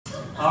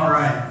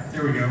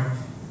There we go.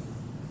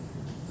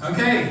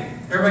 Okay,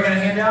 everybody got a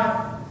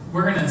handout?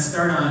 We're going to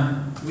start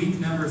on week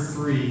number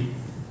 3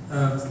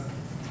 of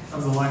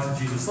the life of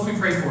Jesus. Let me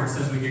pray for us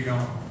as we get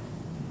going.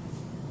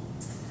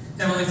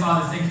 Heavenly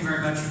Father, thank you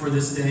very much for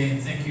this day,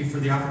 and thank you for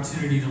the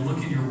opportunity to look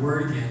in your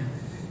word again.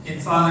 And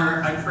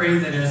Father, I pray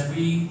that as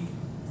we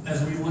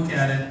look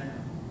at it,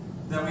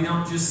 that we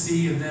don't just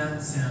see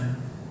events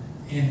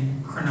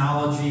in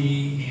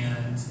chronology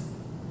and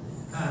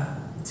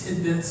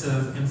tidbits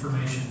of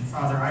information.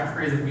 Father, I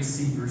pray that we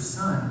see your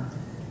Son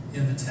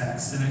in the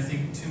text. And I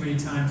think too many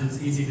times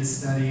it's easy to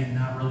study and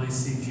not really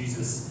see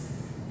Jesus.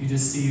 You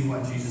just see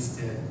what Jesus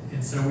did.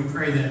 And so we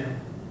pray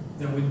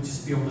that we'd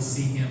just be able to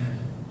see him in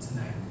it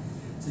tonight.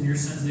 It's in your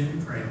Son's name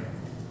we pray.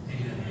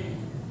 Amen.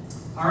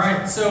 All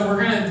right, so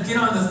we're going to get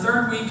on the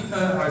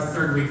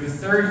the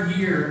third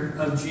year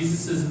of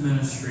Jesus'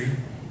 ministry.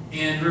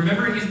 And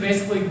remember, he's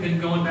basically been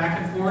going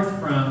back and forth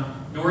from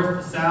north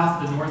to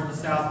south,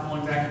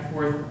 going back and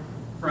forth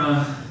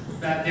from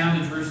back down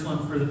to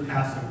Jerusalem for the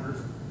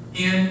Passovers.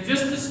 And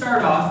just to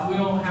start off, we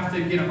don't have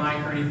to get a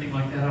mic or anything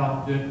like that.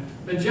 I'll do it.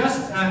 But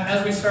just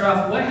as we start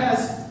off,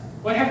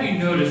 what have you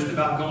noticed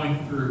about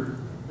going through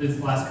this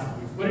last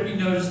couple weeks? What have you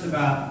noticed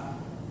about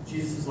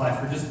Jesus'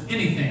 life, or just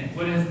anything?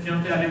 What has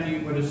jumped out at you?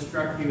 What has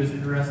struck you as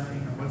interesting,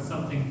 or what's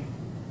something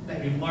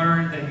that you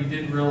learned that you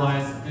didn't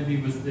realize maybe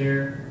was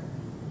there?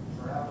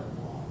 Traveled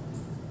a lot.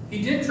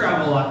 He did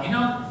travel a lot. You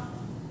know,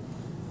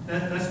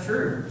 that's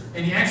true.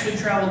 And he actually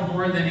traveled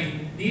more than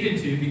he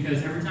needed to,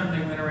 because every time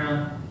they went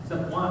around,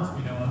 except once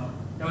we know of,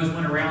 they always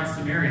went around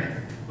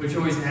Samaria, which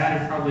always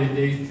added probably a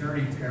day's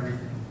journey to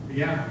everything. But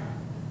yeah,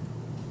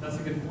 that's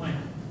a good point.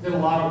 They did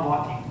a lot of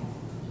walking.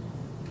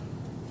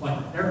 Like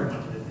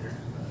everyone did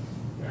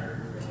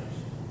there.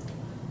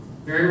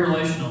 Very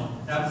relational,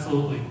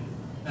 absolutely.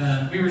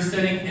 We were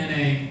sitting in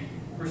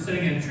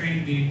a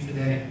training meeting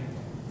today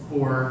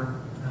for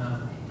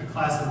a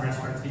class that we're going to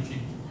start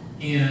teaching.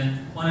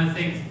 And one of the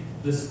things,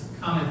 this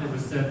comment that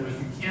was said was,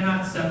 you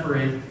cannot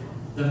separate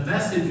the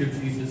message of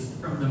Jesus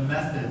from the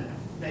method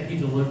that he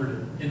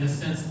delivered it, in the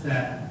sense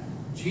that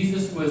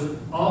Jesus was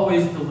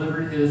always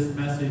delivered his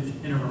message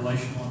in a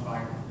relational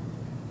environment.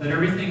 That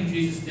everything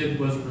Jesus did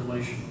was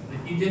relational.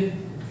 That he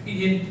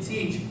didn't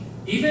teach.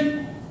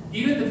 Even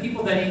the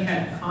people that he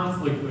had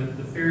conflict with,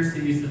 the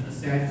Pharisees and the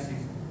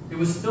Sadducees, it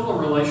was still a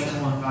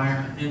relational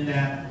environment, in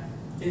that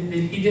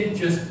he didn't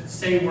just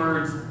say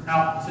words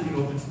out to the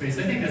open space.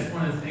 I think that's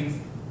one of the things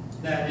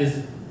that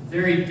is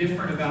very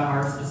different about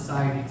our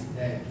society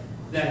today.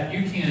 That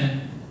you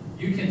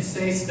can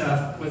say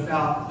stuff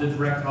without the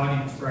direct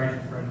audience right in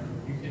front of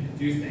you. You can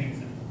do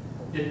things,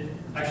 and it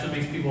actually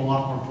makes people a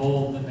lot more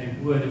bold than they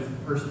would if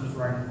the person was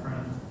right in front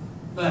of them.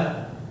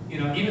 But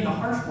even the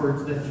harsh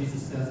words that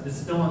Jesus says is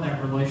still in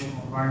that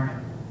relational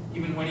environment.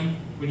 Even when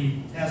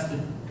he has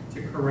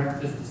to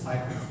correct his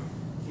disciples,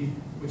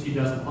 which he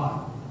does a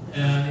lot.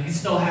 And he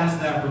still has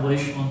that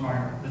relational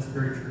environment. That's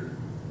very true.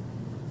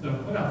 So,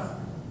 what else?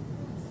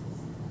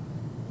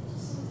 It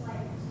just seems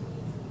like to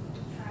me, when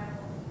you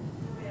travel,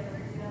 wherever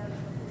you go,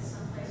 to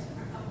someplace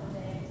for a couple of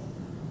days,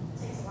 it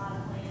takes a lot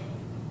of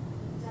planning.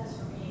 It does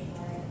for me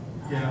anyway.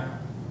 Yeah.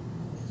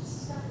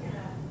 Just stuff,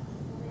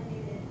 maybe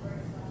it didn't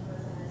work as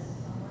much as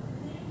someone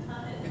could think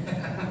of it.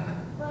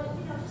 But,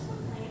 just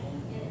with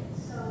planning it,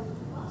 so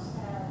we must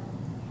have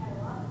had a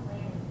lot of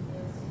planning to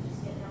do, so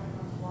just get down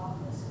and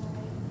walk this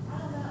way. I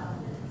don't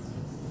know, but it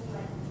seems to me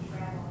like when you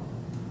travel,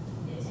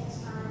 it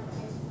takes time, it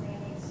takes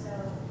planning,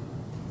 so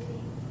did he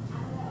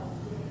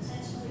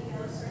intentionally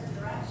go certain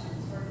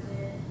directions, or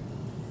did he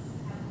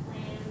have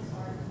plans,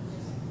 or did he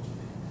just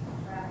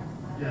travel?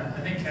 Yeah,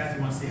 I think Kathy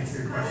wants to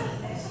answer your question.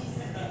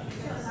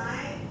 Because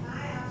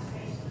my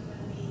observation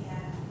would be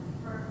that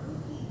for who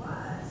he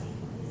was,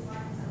 his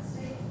life was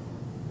unstable.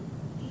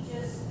 He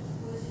just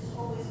was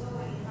always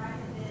going. If I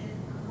had been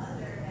a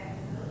mother back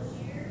in those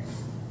years,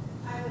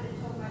 I would have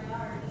told my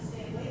daughter to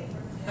stay away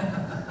from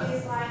him.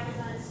 His life is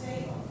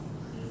unstable.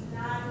 He's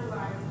not who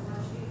I would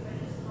want to be, but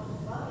he's the most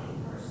loving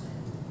person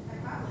I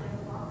probably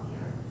ever walked the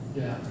earth.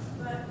 Yeah.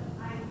 But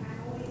I'm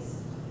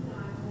always,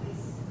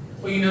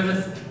 Well,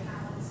 this.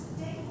 how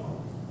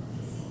unstable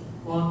he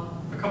seems. Well,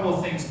 a couple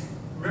of things.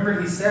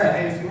 Remember, he said,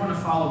 "Hey, if you want to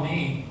follow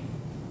me,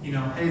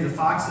 hey, the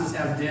foxes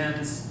have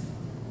dens.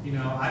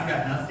 I've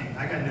got nothing.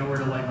 I got nowhere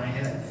to lay my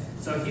head."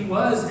 So he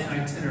was an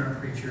itinerant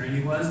preacher, and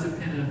he was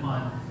dependent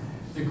upon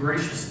the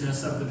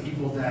graciousness of the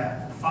people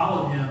that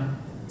followed him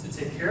to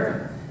take care of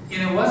him.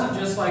 And it wasn't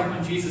just like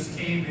when Jesus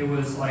came, it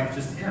was like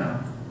just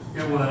him.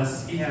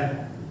 He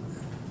had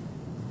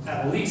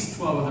at least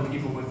 12 other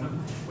people with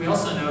him. We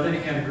also know that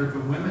he had a group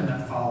of women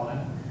that followed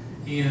him.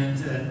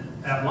 And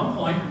at one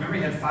point, remember,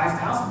 he had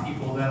 5,000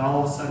 people that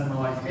all of a sudden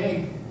were like,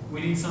 "Hey, we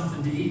need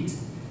something to eat."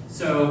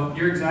 So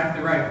you're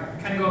exactly right.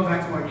 Kind of going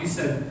back to what you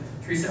said,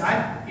 Teresa,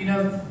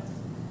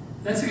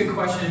 that's a good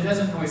question. It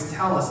doesn't always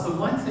tell us. The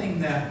one thing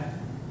that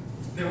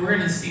we're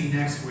going to see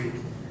next week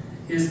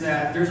is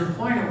that there's a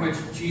point at which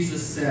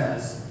Jesus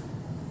says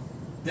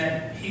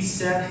that he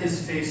set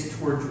his face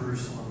toward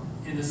Jerusalem,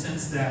 in the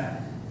sense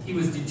that he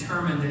was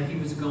determined that he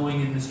was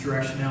going in this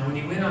direction. Now, when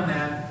he went on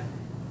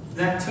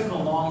that took a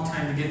long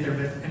time to get there,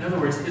 but in other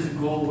words, his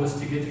goal was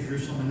to get to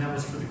Jerusalem, and that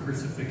was for the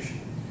crucifixion.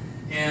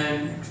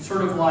 And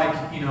sort of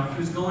like, he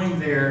was going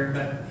there,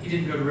 but he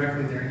didn't go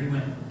directly there. He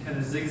went kind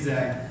of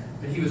zigzag,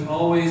 but he was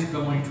always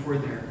going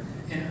toward there.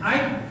 And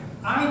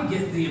I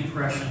get the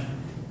impression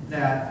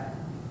that,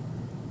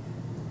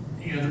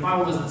 the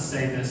Bible doesn't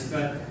say this,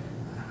 but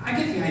I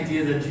get the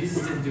idea that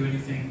Jesus didn't do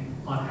anything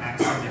on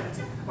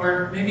accident.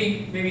 Or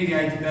maybe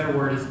the better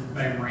word is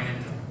by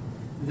random.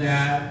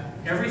 That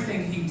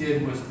everything he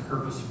did was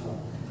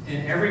purposeful.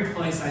 And every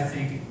place, I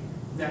think,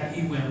 that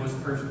he went was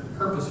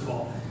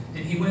purposeful.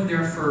 And he went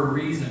there for a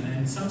reason.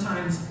 And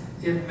sometimes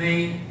it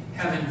may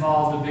have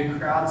involved a big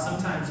crowd.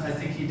 Sometimes I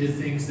think he did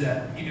things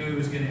that he knew he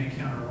was going to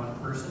encounter one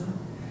person.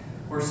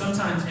 Or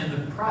sometimes in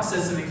the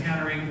process of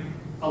encountering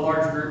a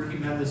large group, he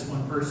met this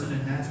one person,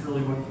 and that's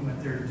really what he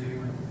went there to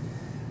do.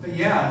 But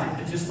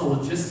yeah, just the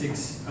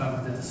logistics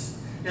of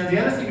this. Now, the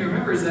other thing to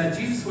remember is that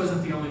Jesus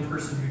wasn't the only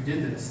person who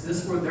did this.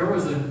 There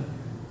was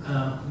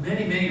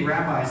many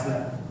rabbis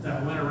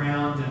that went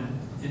around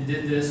and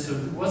did this. So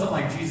it wasn't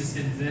like Jesus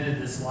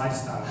invented this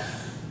lifestyle.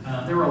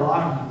 There were a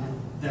lot of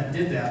them that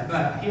did that.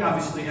 But he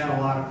obviously had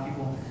a lot of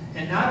people.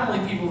 And not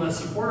only people that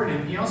supported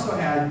him, he also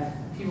had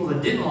people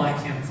that didn't like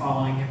him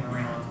following him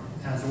around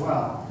as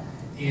well.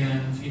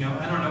 And,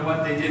 I don't know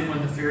what they did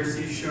when the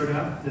Pharisees showed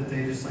up, that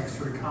they just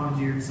sort of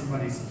commandeered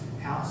somebody's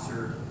house,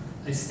 or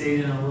they stayed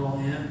in a little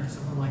inn or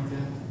something like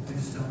that. I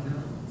just don't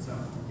know. So,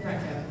 yeah,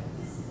 Kathy.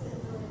 This is a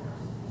really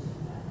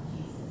observation about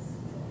Jesus,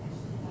 but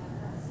actually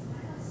about us.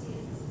 I don't see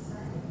as a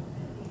society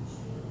that we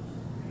change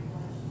very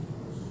much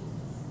for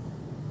Jesus.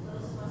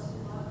 Those of us who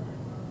love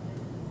him, love him,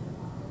 and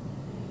follow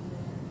him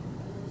anywhere.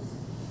 Those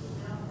who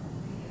don't,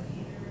 we are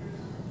haters,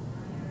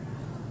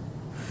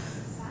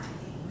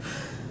 society,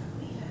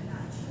 we have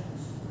not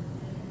changed with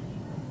him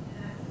anyway.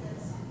 And I think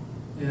that's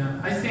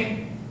Yeah,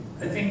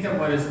 I think that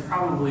what has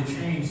probably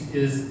changed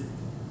is,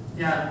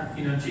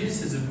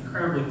 Jesus is an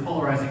incredibly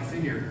polarizing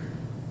figure.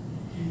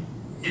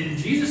 In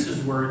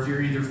Jesus' words,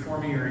 you're either for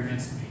me or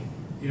against me.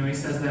 He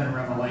says that in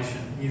Revelation.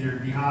 Either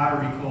be hot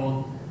or be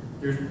cold.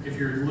 If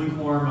you're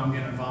lukewarm, I'm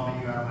going to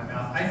vomit you out of my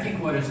mouth. I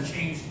think what has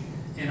changed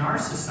in our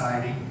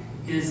society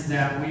is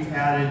that we've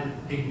added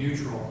a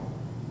neutral.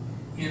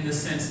 In the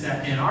sense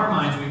that in our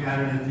minds, we've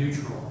added a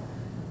neutral.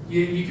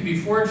 You can be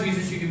for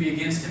Jesus, you can be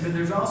against him, but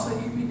there's also,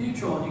 you can be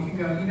neutral, and you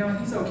can go,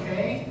 he's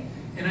okay.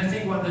 And I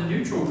think what the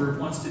neutral group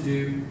wants to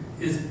do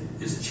is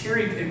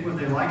cherry pick what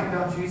they like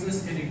about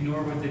Jesus and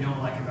ignore what they don't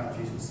like about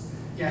Jesus.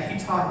 Yeah, he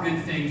taught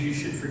good things, you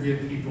should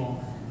forgive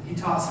people. He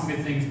taught some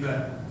good things,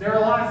 but there are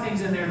a lot of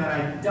things in there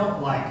that I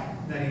don't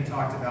like that he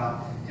talked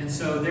about. And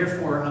so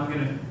therefore, I'm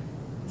going to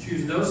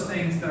choose those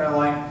things that I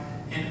like,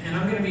 and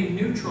I'm going to be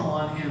neutral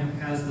on him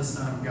as the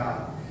Son of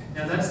God.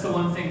 Now, that's the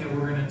one thing that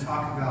we're going to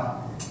talk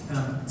about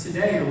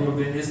today a little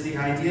bit, is the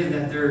idea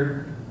that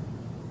there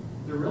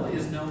really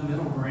is no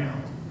middle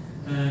ground.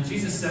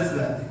 Jesus says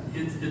that.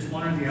 It's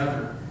one or the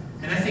other.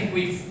 And I think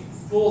we've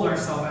fooled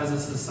ourselves as a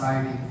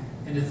society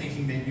into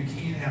thinking that you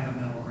can't have a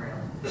middle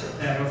ground.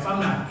 That if I'm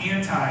not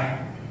anti,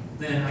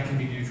 then I can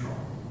be neutral.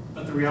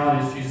 But the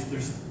reality is,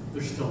 Jesus,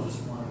 there's still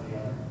just one or the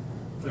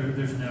other.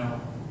 There's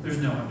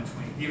no in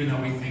between, even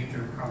though we think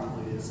there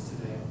probably is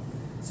today.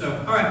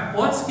 So, all right,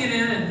 well, let's get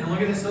in and look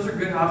at this. Those are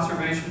good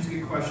observations,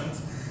 good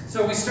questions.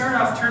 So we start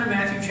off, turn to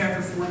Matthew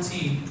chapter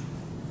 14.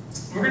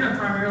 We're going to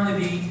primarily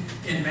be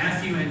in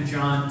Matthew and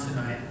John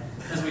tonight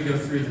as we go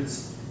through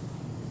this.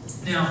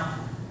 Now,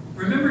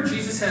 remember,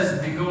 Jesus has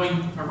been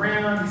going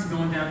around. He's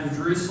going down to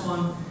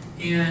Jerusalem.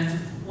 And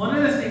one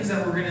of the things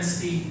that we're going to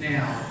see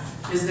now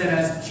is that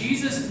as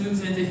Jesus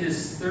moves into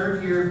his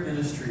third year of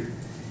ministry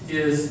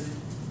is,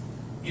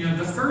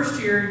 the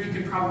first year you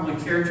could probably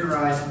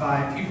characterize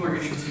by people are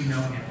getting to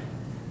know him.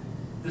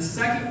 The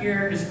second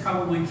year is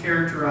probably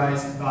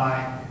characterized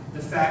by the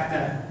fact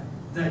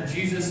that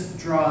Jesus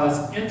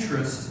draws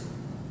interest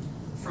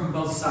from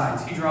both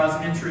sides. He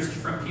draws interest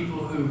from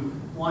people who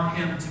want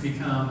him to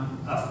become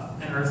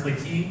an earthly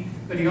king,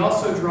 but he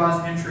also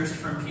draws interest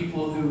from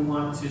people who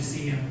want to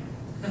see him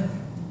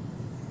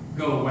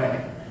go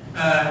away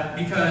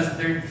because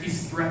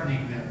he's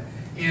threatening them.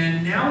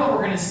 And now what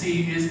we're going to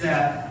see is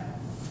that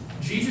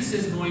Jesus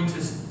is going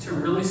to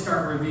really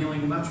start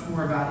revealing much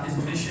more about his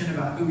mission,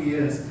 about who he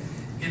is,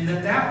 and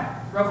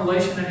that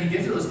revelation that he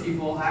gives to those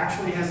people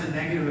actually has a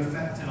negative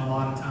effect in a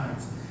lot of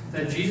times.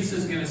 That Jesus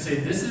is going to say,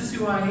 this is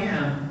who I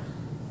am.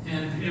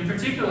 And in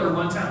particular,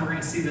 one time we're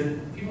going to see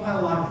that people had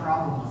a lot of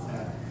problem with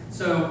that.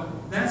 So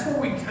that's what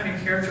we kind of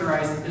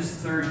characterize this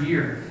third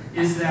year,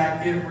 is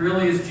that it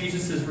really is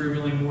Jesus is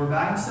revealing more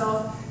about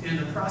himself. And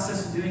in the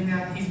process of doing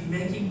that, he's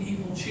making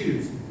people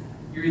choose.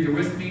 You're either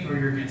with me or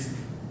you're against me.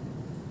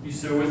 You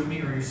sow with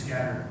me or you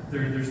scatter.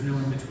 There's no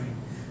in between.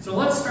 So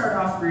let's start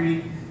off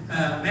reading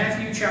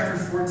Matthew chapter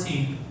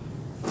 14.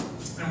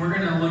 And we're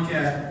going to look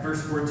at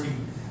verse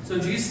 14. So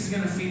Jesus is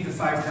going to feed the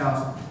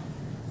 5,000.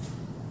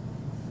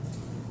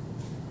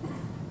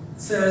 It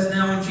says,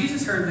 "Now when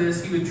Jesus heard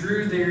this, he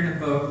withdrew there in a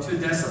boat to a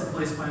desolate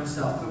place by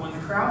himself. But when the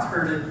crowds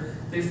heard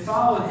it, they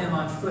followed him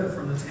on foot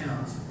from the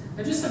towns."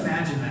 Now just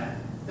imagine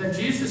that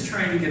Jesus is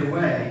trying to get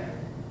away,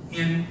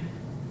 and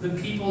the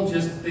people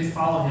they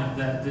follow him,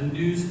 that the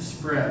news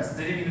spreads.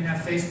 They didn't even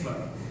have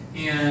Facebook.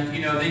 And,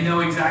 they know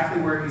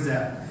exactly where he's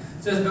at.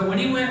 It says, "But when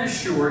he went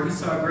ashore, he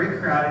saw a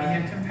great crowd, and he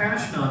had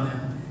compassion on them,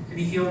 and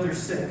he healed their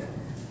sick.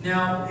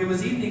 Now it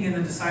was evening, and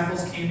the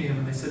disciples came to him,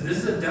 and they said, 'This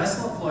is a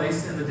desolate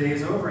place, and the day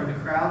is over, and the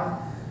crowd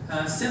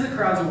send the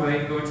crowds away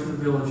and go into the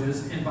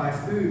villages and buy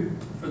food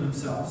for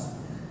themselves.'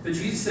 But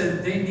Jesus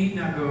said, 'They need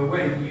not go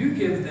away. You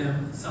give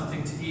them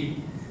something to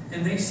eat.'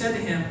 And they said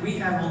to him, 'We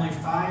have only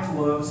 5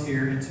 loaves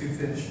here and 2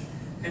 fish.'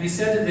 And he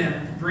said to them,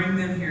 'Bring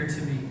them here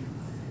to me.'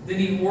 Then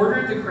he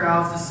ordered the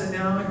crowds to sit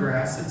down on the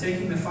grass, and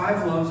taking the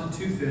 5 loaves and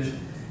 2 fish,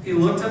 he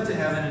looked up to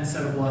heaven and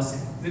said a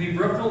blessing. Then he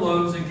broke the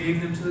loaves and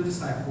gave them to the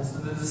disciples,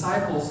 and the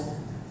disciples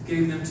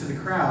gave them to the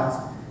crowds,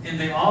 and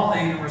they all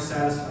ate and were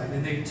satisfied.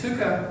 And they took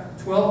up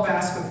 12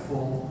 baskets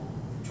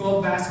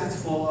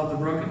full of the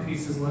broken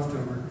pieces left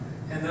over.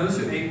 And those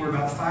who ate were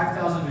about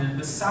 5,000 men,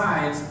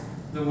 besides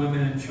the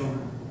women and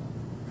children."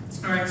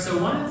 All right, so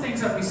one of the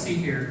things that we see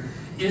here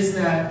is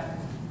that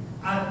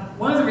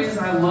one of the reasons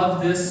I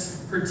love this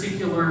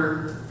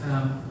particular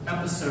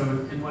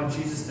episode and what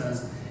Jesus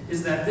does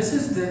is that this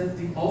is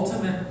the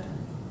ultimate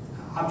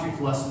object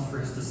lesson for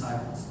his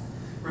disciples.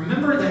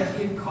 Remember that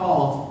he had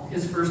called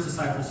his first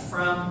disciples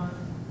from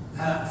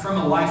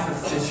a life of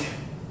fishing.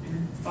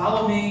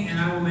 "Follow me, and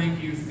I will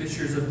make you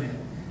fishers of men."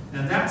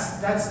 Now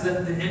that's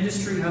the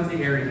industry of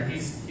the area.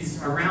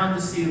 He's around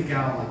the Sea of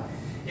Galilee.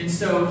 And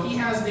so he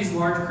has these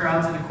large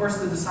crowds, and of course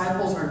the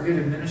disciples are good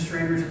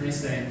administrators, and they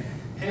say,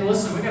 "Hey,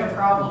 listen, we got a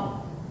problem.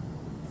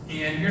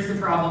 And here's the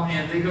problem."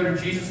 And they go to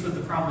Jesus with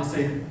the problem. They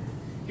say,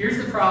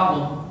 "Here's the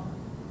problem,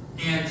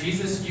 and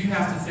Jesus, you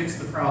have to fix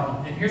the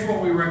problem. And here's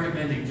what we're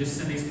recommending, just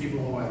send these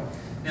people away."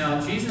 Now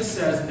Jesus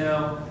says,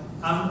 "No,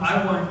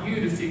 I want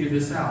you to figure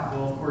this out."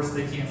 Well, of course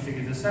they can't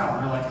figure this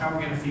out. They're like, "How are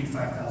we going to feed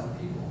 5,000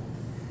 people?"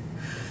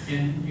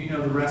 And you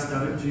know the rest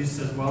of it. Jesus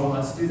says, "Well,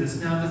 let's do this."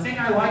 Now the thing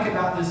I like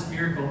about this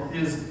miracle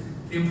is,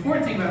 the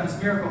important thing about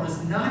this miracle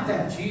is not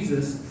that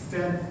Jesus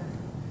fed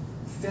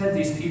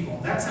these people.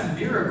 That's a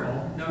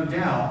miracle, no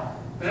doubt,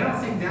 but I don't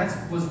think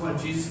that was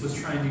what Jesus was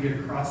trying to get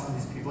across to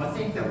these people. I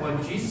think that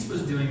what Jesus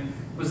was doing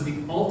was the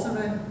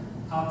ultimate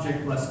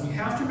object lesson. You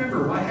have to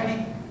remember,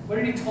 what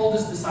did he told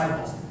his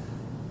disciples?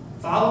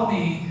 "Follow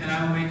me, and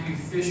I will make you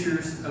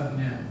fishers of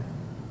men."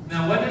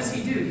 Now what does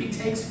he do? He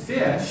takes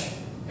fish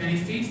and he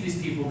feeds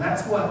these people.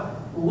 That's what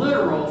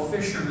literal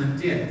fishermen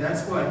did.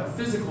 That's what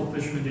physical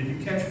fishermen did.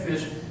 You catch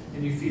fish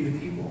and you feed the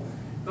people.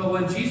 But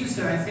what Jesus,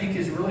 I think,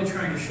 is really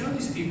trying to show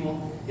these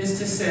people is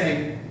to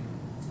say,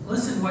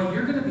 listen, what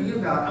you're going to be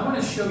about, I want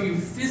to show you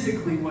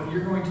physically what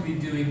you're going to be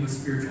doing with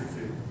spiritual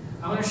food.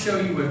 I want to show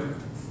you with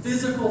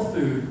physical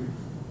food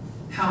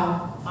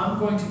how I'm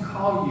going to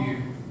call you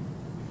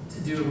to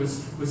do it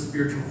with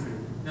spiritual food.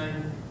 Now,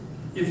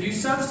 if you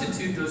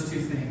substitute those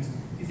two things,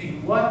 you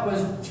think, what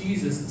was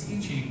Jesus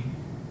teaching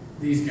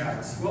these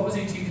guys? What was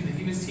he teaching them?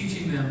 He was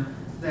teaching them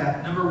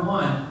that, number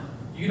one,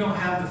 you don't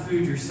have the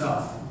food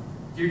yourself.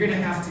 You're going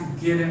to have to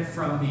get it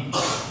from me.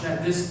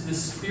 That this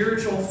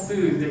spiritual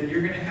food that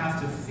you're going to have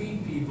to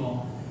feed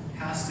people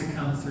has to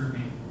come through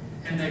me.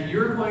 And that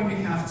you're going to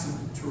have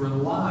to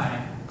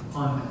rely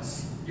on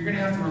this. You're going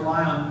to have to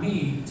rely on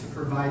me to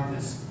provide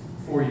this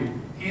for you.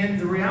 And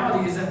the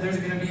reality is that there's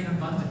going to be an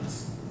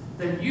abundance.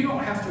 That you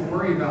don't have to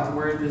worry about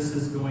where this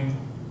is going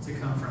to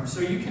come from.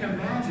 So you can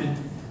imagine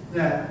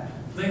that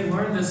they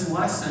learn this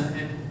lesson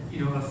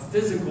in a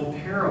physical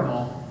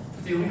parable,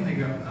 but they look and they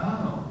go,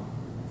 oh,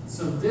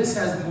 so this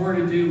has more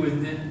to do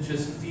with than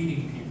just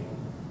feeding people.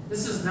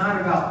 This is not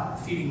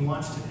about feeding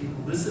lunch to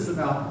people. This is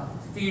about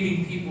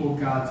feeding people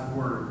God's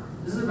Word.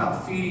 This is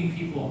about feeding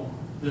people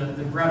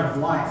the bread of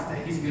life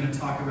that he's going to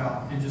talk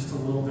about in just a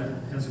little bit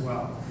as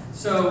well.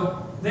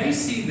 So they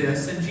see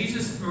this, and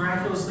Jesus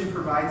miraculously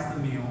provides the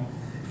meal.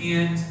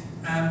 And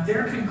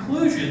their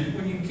conclusion,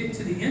 when you get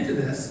to the end of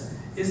this,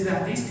 is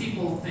that these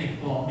people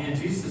think, well, man,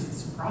 Jesus is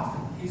this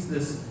prophet. He's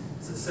this,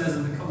 as it says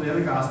in a couple of the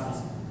other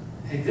Gospels,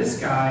 hey, this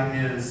guy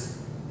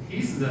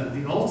he's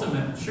the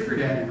ultimate sugar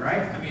daddy,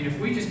 right? I mean, if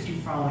we just keep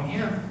following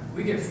him,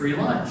 we get free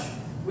lunch.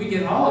 We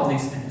get all of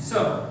these things.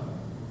 So,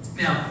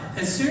 now,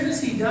 as soon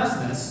as he does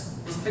this,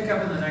 let's pick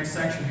up in the next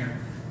section here.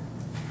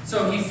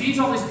 So he feeds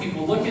all these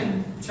people. Look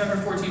in chapter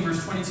 14,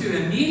 verse 22.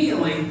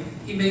 Immediately,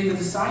 he made the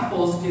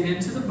disciples get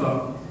into the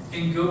boat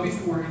and go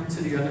before him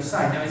to the other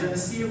side. Now, he's at the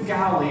Sea of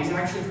Galilee. He's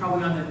actually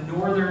probably on the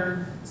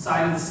northern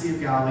side of the Sea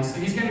of Galilee. So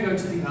he's going to go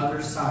to the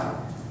other side,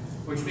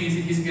 which means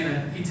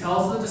that he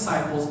tells the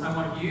disciples, I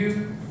want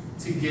you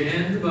to get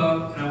in the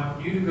boat, and I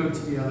want you to go to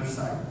the other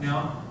side.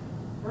 Now,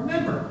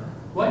 remember,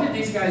 what did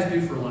these guys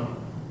do for a living?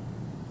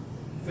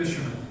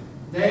 Fishermen.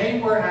 They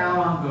were out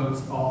on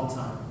boats all the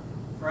time,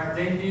 right?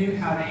 They knew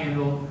how to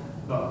handle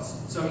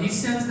boats. So he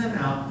sends them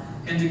out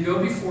and to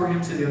go before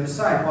him to the other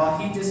side while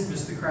he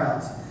dismissed the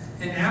crowds.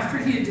 And after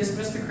he had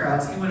dismissed the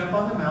crowds, he went up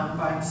on the mountain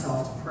by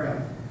himself to pray.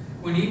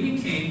 When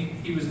evening came,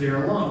 he was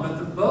there alone, but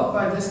the boat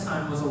by this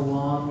time was a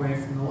long way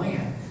from the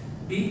land,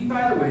 beaten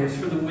by the waves,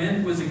 for the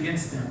wind was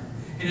against them.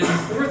 And in the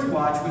fourth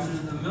watch, which was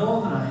in the middle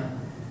of the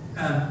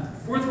night,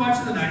 fourth watch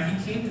of the night,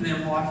 he came to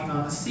them walking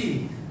on the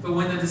sea. But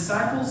when the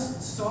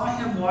disciples saw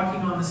him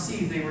walking on the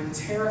sea, they were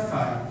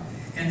terrified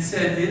and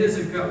said, "It is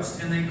a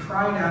ghost," and they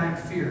cried out in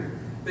fear.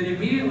 But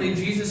immediately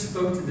Jesus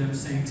spoke to them,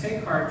 saying,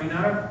 "Take heart, do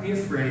not be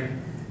afraid,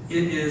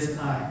 it is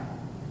I."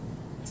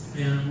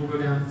 And we'll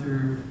go down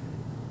through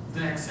the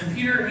next. And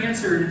Peter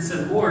answered and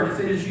said, "Lord, if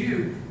it is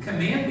you,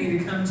 command me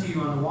to come to you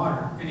on the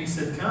water." And he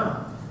said, "Come."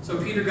 So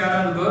Peter got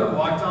out of the boat and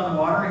walked on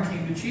the water and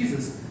came to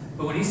Jesus.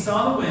 But when he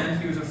saw the wind,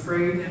 he was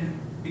afraid, and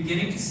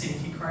beginning to sink,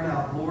 he cried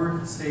out,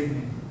 "Lord, save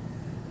me."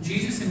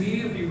 Jesus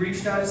immediately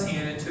reached out his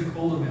hand and took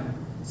hold of him,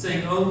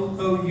 saying,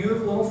 "Oh, you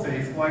of little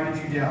faith, why did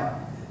you doubt?"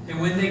 And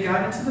when they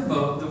got into the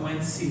boat, the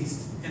wind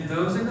ceased, and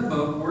those in the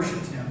boat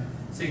worshipped him,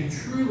 saying,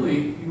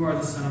 "Truly, you are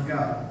the Son of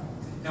God."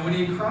 And when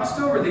he had crossed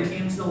over, they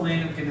came to the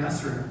land of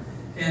Gennesaret.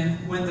 And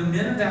when the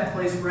men of that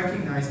place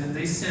recognized him,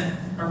 they sent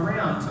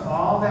around to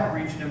all that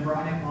region and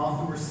brought him all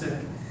who were sick,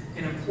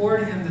 and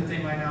implored him that they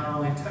might not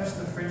only touch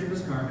the fringe of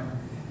his garment,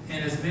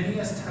 and as many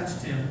as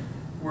touched him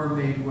were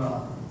made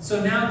well.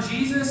 So now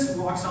Jesus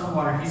walks on the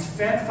water. He's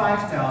fed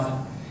 5,000.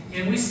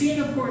 And we see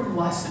an important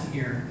lesson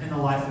here in the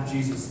life of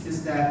Jesus,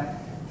 is that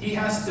he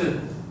has to,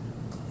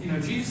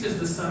 Jesus is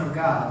the Son of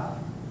God.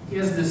 He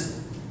has this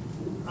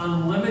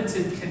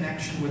unlimited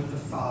connection with the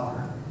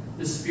Father,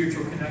 this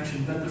spiritual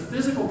connection. But the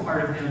physical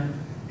part of him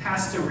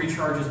has to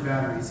recharge his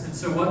batteries. And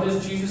so what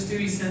does Jesus do?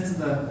 He sends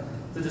the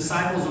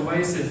disciples away.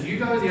 He says, "You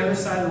go to the other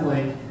side of the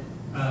lake,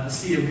 the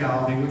Sea of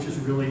Galilee," which is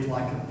really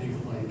like a big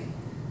lake,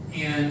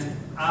 "and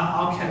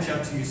I'll catch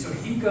up to you." So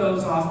he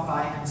goes off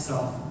by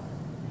himself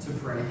to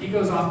pray. He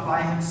goes off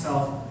by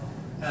himself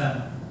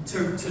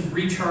to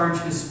recharge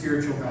his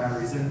spiritual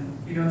batteries. And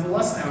the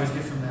lesson I always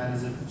get from that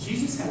is if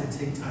Jesus had to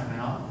take time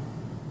out,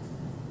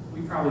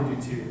 we probably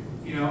do too.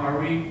 Are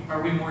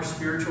we more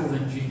spiritual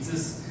than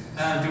Jesus?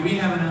 Do we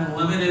have an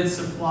unlimited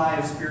supply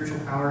of spiritual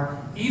power?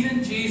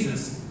 Even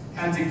Jesus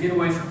had to get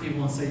away from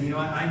people and say, "You know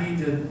what? I need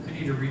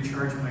to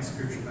recharge my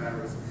spiritual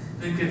batteries."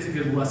 I think that's a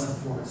good lesson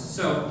for us.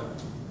 So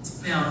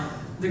now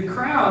the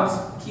crowds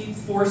keep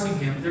forcing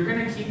him. They're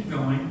going to keep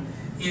going.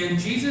 And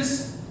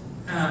Jesus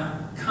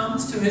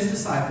comes to his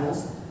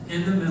disciples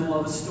in the middle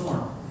of a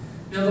storm.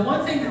 Now, the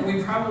one thing that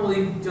we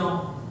probably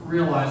don't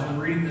realize when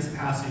reading this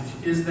passage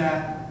is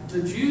that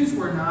the Jews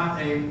were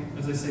not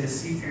as I say, a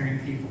seafaring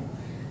people.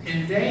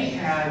 And they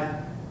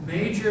had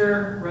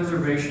major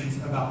reservations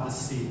about the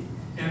sea.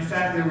 And in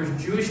fact, there was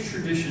Jewish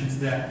traditions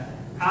that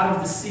out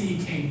of the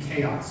sea came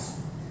chaos.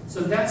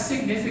 So that's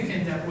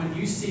significant that when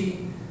you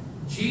see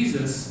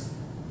Jesus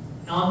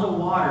on the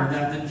water,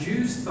 that the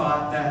Jews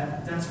thought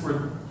that that's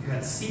where you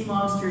had sea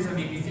monsters. I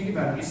mean, you think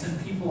about it, you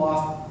send people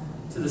off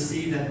to the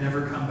sea that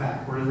never come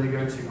back. Where do they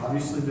go to?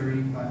 Obviously, they're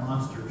eaten by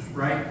monsters,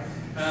 right?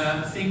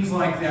 Things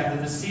like that.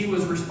 That the sea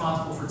was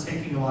responsible for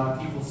taking a lot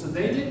of people. So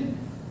they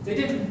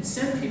didn't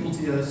send people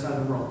to the other side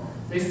of the world.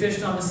 They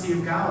fished on the Sea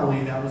of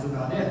Galilee. That was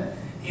about it.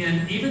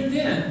 And even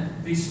then,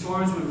 these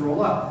storms would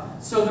roll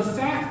up. So the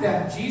fact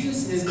that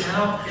Jesus is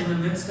out in the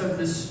midst of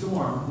this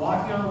storm,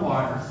 walking on the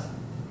water,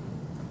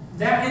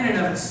 that in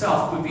and of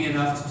itself would be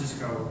enough to just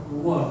go,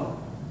 whoa.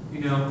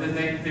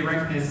 That they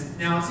recognize.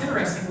 Now, it's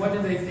interesting. What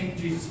do they think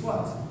Jesus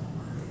was?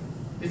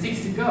 They think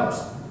he's a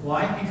ghost.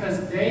 Why?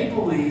 Because they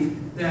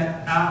believe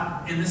that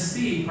out in the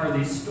sea are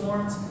these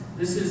storms.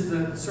 This is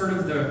the sort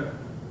of the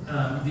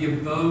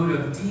abode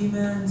of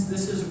demons.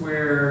 This is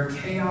where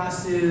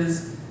chaos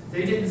is.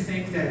 They didn't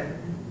think that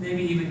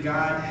maybe even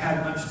God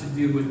had much to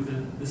do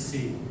with the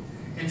sea.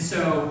 And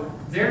so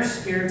they're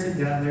scared to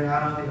death. They're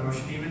out on the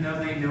ocean, even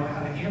though they know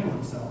how to handle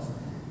themselves.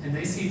 And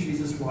they see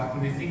Jesus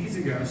walking. They think he's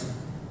a ghost,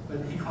 but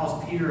he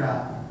calls Peter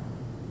out.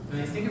 And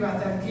they think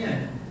about that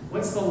again.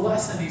 What's the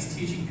lesson he's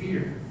teaching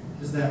Peter?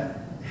 Is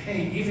that,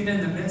 hey, even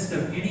in the midst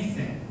of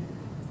anything,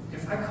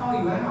 if I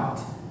call you out,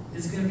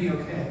 it's going to be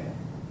okay.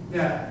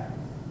 That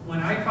when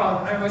I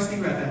always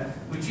think about that.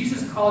 When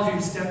Jesus calls you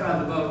to step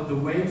out of the boat, the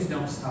waves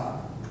don't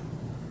stop.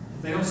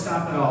 They don't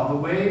stop at all. The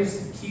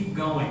waves keep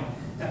going.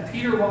 That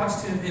Peter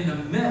walks to him in the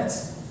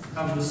midst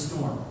of the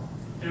storm.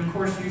 And of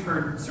course, you've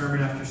heard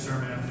sermon after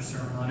sermon after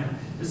sermon on it.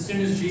 As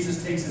soon as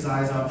Jesus takes his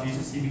eyes off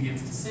Jesus, he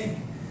begins to sink.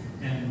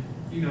 And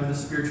the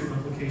spiritual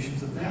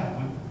implications of that.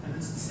 And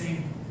it's the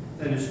same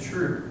that is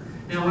true.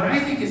 Now, what I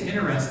think is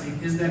interesting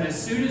is that as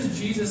soon as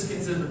Jesus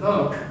gets in the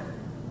boat,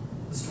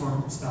 the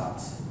storm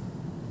stops.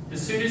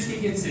 As soon as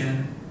he gets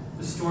in,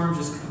 the storm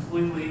just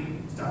completely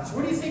stops.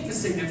 What do you think the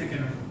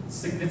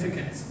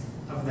significance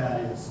of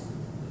that is?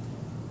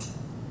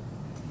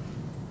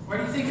 Why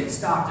do you think it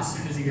stopped as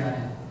soon as he got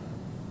in?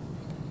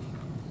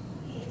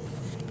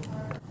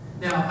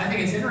 Now, I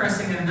think it's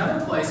interesting in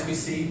another place we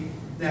see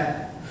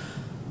that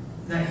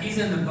he's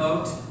in the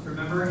boat,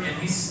 remember, and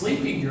he's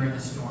sleeping during the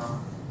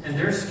storm, and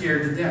they're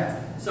scared to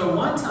death. So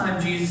one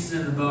time Jesus is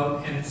in the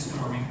boat and it's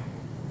storming,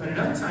 but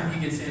another time he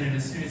gets in, and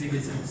as soon as he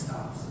gets in, it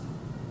stops.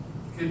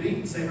 Could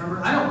be. Say,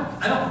 remember, I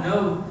don't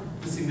know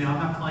Listen, now I'm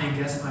not playing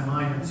guess my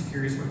mind. I'm just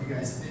curious what you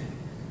guys think.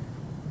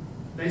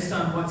 Based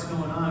on what's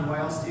going on, why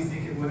else do you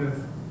think it would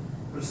have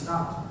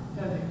stopped?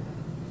 Yeah, Nick.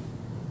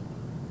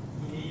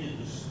 He needed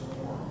the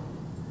storm.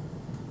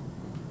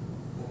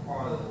 Well,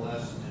 part of the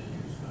lesson that he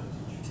was going to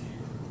teach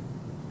Peter,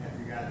 after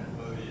he got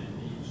devoted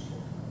in the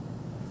storm,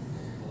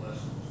 the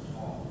lesson was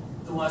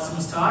taught. The lesson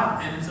was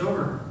taught, and it's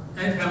over.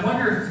 And I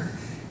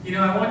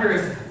wonder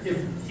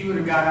if he would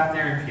have got out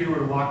there and Peter would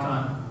have walked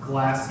on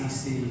glassy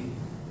sea,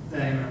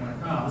 that he would have went,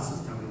 oh, this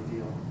is no big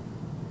deal.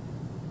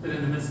 But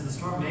in the midst of the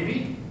storm,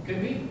 maybe,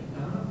 could be, I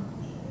don't know.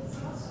 It's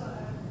also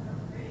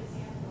a great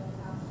example of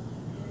how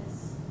he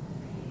is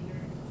creator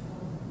and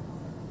control of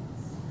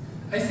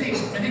all of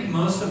this. I think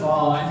most of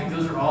all, I think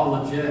those are all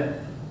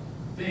legit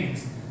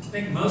things. I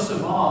think most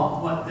of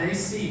all, what they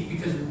see,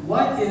 because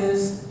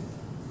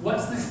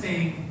what's the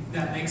thing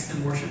that makes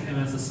them worship him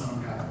as the Son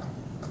of God?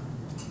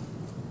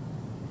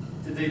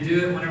 Did they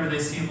do it whenever they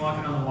see him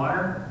walking on the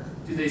water?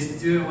 Do they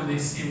do it when they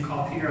see him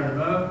call Peter out of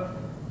the boat?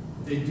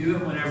 They do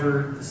it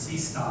whenever the sea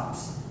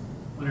stops,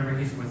 whenever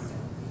he's with them.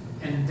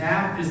 And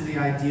that is the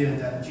idea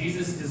that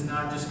Jesus is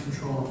not just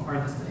control of part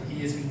of this, that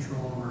he is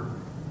control over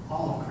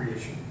all of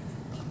creation.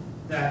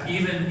 That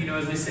even,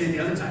 as they say the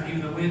other time,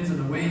 even the winds and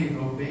the wave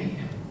obey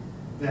him,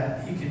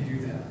 that he can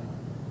do that.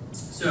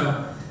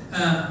 So,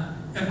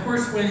 of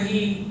course, when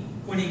he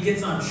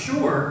gets on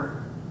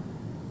shore,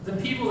 the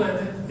people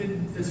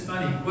it's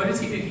funny. What does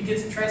he do? He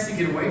tries to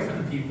get away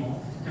from the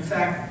people. In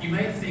fact, you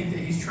might think that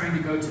he's trying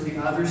to go to the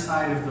other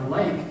side of the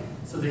lake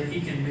so that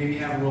he can maybe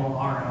have a little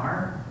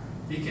R&R.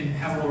 He can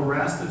have a little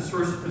rest. As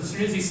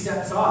soon as he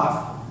steps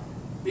off,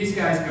 these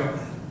guys go,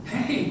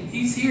 hey,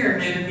 he's here.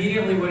 And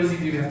immediately, what does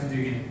he have to do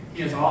again?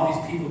 He has all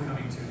these people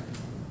coming to him.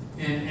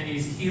 And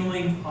he's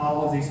healing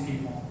all of these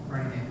people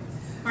right now.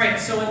 All right,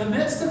 so in the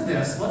midst of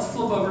this, let's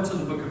flip over to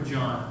the book of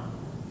John.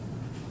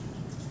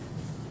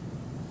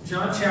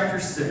 John chapter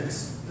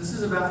 6. This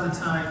is about the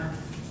time,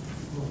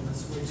 oh,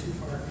 that's way too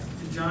far.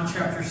 John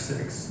chapter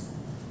 6.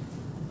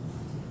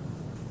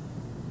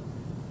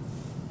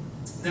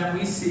 That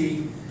we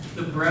see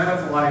the bread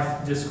of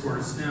life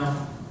discourse.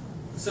 Now,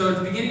 so at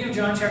the beginning of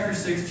John chapter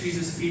 6,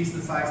 Jesus feeds the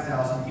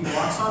 5,000. He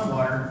walks on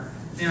water.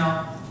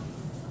 Now,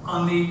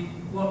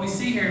 what we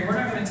see here, and we're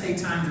not going to take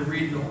time to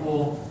read the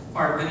whole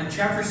part, but in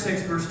chapter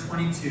 6, verse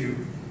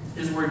 22,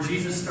 is where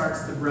Jesus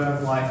starts the bread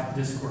of life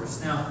discourse.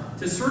 Now,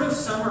 to sort of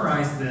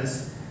summarize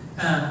this,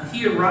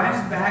 he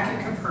arrives back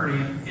at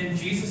Capernaum, and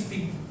Jesus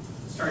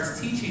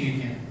starts teaching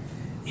again.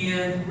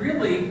 And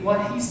really,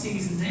 what he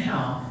sees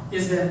now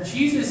is that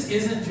Jesus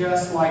isn't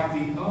just like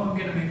I'm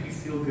going to make you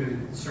feel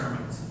good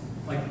sermons,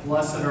 like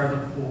blessed are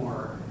the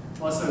poor,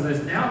 blessed are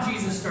those. Now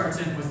Jesus starts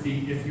in with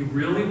if you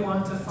really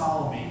want to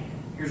follow me,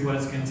 here's what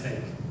it's going to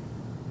take.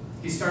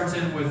 He starts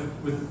in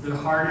with the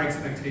hard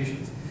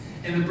expectations.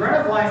 And the bread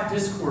of life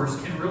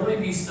discourse can really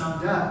be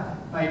summed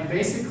up by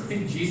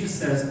basically Jesus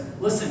says,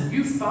 listen,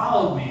 you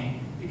followed me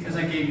because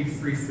I gave you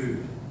free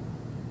food.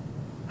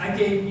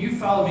 You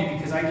followed me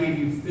because I gave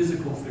you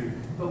physical food.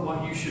 But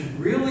what you should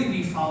really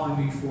be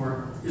following me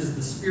for is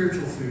the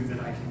spiritual food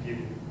that I can give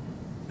you.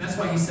 That's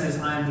why he says,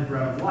 I am the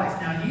bread of life.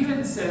 Now, he even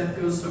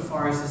goes so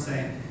far as to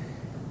say,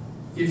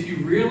 if you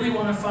really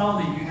want to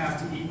follow me, you have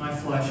to eat my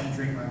flesh and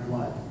drink my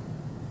blood.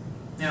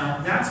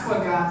 Now, that's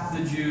what got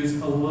the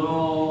Jews a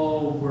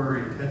little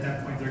worried at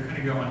that point. They're kind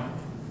of going,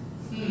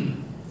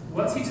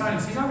 what's he talking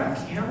about? Is he talking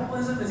about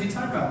cannibalism? Is he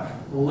talking about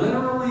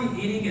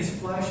literally eating his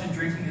flesh and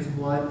drinking his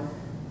blood?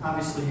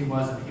 Obviously, he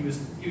wasn't. He was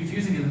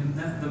using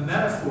the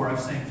metaphor of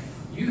saying,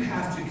 you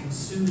have to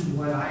consume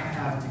what I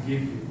have to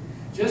give you.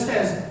 Just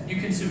as you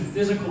consume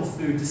physical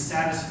food to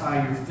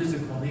satisfy your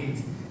physical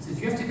needs, he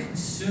says you have to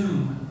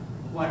consume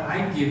what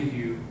I give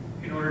you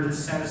in order to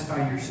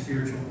satisfy your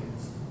spiritual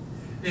needs.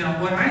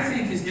 Now, what I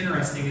think is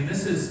interesting, and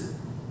this is,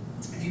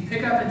 if you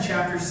pick up in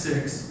chapter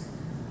 6,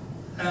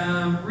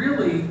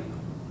 really,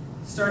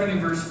 starting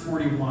in verse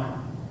 41.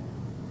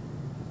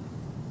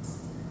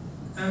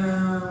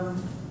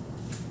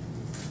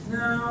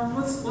 No,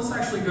 let's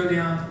actually go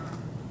down.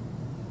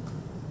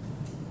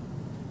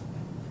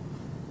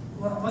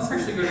 Let's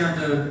actually go down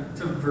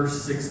to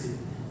verse 60.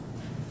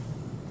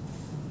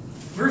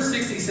 Verse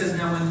 60 says,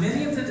 now when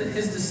many of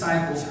his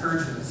disciples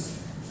heard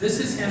this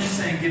is him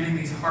saying, giving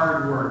these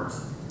hard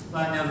words.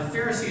 But now the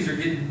Pharisees are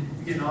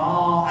getting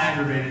all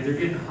aggravated. They're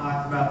getting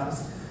hot about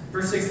this.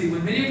 Verse 60,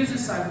 when many of his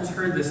disciples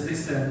heard this, they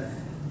said,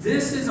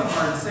 this is a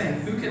hard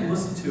saying. Who can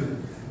listen to it?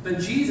 But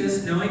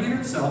Jesus, knowing in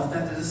himself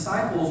that the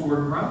disciples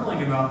were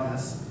grumbling about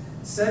this,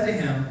 said to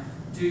him,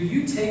 do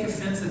you take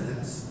offense at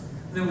this?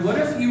 Then what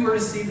if you were to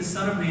see the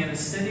Son of Man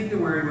ascending to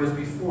where he was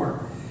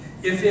before?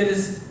 If it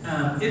is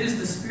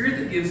the Spirit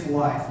that gives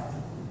life.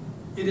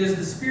 It is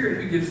the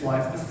Spirit who gives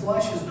life. The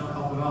flesh is no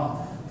help at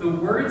all. The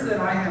words that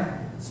I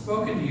have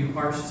spoken to you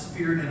are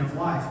spirit and of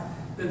life.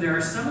 But there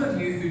are some of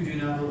you who do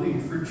not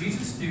believe. For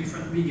Jesus knew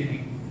from the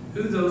beginning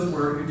who those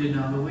were who did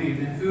not believe,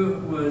 and who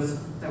it was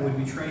that would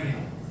betray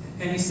him.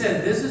 And he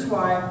said, this is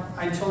why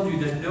I told you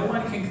that no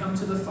one can come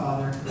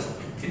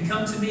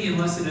to me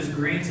unless it is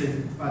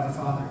granted by the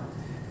Father.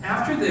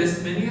 After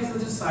this, many of the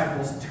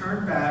disciples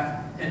turned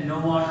back and no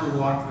longer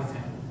walked with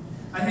him.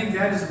 I think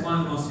that is one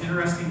of the most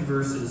interesting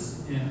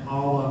verses in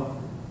all of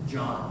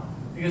John.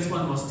 I think it's one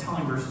of the most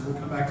telling verses. We'll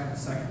come back to it in a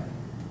second.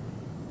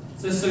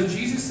 It says, so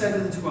Jesus said to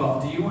the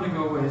 12, do you want to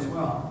go away as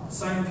well?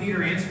 Simon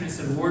Peter answered and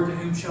said, Lord, to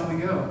whom shall we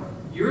go?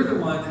 You're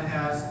the one that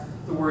has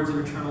the words of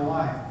eternal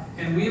life.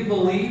 And we have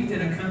believed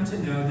and have come to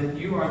know that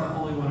you are the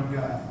Holy One of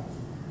God.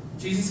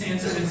 Jesus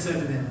answered and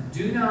said to them,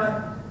 did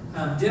I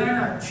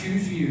not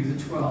choose you,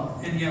 the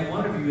 12, and yet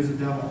one of you is a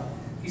devil?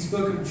 He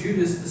spoke of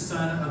Judas, the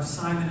son of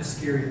Simon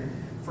Iscariot,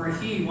 for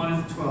he, one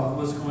of the 12,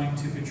 was going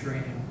to betray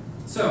him.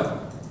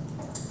 So,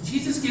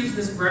 Jesus gives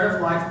this bread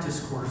of life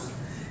discourse,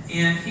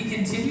 and he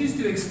continues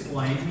to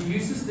explain. He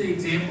uses the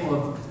example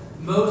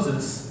of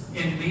Moses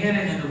and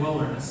manna in the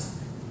wilderness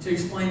to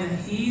explain that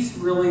he's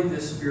really the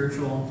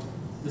spiritual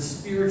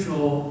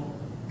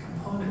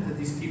component that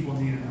these people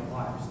need in their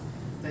lives.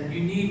 That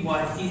you need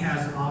what he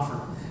has to offer.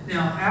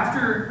 Now,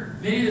 after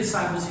many of the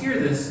disciples hear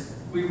this,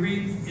 we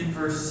read in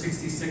verse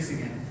 66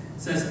 again.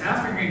 It says,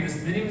 after hearing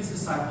this, many of his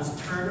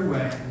disciples turned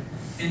away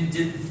and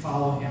didn't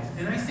follow him.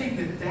 And I think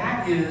that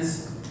that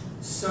is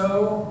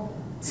so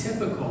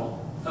typical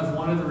of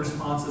one of the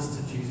responses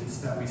to Jesus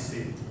that we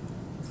see.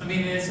 I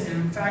mean,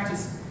 in fact,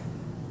 it's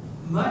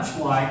much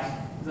like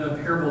the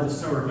parable of the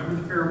sower. Remember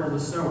the parable of the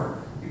sower?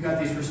 You've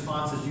got these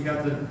responses. You've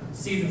got the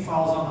seed that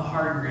falls on the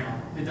hard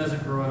ground. It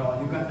doesn't grow at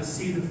all. You've got the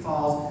seed that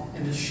falls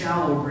in the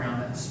shallow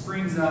ground that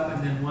springs up,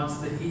 and then once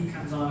the heat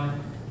comes on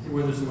it, it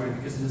withers away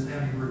because it doesn't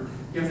have any root.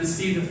 You have the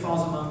seed that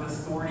falls among the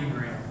thorny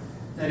ground.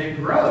 That it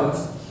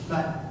grows,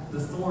 but the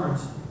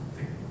thorns,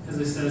 as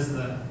it says,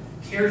 the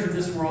cares of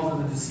this world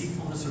and the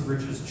deceitfulness of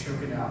riches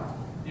choke it out.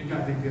 You've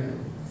got the good.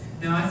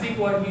 Now, I think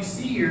what you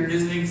see here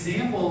is an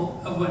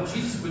example of what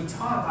Jesus would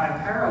taught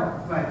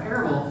by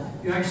parable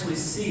you actually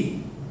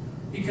see.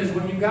 Because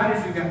what you've got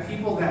is you've got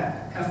people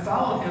that have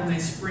followed him, they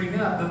spring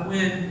up, but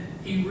when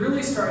he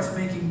really starts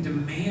making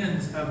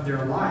demands of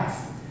their life,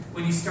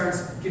 when he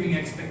starts giving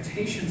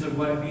expectations of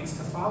what it means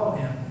to follow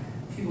him,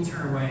 people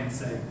turn away and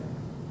say,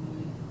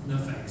 no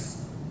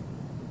thanks.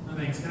 No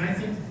thanks. And I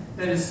think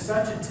that is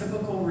such a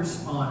typical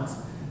response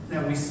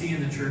that we see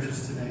in the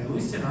churches today, at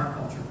least in our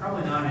culture,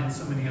 probably not in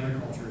so many other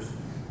cultures.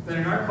 But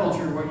in our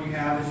culture, what you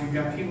have is you've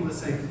got people that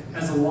say,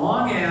 as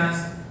long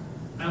as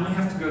I only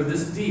have to go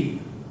this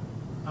deep,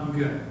 I'm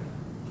good.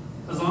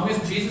 As long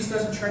as Jesus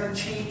doesn't try to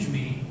change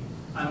me,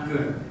 I'm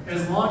good.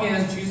 As long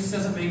as Jesus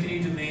doesn't make any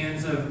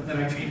demands that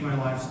I change my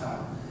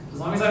lifestyle. As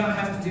long as I don't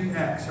have to do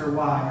X or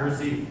Y or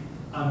Z,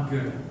 I'm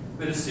good.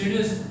 But as soon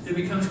as it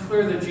becomes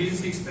clear that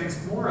Jesus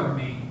expects more of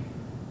me,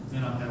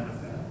 then I'm done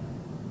with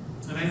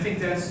that. And I think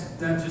that's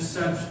just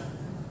such,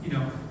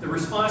 the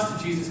response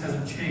to Jesus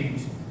hasn't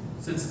changed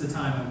since the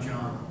time of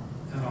John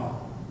at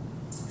all.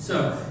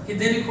 So,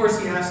 then of course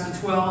he asked the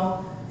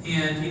 12,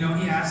 and he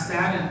asked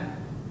that, and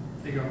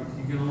they go,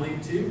 you going to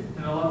leave too?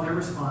 And I love their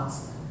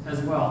response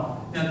as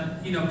well.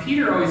 Now,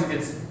 Peter always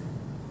gets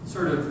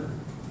sort of,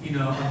 a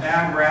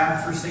bad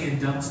rap for saying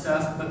dumb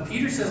stuff, but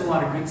Peter says a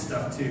lot of good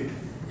stuff too.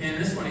 And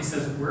this one he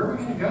says, where are we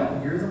going to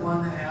go? You're the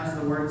one that has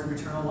the words of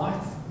eternal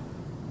life.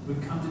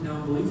 We've come to know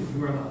and believe that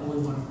you are the Holy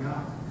One of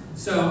God.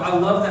 So I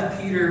love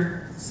that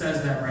Peter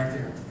says that right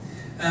there.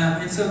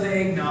 And so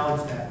they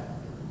acknowledge that.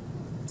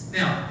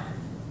 Now,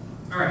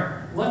 all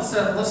right, let's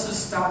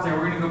just stop there.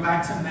 We're going to go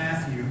back to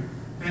Matthew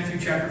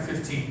chapter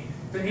 15.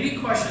 But any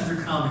questions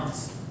or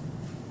comments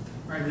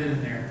right then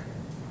and there?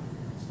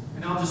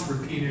 And I'll just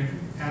repeat it.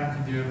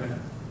 Adam can do it, but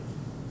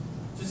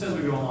just as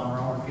we go along,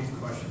 I'll repeat the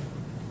question.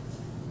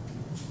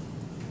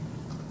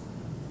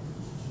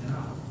 No.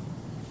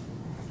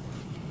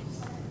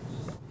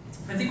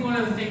 I think one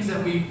of the things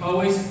that we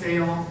always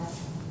fail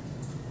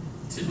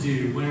to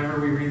do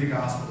whenever we read the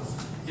Gospels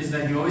is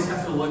that you always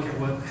have to look at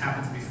what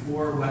happens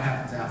before, what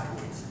happens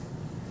afterwards.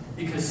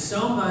 Because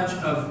so much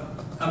of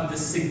the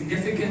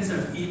significance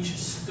of each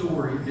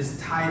story is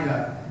tied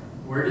up.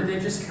 Where did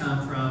they just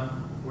come from?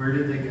 Where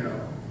did they go?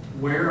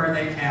 Where are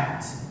they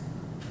at?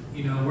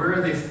 Where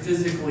are they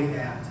physically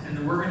at? And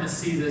then we're going to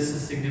see this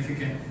as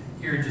significant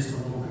here in just a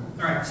little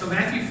bit. All right, so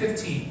Matthew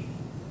 15.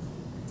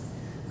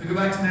 We go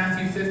back to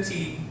Matthew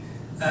 15,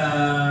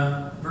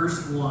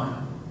 verse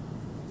 1.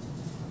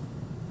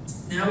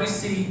 Now we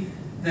see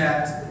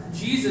that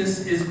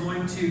Jesus is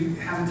going to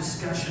have a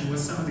discussion with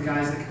some of the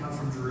guys that come up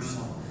from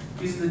Jerusalem.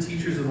 These are the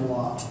teachers of the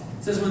law.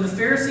 It says, when the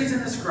Pharisees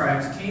and the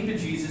scribes came to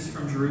Jesus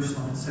from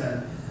Jerusalem and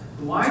said,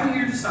 why do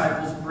your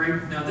disciples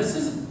break... Now this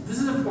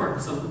is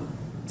important, so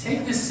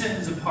take this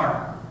sentence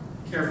apart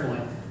carefully.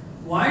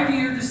 Why do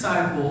your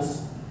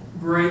disciples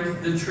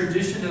break the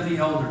tradition of the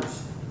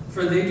elders?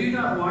 For they do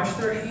not wash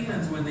their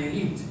hands when they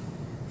eat.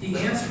 He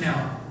answered,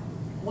 now,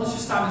 let's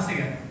just stop and think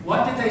it.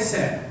 What did they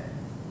say?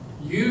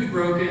 You've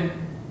broken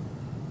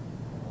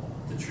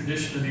the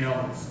tradition of the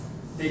elders.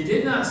 They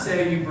did not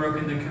say you've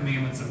broken the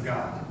commandments of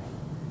God.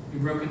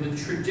 You've broken the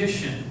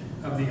tradition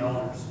of the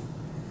elders.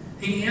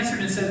 He answered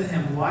and said to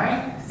him,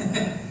 why?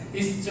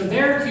 So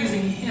they're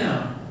accusing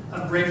him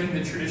of breaking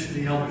the tradition of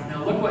the elders.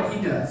 Now look what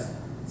he does.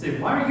 Say,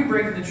 why are you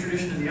breaking the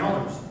tradition of the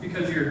elders?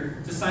 Because your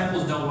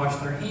disciples don't wash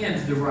their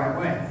hands the right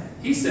way.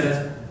 He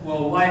says,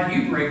 well, why do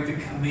you break the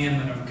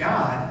commandment of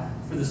God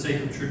for the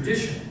sake of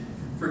tradition?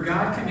 For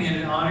God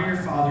commanded, honor your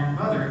father and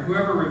mother.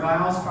 Whoever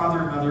reviles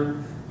father or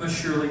mother must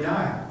surely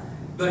die.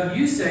 But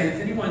you say,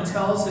 if anyone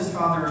tells his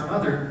father or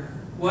mother,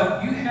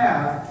 what you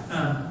have,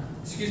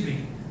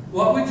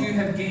 what would you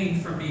have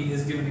gained from me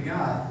is given to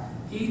God?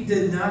 He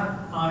did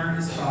not honor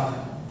his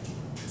father.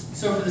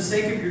 So for the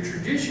sake of your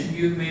tradition,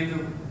 you have made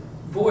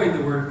void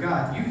the word of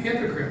God. You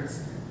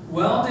hypocrites!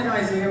 Well did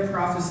Isaiah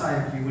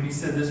prophesy of you when he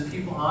said, this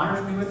people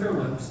honors me with their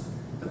lips,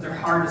 but their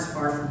heart is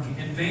far from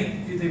me. In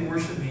vain do they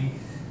worship me,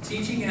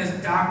 teaching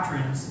as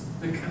doctrines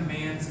the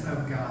commands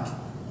of God.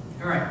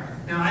 All right.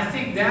 Now I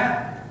think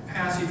that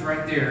passage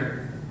right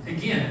there,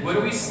 again, what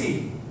do we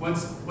see?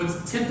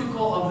 What's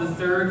typical of the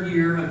third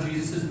year of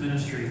Jesus'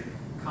 ministry?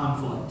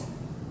 Conflict.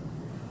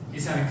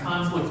 He's having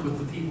conflict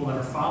with the people that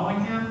are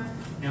following him.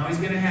 Now he's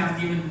going to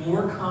have even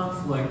more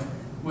conflict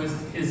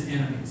with his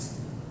enemies.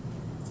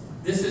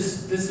 This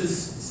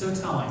is so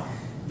telling.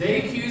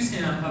 They accuse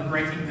him of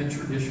breaking the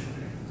tradition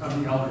of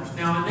the elders.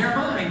 Now in their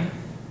mind,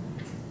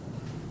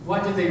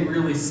 what did they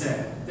really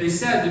say? They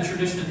said the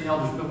tradition of the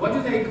elders, but what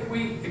do they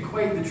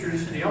equate the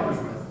tradition of the elders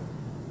with?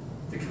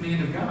 The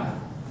command of God.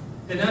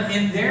 And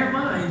in their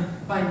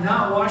mind, by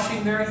not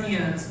washing their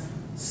hands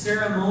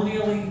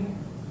ceremonially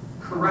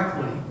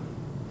correctly,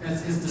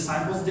 as his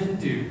disciples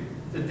didn't do,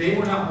 that they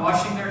were not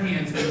washing their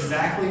hands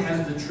exactly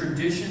as the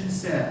tradition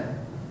said,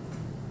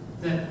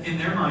 that in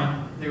their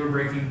mind, they were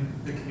breaking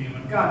the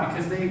commandment of God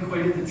because they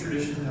equated the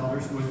tradition of the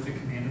elders with the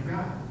command of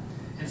God.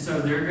 And so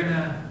they're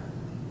gonna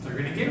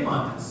get him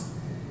on this.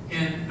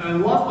 And I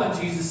love what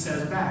Jesus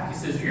says back. He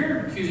says,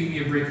 you're accusing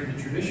me of breaking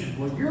the tradition.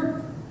 Well,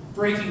 you're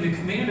breaking the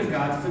command of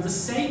God for the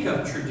sake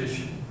of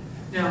tradition.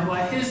 Now,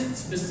 what his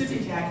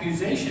specific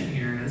accusation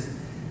here is,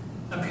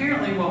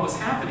 apparently what was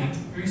happening,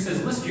 he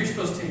says, listen, you're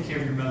supposed to take care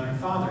of your mother and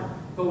father.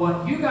 But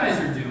what you guys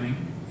are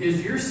doing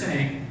is you're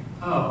saying,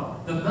 oh,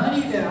 the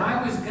money that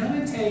I was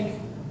going to take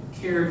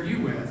care of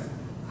you with,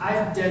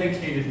 I've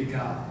dedicated to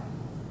God.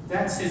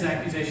 That's his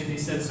accusation. He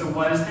said, so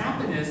what has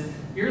happened is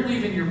you're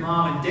leaving your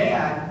mom and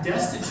dad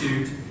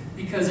destitute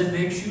because it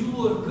makes you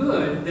look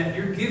good that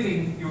you're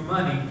giving your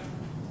money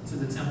to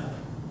the temple.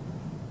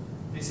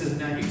 And he says,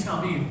 now you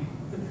tell me,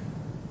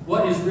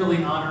 what is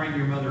really honoring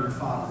your mother and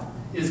father?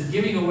 Is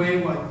giving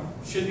away what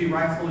should be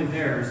rightfully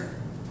theirs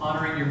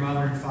honoring your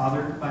mother and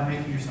father by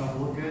making yourself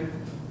look good?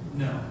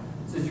 No.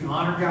 It says you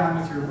honor God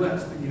with your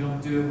lips, but you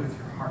don't do it with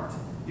your heart.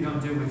 You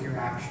don't do it with your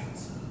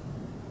actions.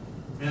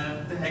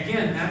 And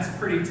again, that's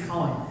pretty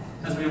telling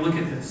as we look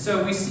at this.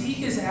 So we see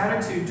his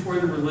attitude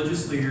toward the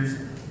religious leaders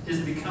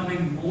is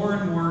becoming more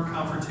and more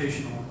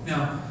confrontational.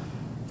 Now,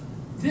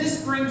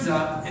 this brings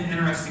up an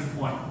interesting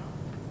point.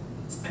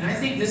 And I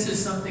think this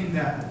is something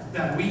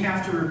that we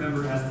have to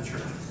remember as the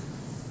church.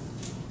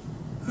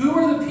 Who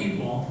are the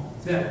people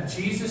that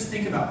Jesus,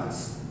 think about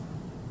this.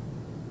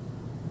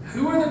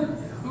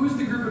 Who is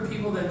the group of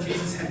people that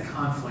Jesus had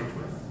conflict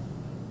with?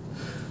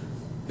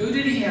 Who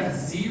did he have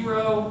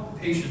zero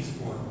patience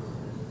for?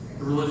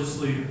 The religious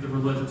leader, the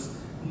religious.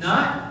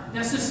 Not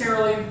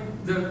necessarily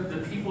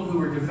the people who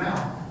were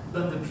devout,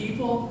 but the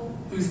people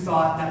who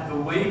thought that the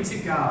way to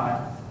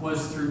God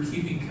was through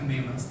keeping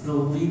commandments, the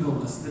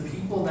legalists, the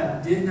people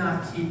that did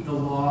not keep the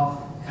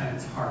law at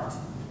its heart.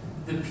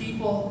 The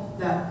people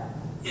that,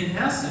 in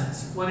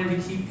essence, wanted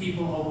to keep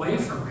people away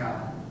from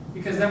God.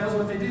 Because that was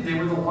what they did. They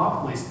were the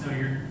law police. No,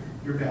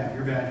 you're bad,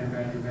 you're bad, you're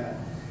bad, you're bad.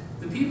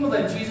 The people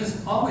that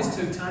Jesus always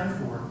took time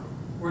for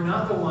were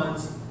not the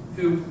ones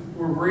who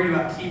were worried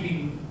about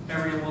keeping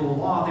every little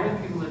law. They're the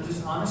people that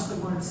just honestly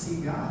wanted to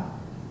see God.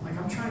 Like,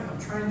 I'm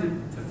trying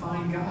to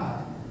find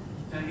God.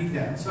 And I need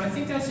that. So I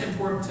think that's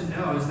important to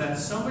know, is that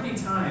so many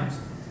times,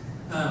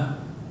 I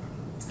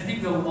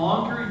think the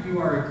longer you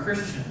are a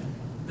Christian,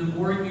 the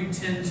more you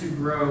tend to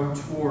grow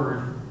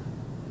toward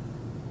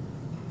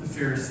the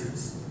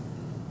Pharisees.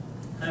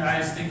 And I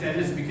just think that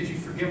is because you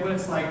forget what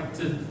it's like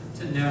to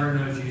never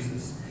know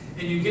Jesus.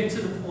 And you get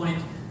to the point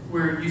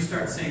where you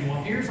start saying,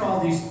 well, here's all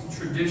these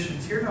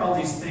traditions, here's all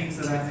these things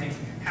that I think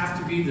have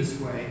to be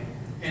this way.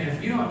 And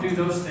if you don't do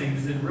those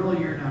things, then really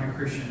you're not a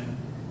Christian.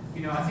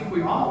 You know, I think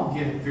we all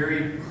get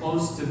very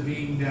close to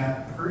being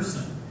that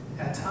person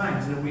at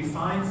times, that we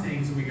find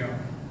things and we go,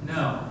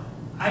 no,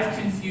 I've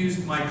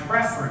confused my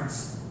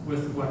preference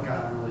with what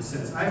God really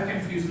says. I've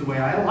confused the way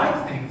I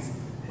like things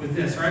with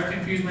this, or I've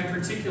confused my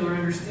particular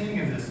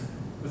understanding of this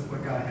with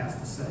what God has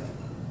to say.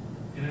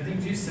 And I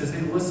think Jesus says,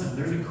 hey, listen,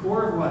 there's a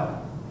core of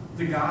what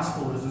the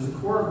gospel is, there's a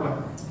core of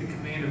what the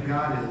command of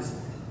God is,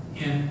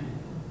 and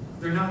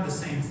they're not the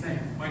same thing.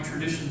 My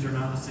traditions are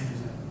not the same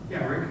as that.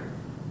 Yeah, Rick?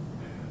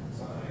 And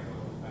so that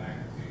goes back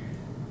to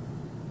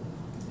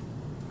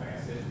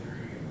past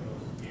history and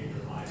those gave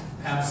their life.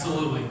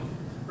 Absolutely.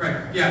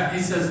 Right. Yeah,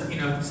 he says, you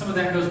know, some of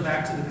that goes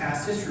back to the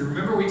past history.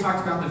 Remember we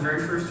talked about the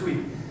very first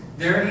week.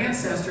 Their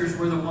ancestors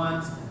were the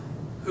ones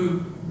who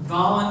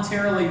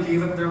voluntarily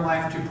gave up their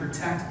life to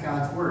protect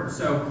God's word.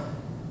 So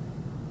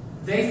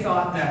they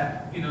thought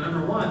that,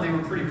 number one, they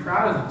were pretty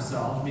proud of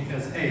themselves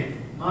because, hey,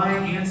 my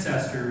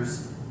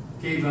ancestors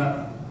gave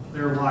up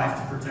their life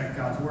to protect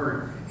God's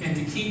word. And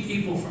to keep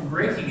people from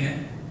breaking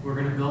it, we're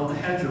going to build a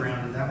hedge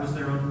around it. That was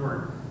their own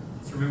word.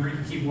 So remember,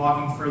 you keep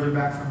walking further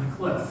back from the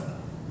cliff.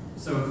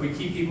 So if we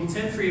keep people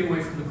 10 feet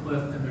away from the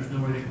cliff, then there's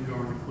no way they can go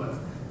over the cliff.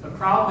 The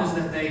problem is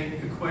that they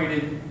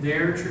equated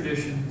their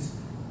traditions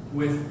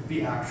with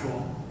the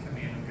actual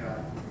command of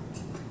God.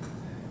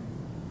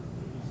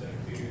 You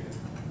said to you, that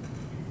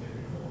you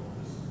typical,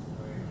 this is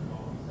the way I've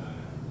always done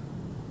it.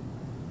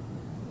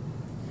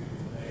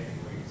 Today,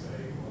 we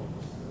say, well,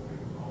 this is the way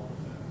we've always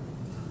done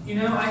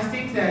it.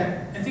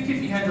 I think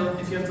if you have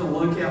to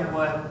look at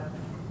what,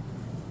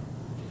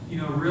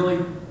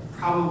 really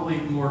probably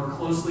more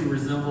closely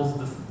resembles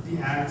the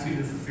attitude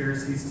of the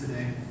Pharisees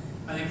today,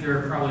 I think there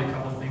are probably a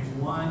couple of things.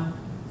 One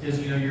is,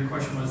 your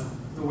question was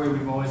the way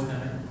we've always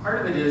done it.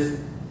 Part of it is,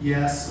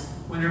 yes,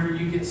 whenever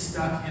you get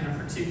stuck in a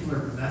particular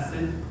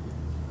method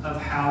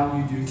of how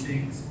you do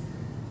things,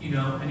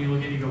 and you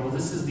look and you go, well,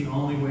 this is the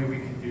only way we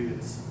can do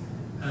this.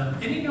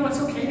 And it's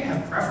okay to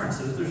have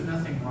preferences. There's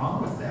nothing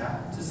wrong with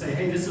that. To say,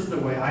 hey, this is the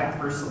way I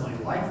personally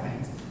like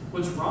things.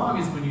 What's wrong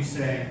is when you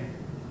say,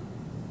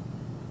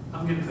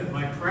 I'm going to put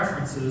my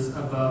preferences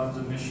above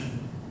the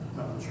mission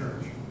of the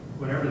church,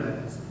 whatever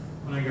that is.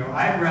 When I go,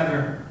 I'd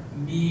rather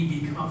me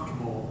be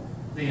comfortable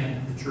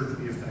than the church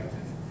be effective.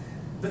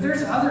 But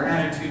there's other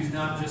attitudes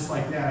not just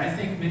like that. I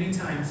think many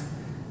times,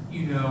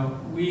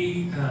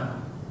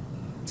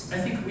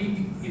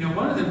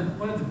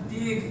 one of the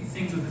big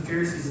things with the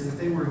Pharisees is that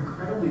they were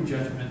incredibly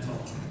judgmental.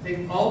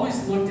 They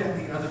always looked at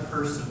the other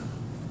person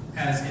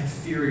as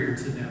inferior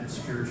to them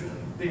spiritually.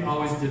 They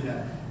always did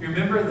that. You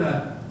remember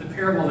the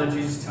parable that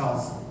Jesus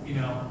tells,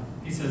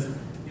 he says,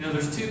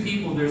 there's two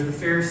people, there's the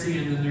Pharisee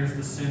and then there's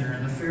the sinner.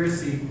 And the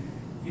Pharisee,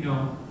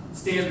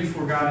 stands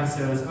before God and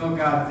says, oh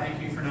God,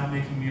 thank you for not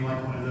making me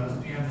like one of those.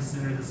 And you have the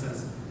sinner that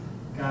says,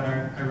 God,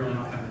 I really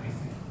don't have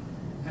anything.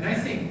 And I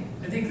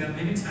think that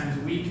many times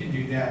we can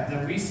do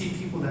that we see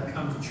people that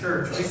come to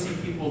church, we see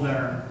people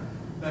that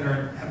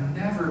have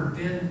never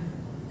been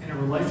in a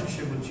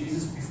relationship with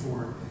Jesus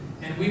before,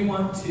 and we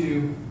want to,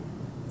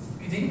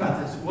 you think about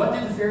this, what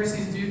did the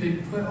Pharisees do?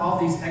 They put all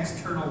these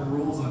external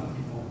rules on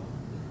people.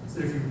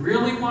 So if you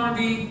really want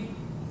to be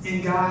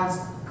in God's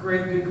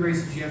great good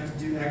graces, you have to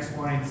do X,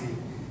 Y, and Z.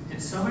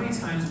 And so many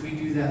times we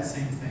do that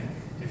same thing.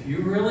 If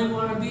you really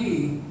want to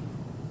be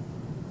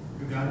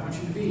who God wants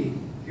you to be,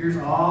 here's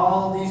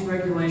all these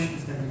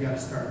regulations that you got to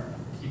start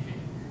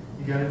keeping.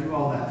 You got to do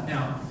all that.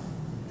 Now,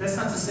 that's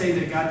not to say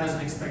that God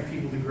doesn't expect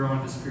people to grow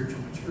into spiritual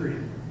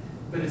maturity,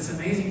 but it's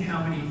amazing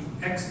how many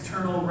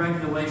external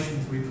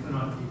regulations we put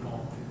on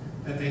people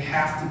that they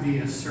have to be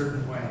a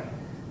certain way.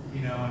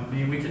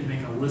 And we could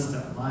make a list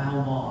a mile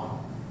long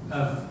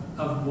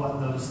of what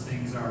those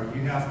things are.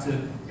 You have to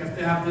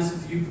have this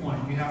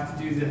viewpoint. You have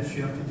to do this.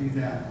 You have to do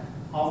that.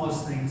 All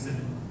those things. And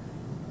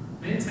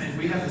many times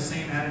we have the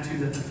same attitude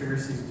that the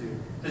Pharisees do.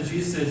 As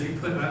Jesus says, you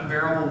put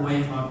unbearable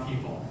weight on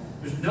people.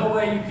 There's no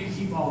way you can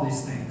keep all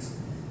these things.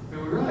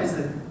 But we realize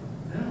that,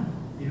 no,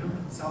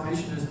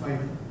 salvation is by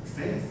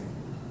faith,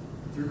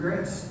 through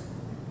grace,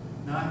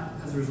 not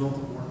as a result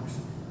of works.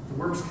 The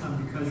works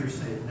come because you're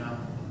saved, not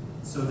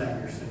so that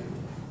you're saved.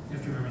 You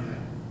have to remember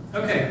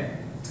that.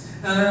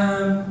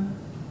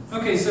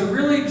 Okay, so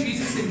really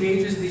Jesus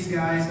engages these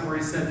guys. I've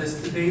already said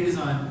this debate is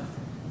on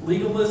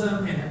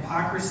legalism and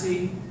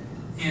hypocrisy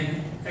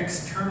and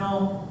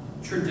external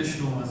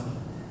traditionalism.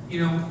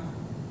 These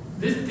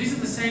are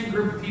the same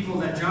group of people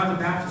that John the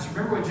Baptist,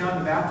 remember what John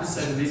the Baptist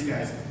said to these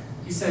guys?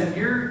 He said,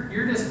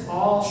 you're just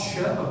all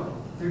show.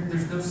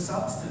 There's no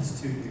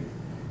substance to you.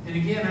 And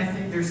again, I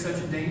think there's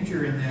such a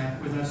danger in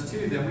that with us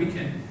too, that we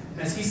can,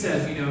 as he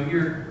says,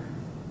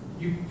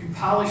 you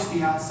polish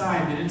the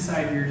outside, but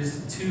inside you're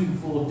just a tomb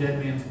full of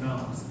dead man's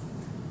bones.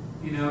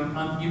 You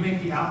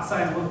make the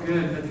outside look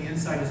good, but the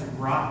inside is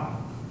rotten.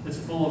 It's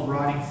full of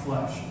rotting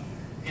flesh.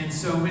 And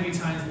so many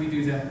times we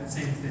do that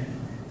same thing.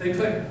 They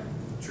put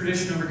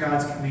tradition over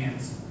God's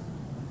commands.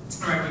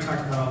 All right, we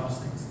talked about all those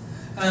things.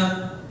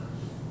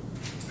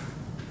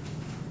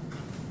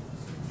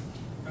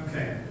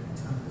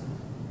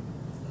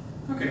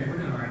 Okay, we're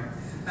doing all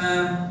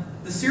right.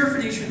 The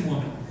Syrophoenician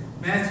woman,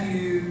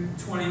 Matthew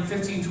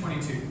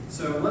 15:22.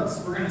 So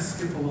we're going to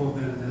skip a little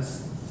bit of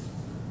this.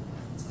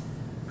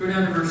 Go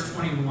down to verse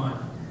 21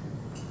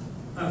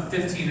 of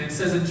 15. It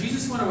says, and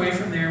Jesus went away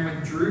from there and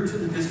withdrew to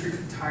the district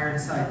of Tyre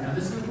and Sidon. Now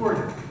this is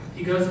important.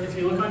 He goes, if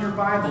you look on your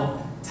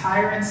Bible,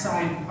 Tyre and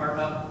Sidon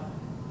are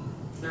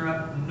they're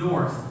up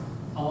north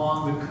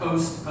along the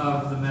coast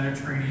of the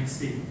Mediterranean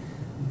Sea.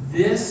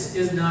 This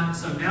is not,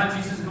 so now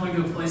Jesus is going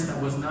to a place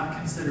that was not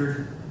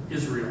considered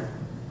Israel.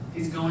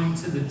 He's going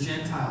to the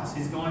Gentiles.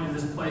 He's going to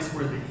this place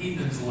where the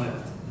heathens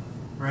lived,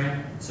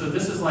 right? So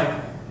this is like,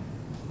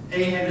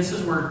 this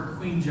is where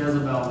Queen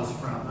Jezebel was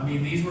from. I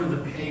mean, these were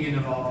the pagan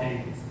of all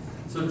pagans.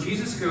 So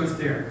Jesus goes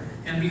there.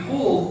 And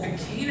behold, a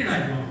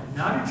Canaanite woman,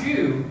 not a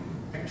Jew,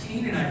 a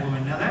Canaanite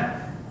woman. Now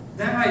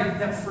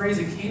that phrase,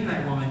 a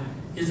Canaanite woman,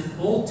 is an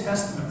Old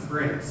Testament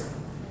phrase.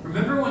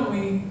 Remember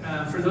when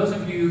for those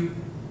of you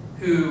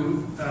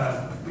who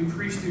we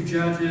preached through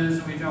Judges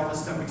and we did all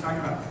this stuff we talked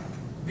about,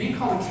 being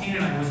called a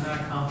Canaanite was not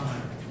a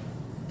compliment.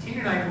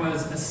 Canaanite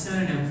was a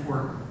synonym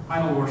for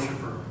idol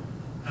worshiper,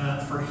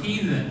 for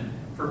heathen,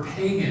 for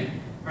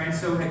pagan, right?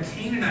 So a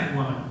Canaanite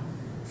woman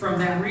from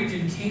that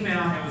region came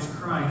out and was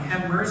crying,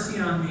 "Have mercy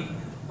on me,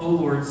 O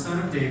Lord, Son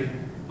of David.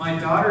 My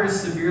daughter is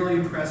severely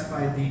oppressed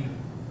by a demon."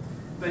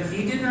 But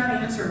he did not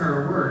answer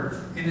her a word,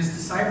 and his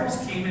disciples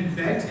came and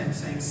begged him,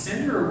 saying,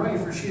 "Send her away,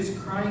 for she is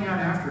crying out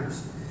after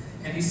us."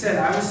 And he said,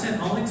 "I was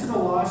sent only to the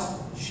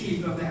lost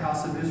sheep of the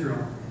house of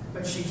Israel."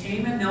 But she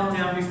came and knelt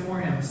down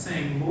before him,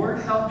 saying, "Lord,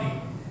 help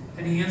me."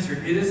 And he answered,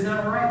 "It is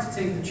not right to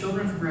take the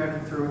children's bread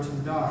and throw it to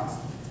the dogs."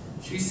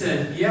 She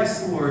said,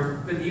 "Yes,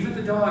 Lord, but even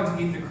the dogs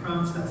eat the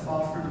crumbs that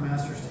fall from the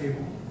master's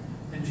table."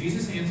 And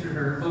Jesus answered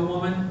her, "O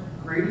woman,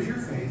 great is your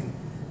faith.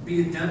 Be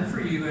it done for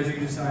you as you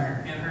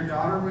desire." And her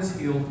daughter was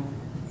healed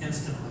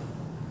instantly.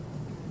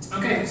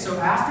 Okay, so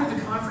after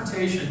the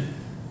confrontation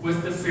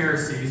with the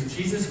Pharisees,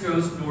 Jesus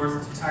goes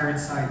north to Tyre and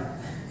Sidon.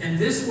 And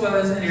this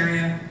was an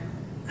area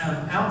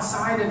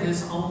outside of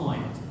his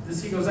homeland.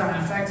 He goes out.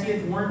 In fact, he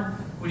had warned,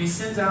 when he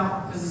sends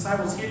out his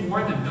disciples, he had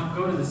warned them, don't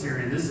go to this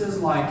area. This is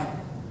like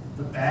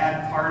the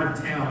bad part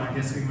of town, I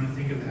guess if you want to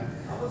think of that.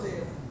 How would they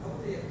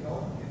have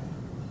known him?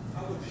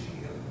 How would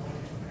she have known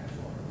him that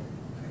far?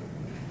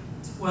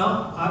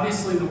 Well,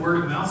 obviously the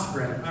word of mouth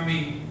spread. I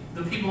mean,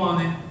 the people on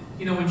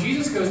the, when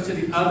Jesus goes to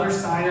the other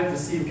side of the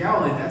Sea of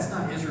Galilee, that's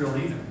not Israel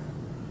either.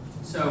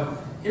 So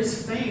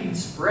his fame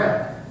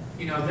spread.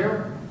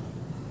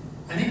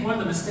 I think one of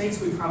the mistakes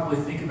we probably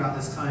think about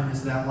this time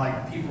is that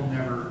people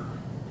never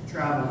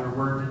traveled or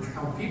word didn't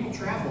travel. People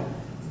traveled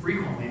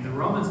frequently. The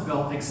Romans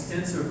built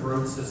extensive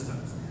road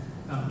systems.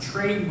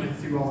 Trade went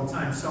through all the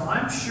time. So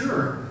I'm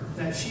sure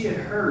that she had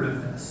heard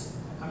of this.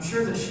 I'm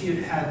sure that she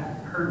had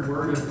heard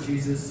word of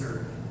Jesus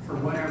or for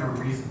whatever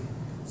reason.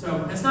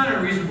 So it's not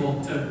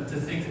unreasonable to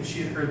think that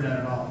she had heard that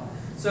at all.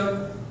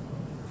 So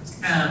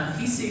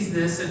he sees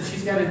this, and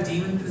she's got a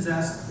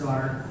demon-possessed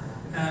daughter.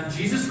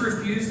 Jesus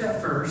refused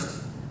at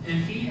first,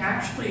 and he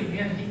actually,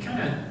 he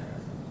kind of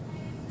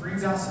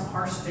brings out some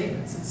harsh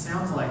statements, it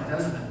sounds like,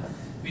 doesn't it?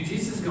 I mean,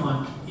 Jesus is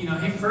going,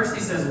 first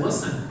he says,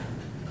 "Listen,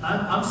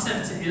 I'm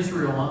sent to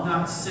Israel, I'm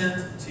not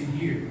sent to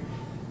you."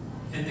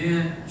 And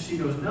then she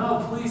goes,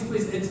 "No, please,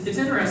 please." It's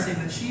interesting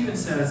that she even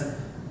says,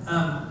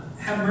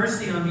 "Have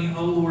mercy on me,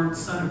 O Lord,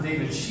 Son of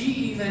David." She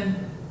even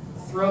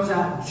throws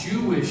out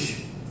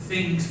Jewish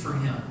things for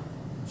him.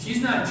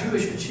 She's not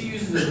Jewish, but she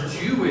uses a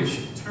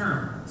Jewish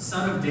term,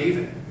 Son of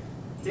David.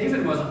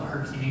 David wasn't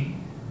her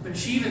king, but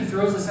she even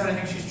throws this out. I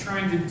think she's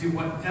trying to do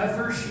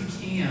whatever she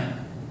can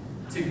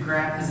to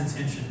grab his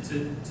attention,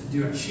 to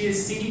do it. She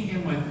is seeing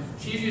him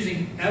she's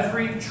using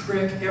every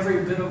trick,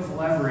 every bit of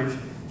leverage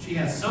she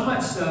has. So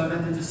much so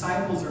that the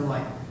disciples are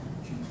like,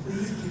 "Would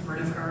you please get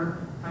rid of her?"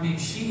 I mean,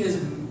 she is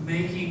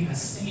making a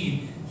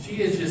scene.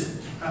 She is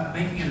just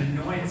making an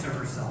annoyance of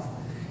herself.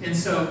 And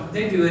so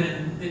they do it,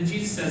 and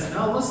Jesus says,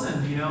 "No,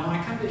 listen,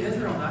 I come to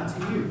Israel, not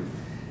to you."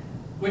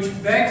 Which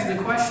begs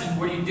the question,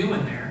 what are you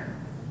doing there?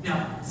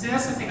 Now, see,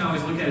 that's the thing I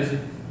always look at is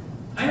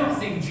I don't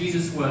think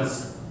Jesus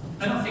was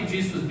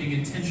being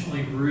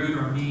intentionally rude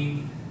or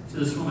mean to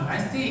this woman.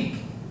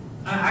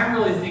 I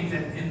really think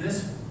that in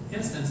this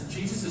instance,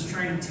 Jesus is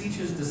trying to teach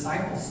his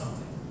disciples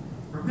something.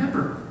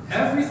 Remember,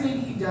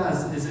 everything he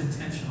does is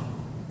intentional.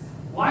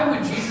 Why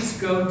would Jesus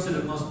go to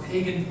the most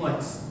pagan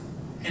place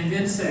and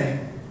then say,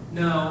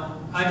 "No,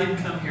 I didn't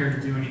come here to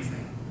do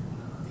anything"?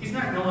 He's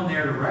not going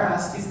there to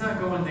rest. He's not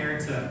going there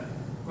to...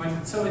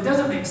 So it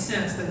doesn't make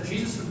sense that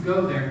Jesus would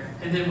go there,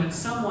 and then when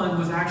someone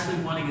was actually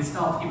wanting his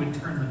help, he would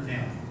turn them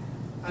down.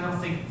 I don't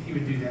think he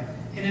would do that.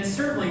 And it's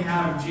certainly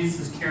out of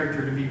Jesus'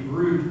 character to be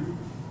rude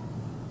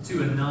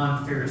to a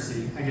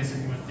non-Pharisee, I guess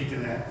if you want to think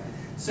of that.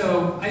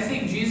 So I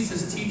think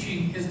Jesus is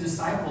teaching his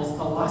disciples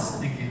a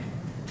lesson again.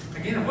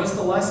 Again, what's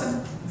the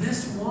lesson?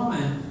 This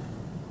woman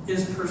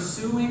is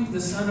pursuing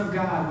the Son of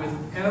God with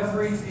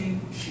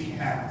everything she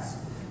has.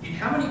 I mean,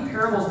 how many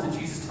parables did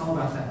Jesus tell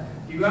about that?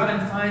 You go out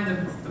and find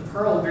the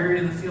pearl buried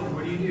in the field.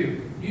 What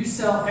do? You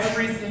sell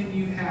everything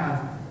you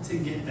have to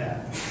get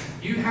that.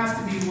 You have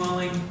to be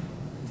willing,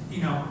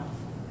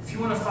 if you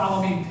want to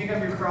follow me, pick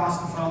up your cross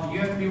and follow me. You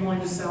have to be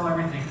willing to sell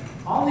everything.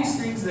 All these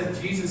things that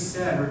Jesus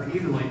said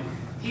repeatedly,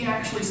 he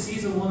actually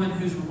sees a woman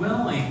who's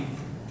willing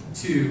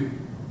to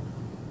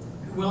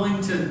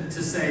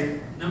say,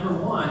 number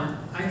one,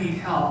 I need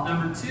help.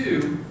 Number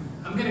two,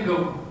 I'm going to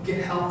go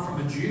get help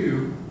from a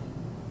Jew.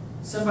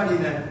 Somebody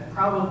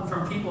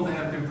from people that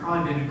have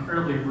probably been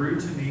incredibly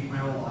rude to me my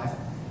whole life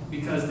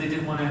because they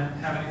didn't want to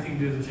have anything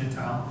to do with a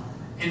Gentile.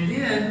 And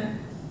then,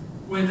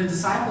 when the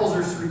disciples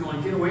are sort of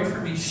going, "Get away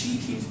from me," she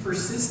keeps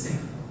persisting.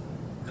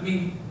 I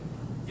mean,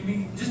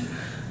 just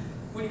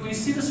when you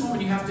see this woman,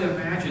 you have to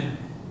imagine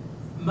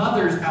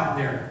mothers out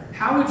there.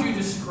 How would you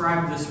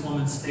describe this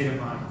woman's state of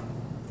mind?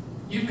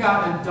 You've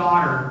got a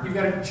daughter, you've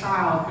got a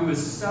child who is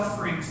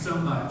suffering so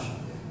much.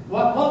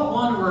 What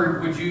one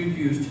word would you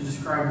use to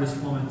describe this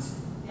woman's?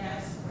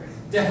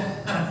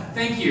 Desperate.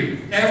 Thank you.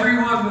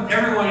 Everyone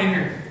point in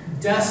here.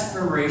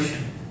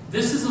 Desperation.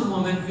 This is a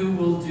woman who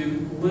will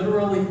do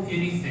literally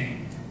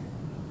anything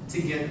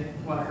to get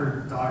what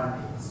her daughter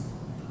needs.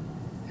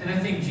 And I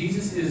think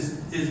Jesus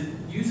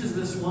uses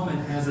this woman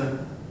as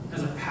a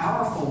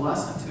powerful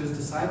lesson to his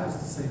disciples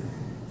to say,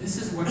 this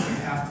is what you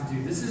have to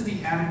do. This is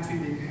the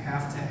attitude that you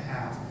have to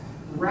have.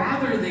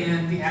 Rather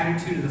than the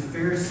attitude of the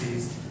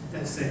Pharisees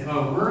that say,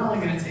 oh, we're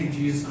only going to take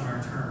Jesus on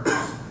our terms.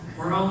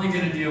 We're only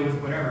going to deal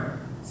with whatever.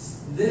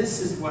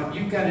 This is what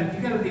you've got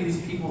to be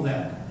these people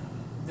that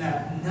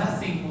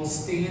nothing will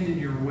stand in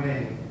your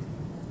way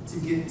to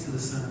get to the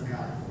Son of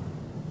God.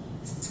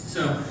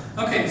 So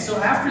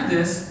after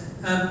this,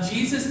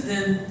 Jesus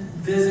then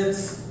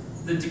visits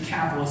the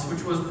Decapolis,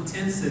 which was the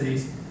 10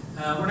 cities.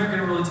 We're not going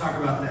to really talk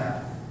about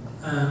that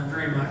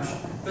very much.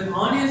 But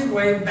on his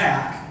way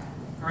back,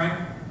 all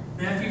right,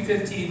 Matthew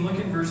 15, look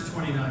in verse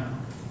 29.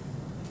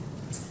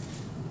 It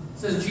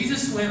says,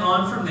 Jesus went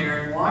on from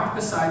there and walked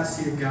beside the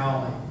Sea of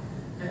Galilee.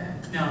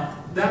 Now,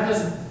 that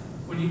doesn't,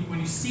 when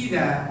you see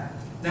that,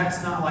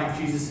 that's not like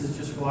Jesus is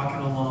just walking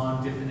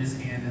along, dipping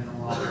his hand in the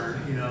water.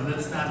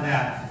 That's not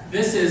that.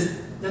 That's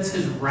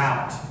his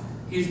route.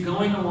 He's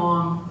going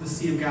along the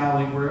Sea of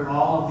Galilee where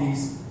all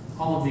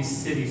of these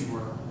cities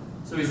were.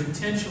 So he's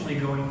intentionally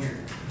going here.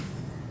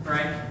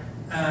 Right?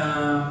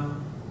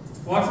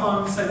 Walked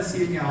along beside the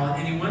Sea of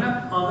Galilee, and he went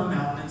up on the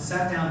mountain and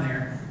sat down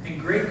there,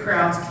 and great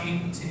crowds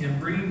came to him,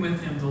 bringing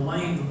with him the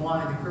lame, the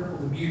blind, the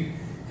crippled, the mute,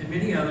 and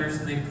many others,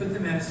 and they put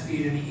them at his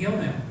feet, and he healed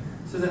them,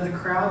 so that the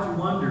crowds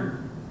wondered.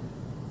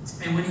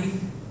 And when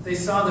they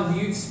saw the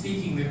mute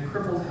speaking, the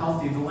crippled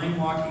healthy, the lame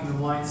walking, the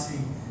blind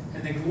seeing,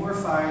 and they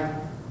glorified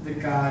the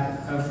God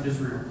of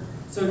Israel.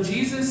 So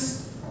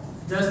Jesus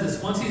does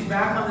this. Once he's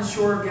back on the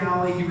shore of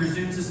Galilee, he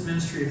resumes his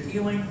ministry of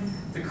healing.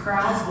 The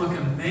crowds look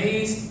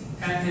amazed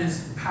at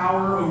his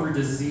power over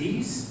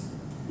disease.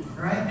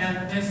 Right?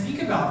 And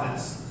think about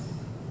this.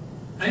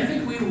 I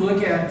think we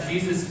look at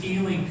Jesus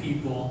healing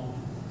people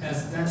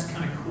as that's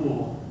kind of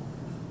cool.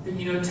 But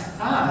to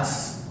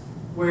us,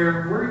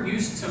 where we're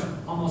used to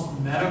almost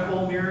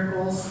medical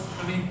miracles,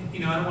 I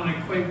don't want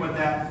to equate with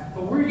that,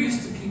 but we're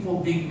used to people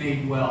being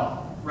made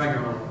well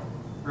regularly.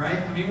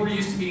 Right? We're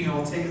used to being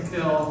able to take a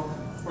pill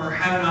or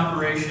have an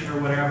operation or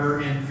whatever,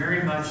 and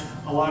very much,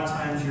 a lot of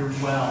times you're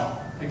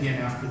well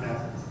again after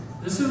that.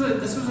 This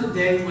was a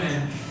day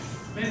when,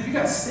 if you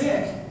got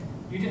sick,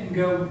 you didn't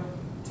go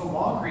to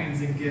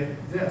Walgreens and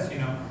get this,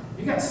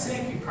 You got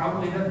sick, you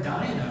probably ended up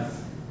dying of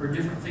it, or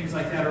different things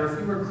like that. Or if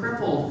you were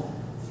crippled,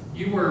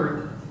 you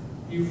were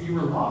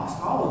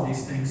lost, all of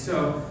these things.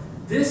 So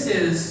this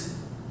is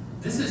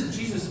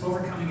Jesus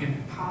overcoming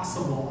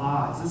impossible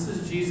odds. This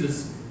is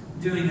Jesus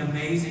doing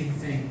amazing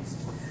things.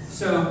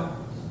 So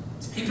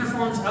he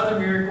performs other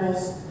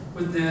miracles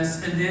with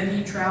this, and then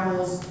he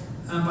travels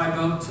by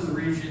boat to the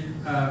region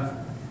of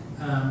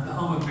the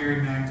home of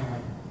Mary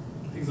Magdalene,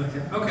 things like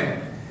that.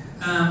 Okay,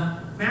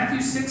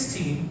 Matthew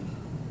 16.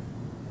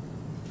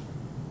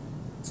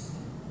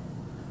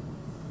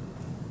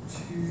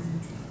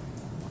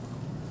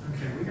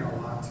 Okay, we got a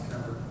lot to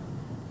cover.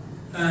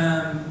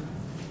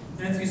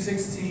 Matthew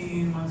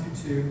 16, 1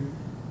 through 2.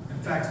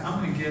 In fact,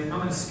 I'm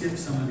going to skip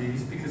some of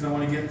these because I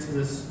want to get to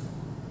this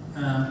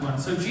one.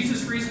 So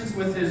Jesus reasons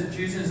with his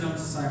Jews and his own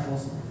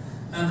disciples.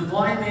 The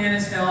blind man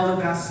is held at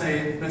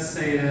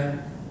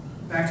Bethsaida,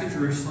 back to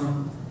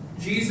Jerusalem.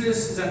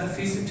 Jesus is at the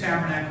Feast of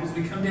Tabernacles.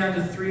 We come down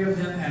to 3 of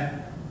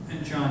them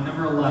in John,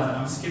 number 11.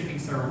 I'm skipping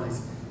several of these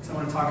because I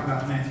want to talk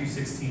about Matthew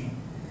 16.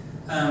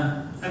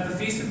 At the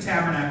Feast of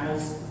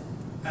Tabernacles,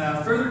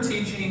 further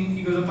teaching,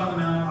 he goes up on the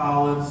Mount of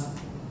Olives.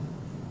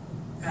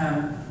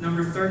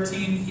 Number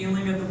 13,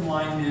 healing of the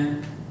blind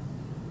men.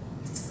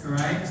 All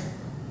right?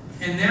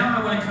 And now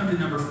I want to come to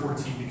number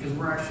 14 because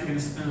we're actually going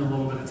to spend a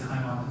little bit of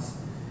time on this.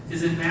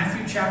 Is in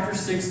Matthew chapter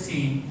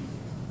 16.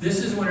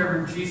 This is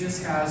whenever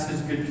Jesus has his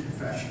good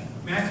confession.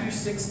 Matthew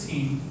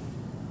 16,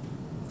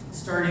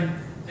 starting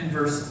in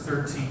verse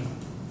 13.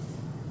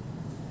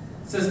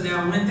 It says,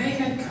 Now when they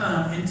had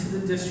come into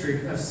the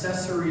district of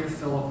Caesarea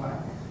Philippi,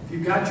 if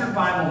you've got your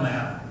Bible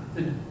map,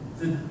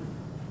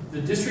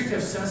 the district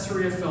of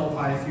Caesarea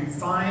Philippi, if you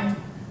find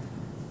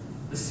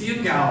the Sea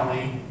of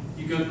Galilee,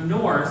 you go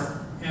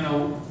north,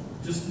 and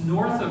just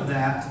north of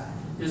that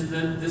is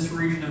this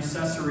region of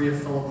Caesarea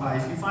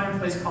Philippi. If you find a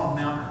place called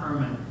Mount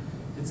Hermon,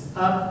 it's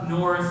up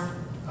north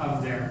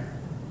of there.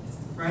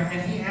 Right?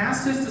 And he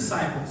asked his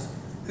disciples,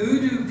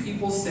 Who do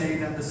people say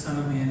that the Son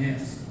of Man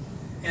is?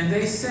 And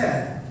they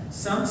said,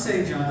 Some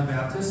say John the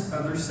Baptist,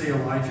 others say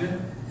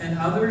Elijah, and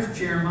others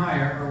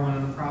Jeremiah or one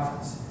of the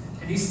prophets.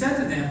 And he said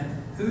to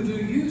them, Who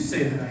do you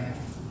say that I am?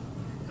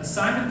 And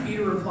Simon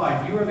Peter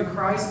replied, You are the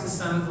Christ, the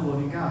Son of the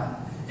living God.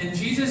 And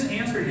Jesus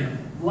answered him,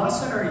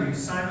 Blessed are you,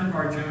 Simon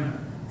Bar-Jonah,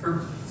 for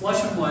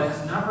flesh and blood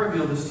has not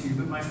revealed this to you,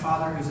 but my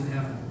Father who is in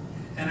heaven.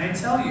 And I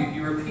tell you,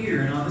 you are Peter,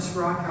 and on this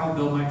rock I will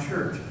build my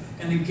church,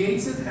 and the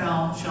gates of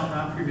hell shall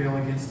not prevail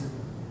against it.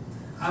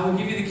 I will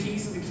give you the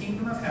keys of the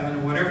kingdom of heaven,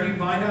 and whatever you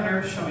bind on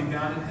earth shall be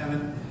bound in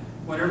heaven.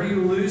 Whatever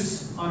you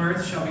loose on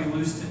earth shall be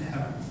loosed in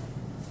heaven.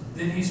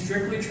 Then he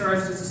strictly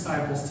charged his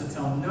disciples to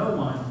tell no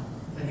one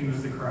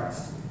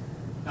Christ.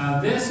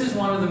 This is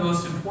one of the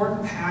most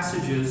important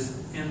passages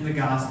in the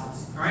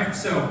Gospels. All right,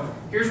 so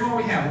here's what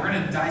we have. We're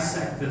going to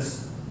dissect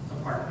this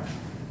apart.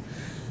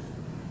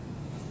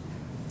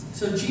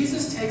 So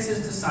Jesus takes his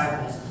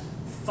disciples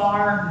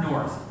far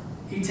north.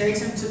 He takes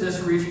them to this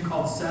region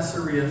called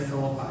Caesarea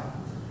Philippi.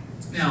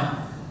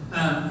 Now,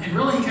 and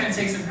really he kind of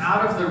takes them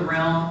out of the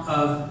realm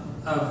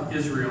of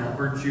Israel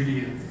or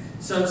Judea.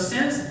 So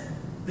since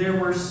there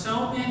were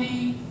so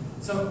many,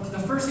 so the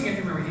first thing you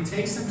have to remember, he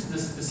takes them to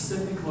this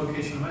specific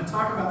location. I'm going to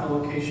talk about the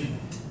location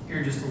here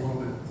in just a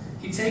little bit.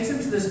 He takes them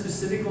to this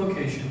specific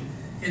location,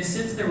 and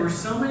since there were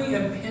so many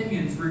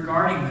opinions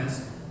regarding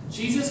this,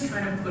 Jesus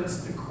kind of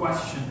puts the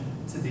question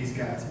to these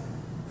guys.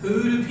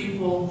 Who do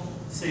people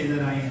say that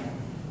I am?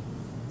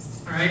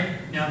 All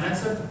right, now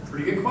that's a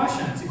pretty good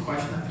question. It's a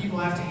question that people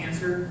have to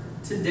answer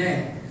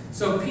today.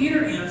 So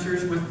Peter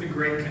answers with the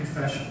great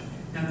confession.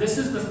 Now this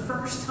is the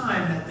first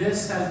time that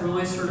this has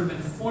really sort of been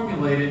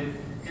formulated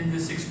in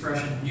this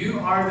expression. You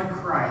are the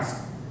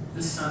Christ,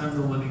 the Son of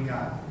the living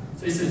God.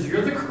 So he says,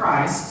 you're the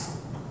Christ.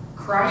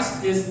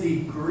 Christ is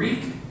the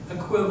Greek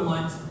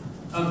equivalent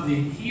of the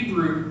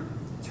Hebrew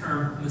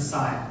term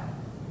Messiah.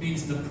 It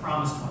means the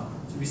promised one.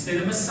 So we say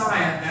the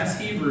Messiah, that's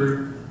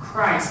Hebrew.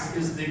 Christ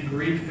is the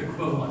Greek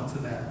equivalent to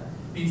that.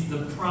 It means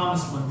the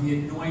promised one, the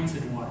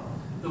anointed one,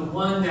 the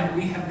one that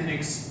we have been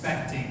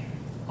expecting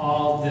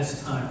all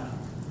this time.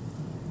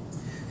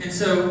 And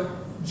so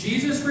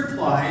Jesus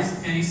replies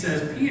and he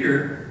says,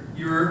 Peter,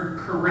 you're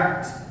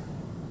correct.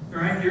 All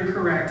right, you're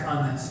correct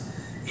on this.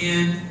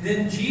 And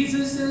then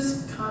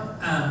Jesus' not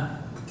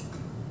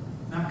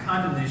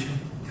condemnation,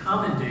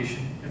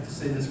 commendation, you have to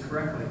say this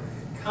correctly,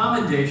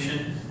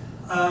 commendation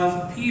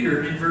of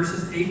Peter in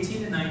verses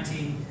 18 and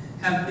 19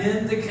 have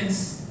been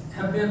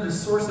the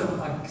source of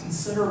a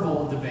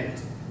considerable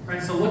debate.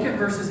 Right? So look at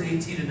verses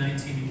 18 and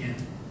 19 again.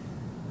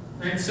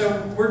 Right?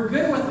 So we're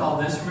good with all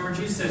this. Remember,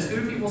 Jesus says,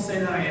 who do people say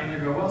that I am? They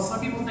go, well,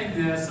 some people think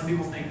this, some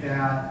people think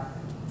that.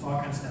 It's all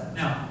kind of stuff.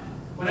 Now,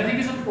 what I think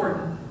is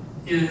important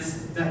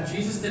is that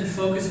Jesus then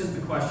focuses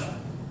the question.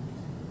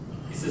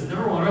 He says,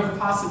 number one, what are the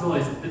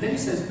possibilities? But then he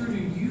says, who do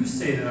you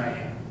say that I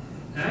am?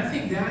 And I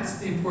think that's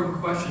the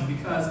important question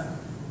because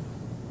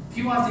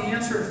people have to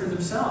answer it for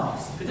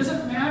themselves. It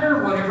doesn't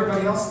matter what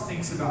everybody else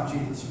thinks about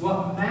Jesus.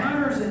 What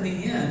matters in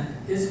the end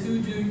is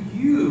who do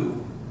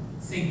you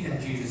think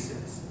that Jesus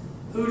is?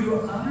 Who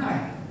do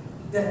I?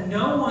 That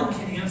no one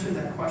can answer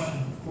that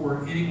question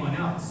for anyone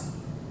else.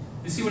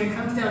 You see, when it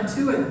comes down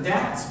to it,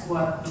 that's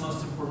what the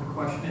most important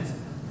question is.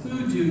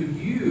 Who do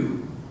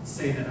you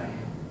say that I am?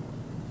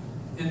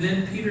 And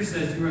then Peter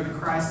says, you are the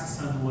Christ, the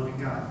Son of the living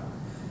God.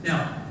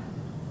 Now,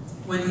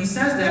 when he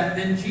says that,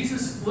 then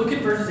Jesus, look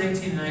at verses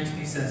 18 and 19,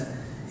 he says,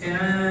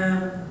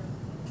 and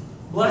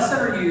blessed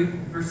are you,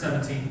 verse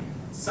 17,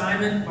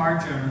 Simon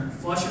Bar-Jonah,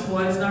 flesh and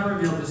blood has not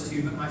revealed this to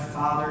you, but my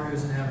Father who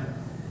is in heaven.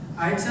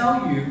 I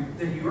tell you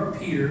that you are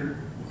Peter,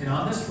 and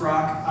on this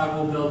rock I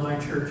will build my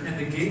church, and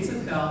the gates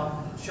of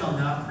hell shall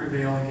not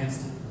prevail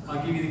against it.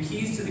 I'll give you the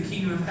keys to the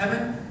kingdom of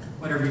heaven.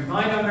 Whatever you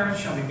bind on earth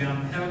shall be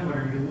bound in heaven.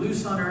 Whatever you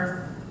loose on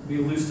earth will be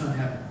loosed on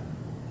heaven.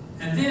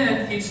 And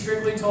then he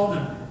strictly told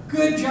them,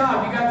 good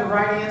job, you got the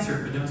right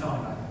answer, but don't tell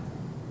anybody.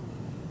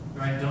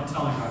 Right? Don't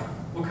tell anybody.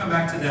 We'll come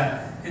back to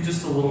that in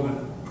just a little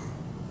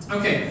bit.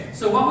 Okay,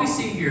 so what we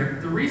see here,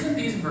 the reason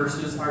these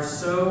verses are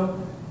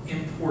so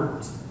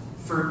important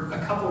for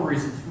a couple of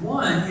reasons.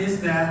 One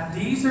is that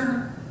these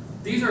are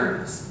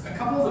a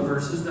couple of the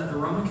verses that the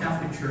Roman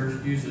Catholic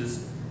Church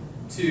uses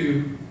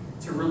to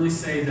really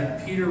say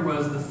that Peter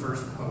was the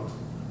first pope.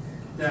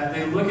 That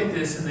they look at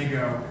this and they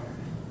go,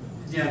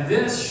 yeah,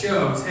 this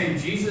shows, hey,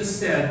 Jesus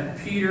said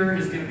Peter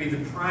is going to be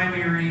the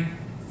primary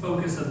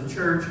focus of the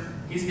church.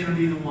 He's going to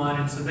be the one.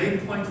 And so they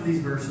point to these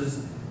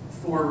verses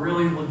for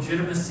really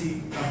legitimacy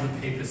of the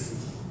papacy.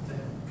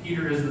 That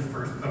Peter is the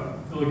first pope.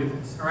 Look at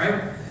this, all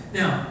right?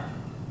 Now,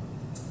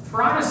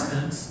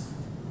 Protestants,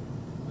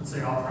 let's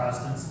say all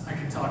Protestants, I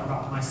can talk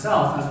about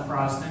myself as a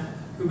Protestant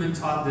who've been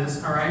taught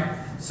this, all right?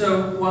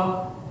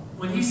 So,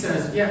 when he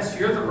says, yes,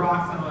 you're the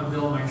rock that I'm going to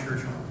build my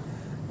church on,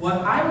 what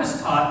I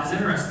was taught is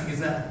interesting is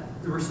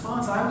that the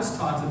response I was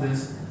taught to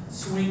this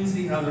swings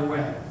the other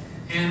way.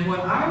 And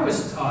what I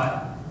was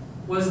taught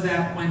was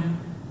that when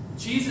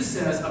Jesus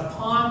says,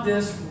 upon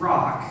this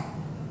rock,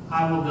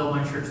 I will build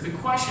my church. The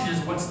question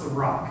is, what's the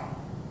rock?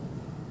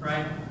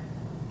 Right?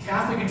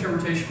 Catholic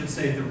interpretation would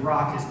say the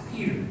rock is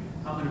Peter.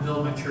 I'm going to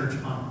build my church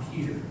on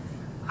Peter.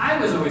 I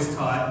was always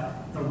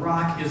taught the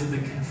rock is the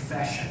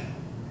confession.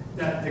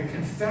 That the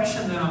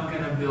confession that I'm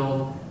going to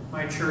build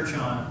my church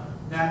on,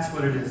 that's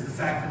what it is. The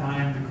fact that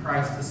I am the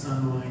Christ, the Son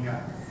of the living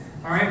God.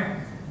 All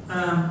right?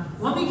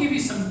 Let me give you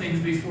some things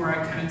before I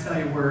kind of tell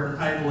you where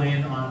I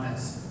land on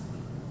this.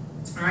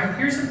 All right?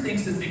 Here's some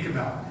things to think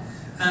about.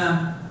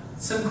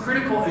 Some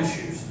critical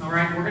issues. All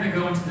right? We're going to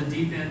go into the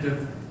deep end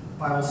of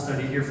Bible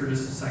study here for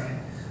just a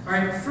second. All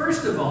right?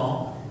 First of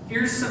all,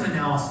 here's some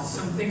analysis,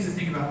 some things to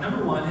think about.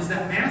 Number one is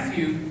that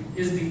Matthew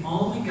is the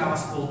only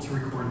gospel to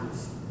record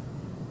this.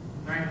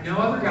 Right? No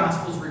other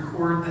Gospels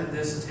record that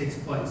this takes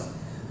place.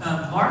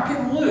 Mark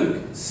and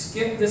Luke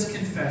skip this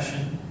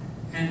confession,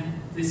 and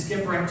they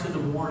skip right to the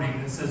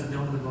warning that says,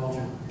 don't divulge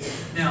it.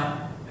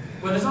 Now,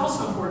 what is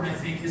also important, I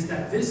think, is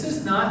that this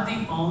is not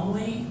the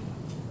only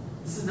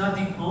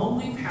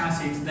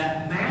passage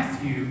that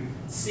Matthew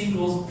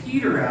singles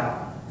Peter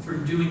out for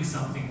doing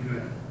something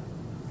good.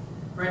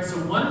 Right? So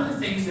one of the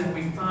things that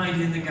we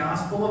find in the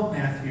Gospel of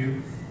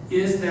Matthew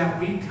is that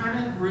we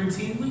kind of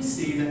routinely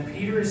see that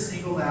Peter is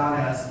singled out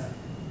as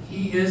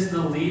he is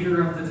the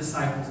leader of the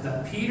disciples,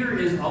 that Peter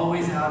is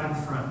always out in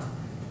front.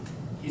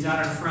 He's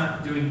out in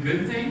front doing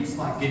good things,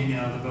 like getting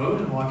out of the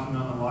boat and walking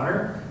on the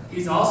water.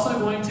 He's also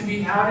going to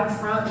be out in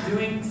front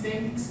doing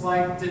things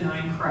like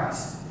denying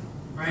Christ.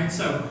 Right?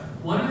 So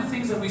one of the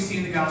things that we see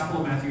in the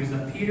Gospel of Matthew is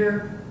that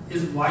Peter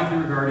is widely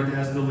regarded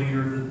as the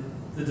leader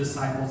of the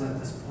disciples at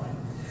this point.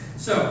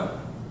 So,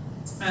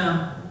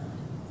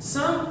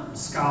 some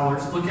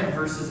scholars look at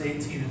verses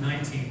 18 and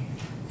 19,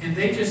 and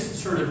they just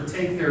sort of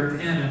take their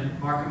pen and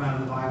mark them out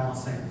of the Bible and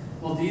say,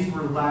 well, these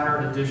were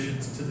latter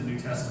additions to the New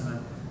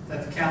Testament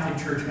that the Catholic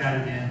Church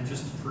added in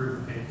just to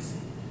prove papacy.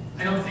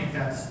 I don't think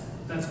that's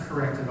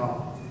correct at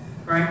all.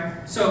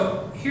 Right?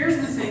 So, here's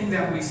the thing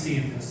that we see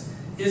in this,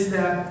 is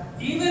that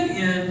even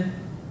in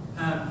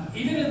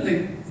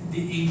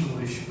the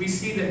English, we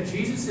see that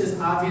Jesus is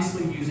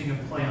obviously using a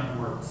play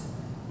on words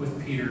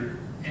with Peter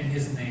and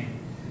his name.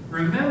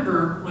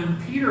 Remember,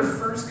 when Peter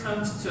first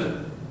comes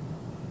to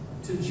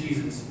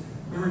Jesus,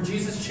 remember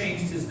Jesus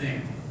changed his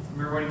name.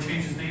 Remember what he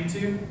changed his name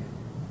to?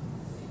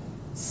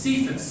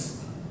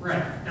 Cephas.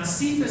 Right. Now,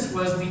 Cephas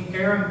was the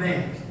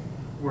Aramaic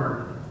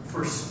word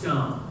for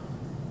stone.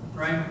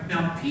 Right?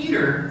 Now,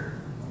 Peter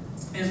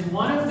is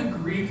one of the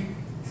Greek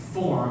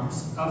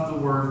forms of the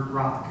word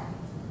rock.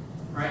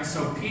 Right?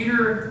 So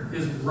Peter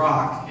is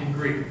rock in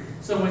Greek.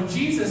 So when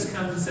Jesus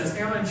comes and says,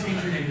 hey, I'm going to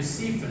change your name to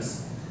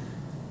Cephas,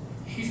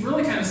 he's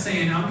really kind of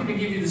saying, I'm going to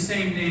give you the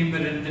same name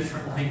but in a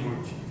different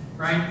language.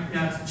 Right?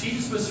 Now,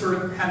 Jesus was sort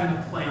of having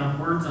a play on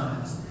words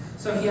on this.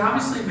 So he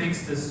obviously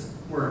makes this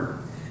word.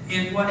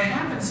 And what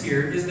happens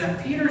here is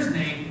that Peter's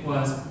name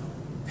was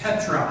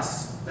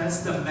Petros.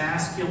 That's the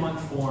masculine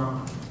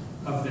form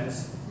of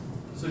this.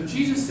 So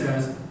Jesus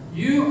says,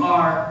 you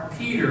are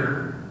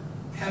Peter,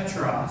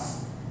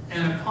 Petros,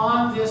 and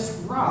upon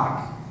this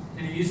rock,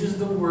 and he uses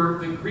the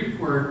Greek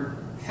word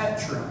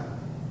Petra,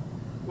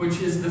 which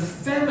is the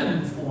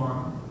feminine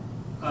form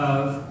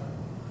of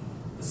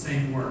the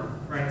same word.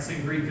 Right? It's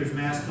in Greek, there's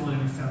masculine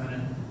and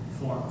feminine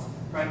forms.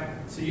 Right?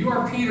 So you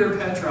are Peter,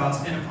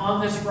 Petros, and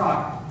upon this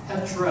rock,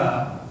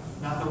 Petra,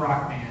 not the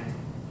rock band,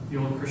 the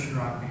old Christian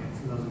rock band,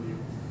 for those of you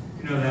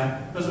who know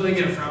that. That's where they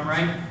get it from,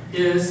 right?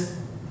 Is,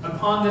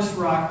 upon this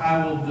rock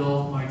I will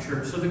build my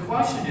church. So the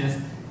question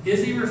is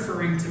he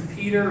referring to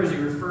Peter, or is he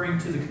referring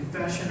to the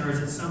confession, or is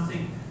it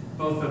something,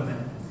 both of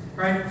them?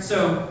 Right?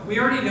 So we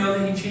already know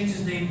that he changed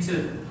his name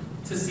to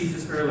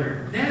Cephas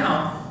earlier.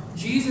 Now,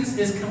 Jesus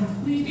is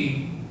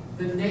completing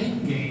the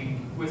name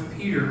game with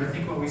Peter, I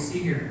think what we see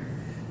here.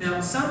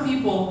 Now, some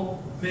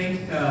people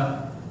make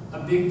a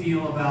big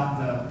deal about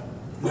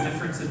the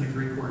difference in the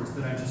Greek words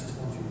that I just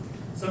told you.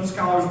 Some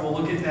scholars will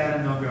look at that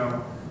and they'll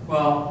go,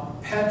 well,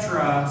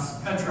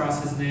 Petros,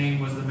 his name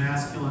was the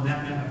masculine,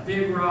 that meant a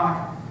big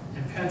rock,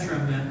 and Petra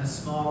meant a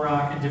small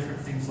rock, and different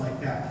things like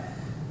that.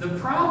 The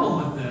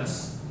problem with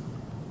this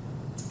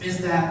is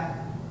that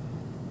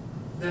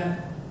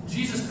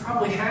Jesus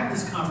probably had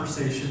this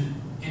conversation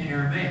in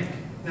Aramaic.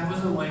 That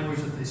was the language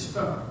that they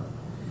spoke.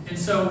 And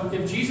so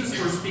if Jesus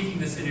were speaking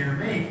this in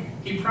Aramaic,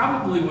 he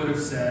probably would have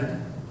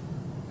said,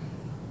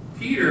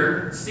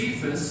 Peter,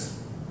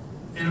 Cephas,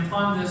 and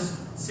upon this,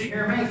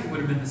 Aramaic, it would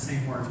have been the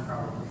same words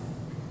probably.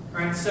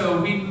 Right?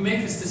 So we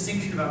make this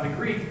distinction about the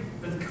Greek,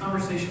 but the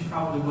conversation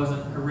probably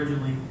wasn't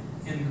originally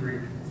in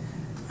Greek.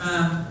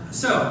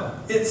 So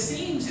it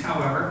seems,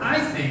 however, I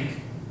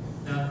think,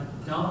 now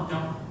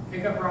don't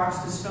pick up rocks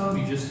to stone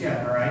me just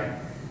yet, all right?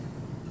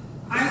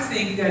 I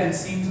think that it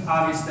seems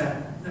obvious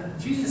that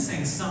Jesus is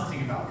saying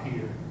something about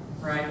Peter,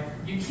 right?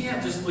 You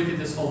can't just look at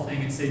this whole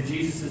thing and say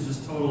Jesus is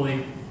just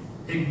totally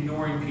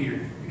ignoring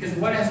Peter. Because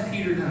what has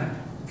Peter done?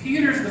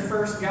 Peter's the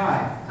first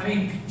guy. I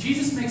mean,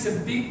 Jesus makes a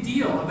big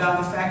deal about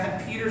the fact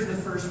that Peter's the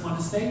first one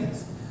to say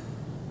this.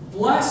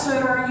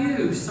 Blessed are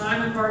you,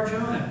 Simon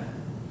Bar-Jonah.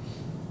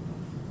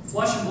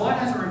 Flesh and blood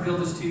hasn't revealed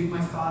this to you,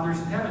 my Father's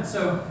in heaven.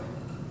 So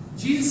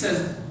Jesus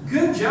says,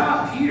 good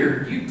job,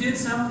 Peter. You did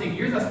something.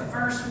 You're the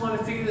first one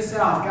to figure this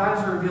out. God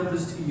has revealed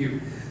this to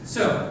you.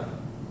 So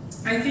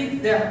I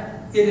think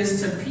that it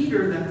is to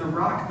Peter that the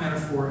rock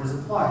metaphor is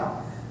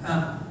applied.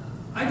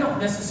 I don't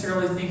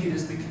necessarily think it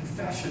is the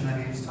confession that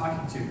he was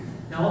talking to.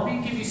 Now let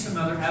me give you some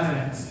other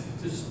evidence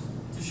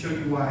to show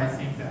you why I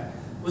think that.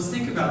 Let's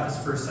think about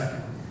this for a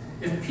second.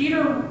 If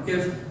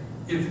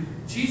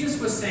Jesus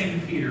was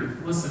saying to Peter,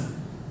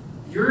 listen,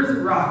 you're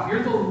the rock,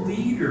 you're the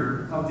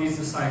leader of these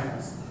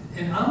disciples,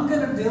 and I'm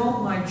going to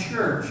build my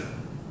church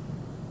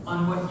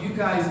on what you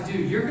guys do.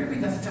 You're going to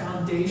be the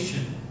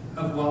foundation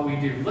of what we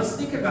do. Let's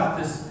think about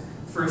this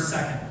for a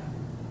second.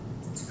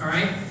 All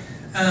right?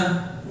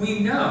 We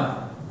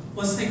know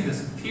let's think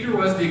this. Peter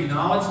was the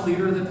acknowledged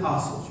leader of the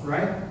apostles,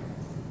 right?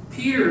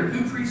 Peter,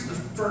 who preached the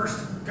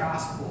first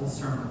gospel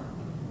sermon?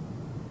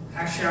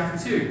 Acts chapter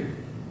 2.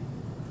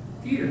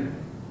 Peter.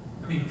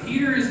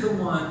 Peter is the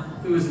one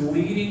who is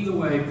leading the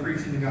way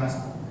preaching the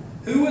gospel.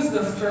 Who was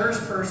the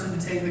first person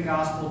to take the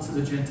gospel to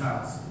the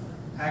Gentiles?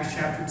 Acts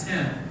chapter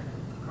 10.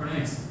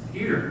 Cornelius.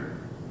 Peter.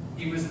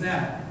 He was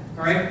that.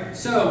 All right?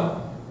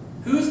 So,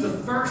 who's the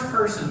first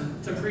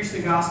person to preach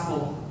the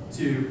gospel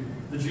to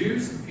the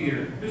Jews?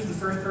 Peter. Who's the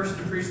first person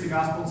to preach the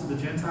gospel to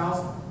the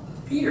Gentiles?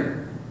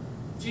 Peter.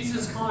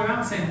 Jesus is calling out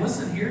and saying,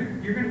 listen, here,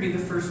 you're going to be the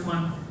first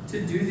one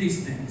to do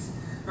these things.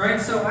 All right?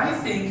 So I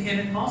think,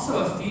 and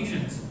also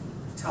Ephesians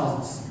tells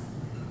us.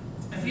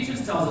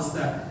 Ephesians tells us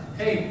that,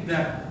 hey,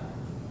 that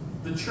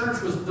the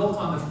church was built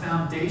on the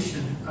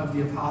foundation of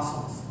the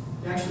apostles.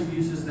 It actually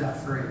uses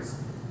that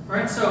phrase. All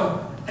right?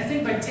 So I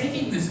think by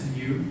taking this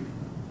view,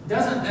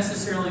 doesn't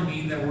necessarily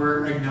mean that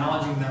we're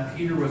acknowledging that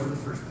Peter was the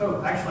first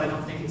pope. Actually, I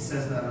don't think it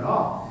says that at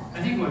all.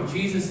 I think what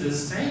Jesus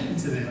is saying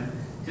to them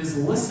is,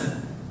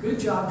 listen, good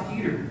job,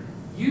 Peter.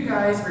 You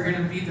guys are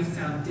going to be the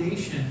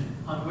foundation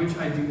on which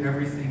I do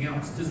everything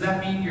else. Does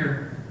that mean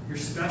you're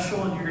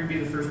special and you're going to be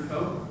the first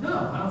pope?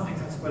 No, I don't think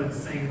that's what it's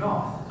saying at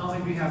all. I don't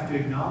think we have to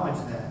acknowledge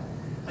that.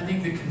 I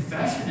think the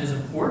confession is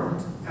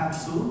important,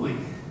 absolutely.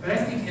 But I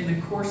think in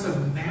the course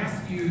of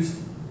Matthew's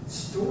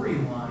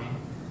storyline,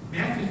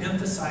 Matthew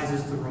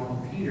emphasizes the role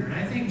of Peter. And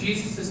I think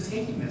Jesus is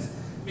taking this.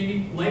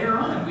 Later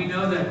on, we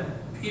know that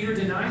Peter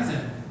denies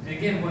him. And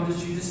again, what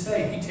does Jesus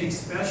say? He takes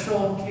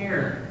special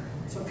care.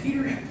 So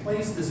Peter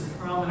plays this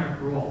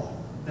prominent role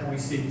that we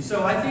see.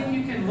 So I think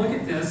you can look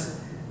at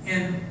this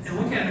and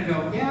look at it and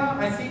go, yeah,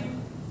 I think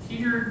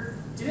Peter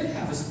did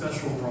have a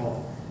special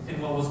role in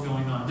what was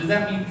going on. Does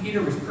that mean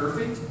Peter was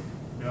perfect?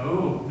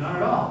 No, not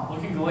at all.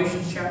 Look in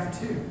Galatians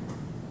chapter 2.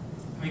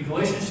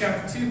 Galatians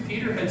chapter 2,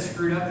 Peter had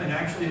screwed up and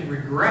actually had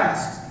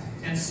regressed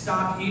and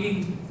stopped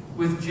eating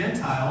with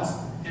Gentiles.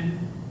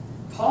 And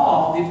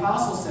Paul, the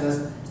apostle,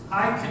 says,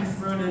 I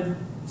confronted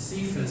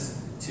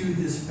Cephas to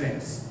his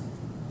face.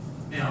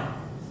 Now,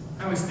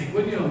 I always think,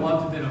 wouldn't you have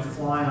loved to have been a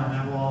fly on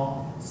that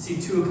wall to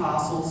see two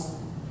apostles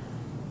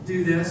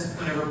do this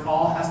whenever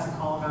Paul has to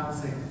call them out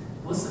and say,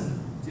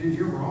 listen, dude,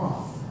 you're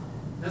wrong.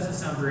 It doesn't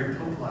sound very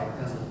pope-like,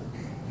 does it?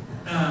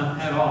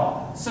 At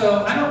all.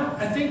 So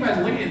I think by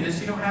looking at this,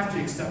 you don't have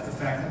to accept the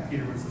fact that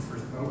Peter was the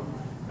first pope.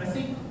 I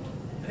think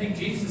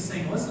Jesus is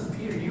saying, listen,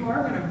 Peter, you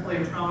are going to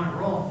play a prominent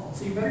role,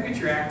 so you better get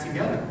your act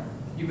together.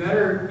 You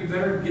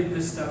better get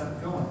this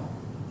stuff going.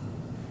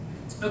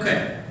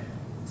 Okay.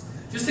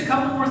 Just a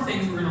couple more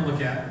things we're going to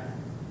look at.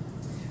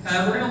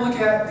 We're going to look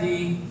at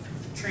the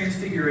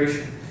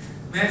transfiguration.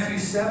 Matthew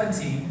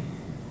 17.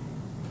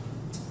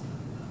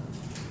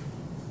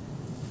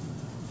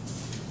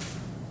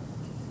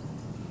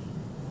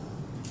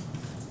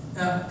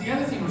 The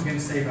other thing I was going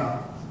to say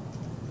about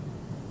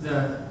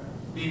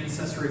being in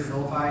Caesarea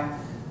Philippi,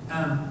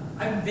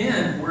 I've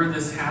been where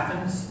this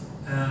happens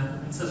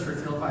in Caesarea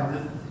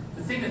Philippi.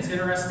 The thing that's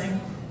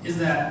interesting is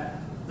that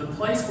the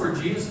place where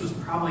Jesus was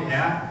probably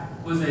at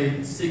was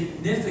a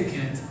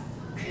significant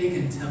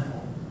pagan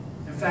temple.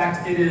 In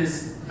fact,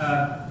 it's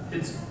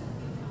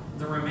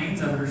the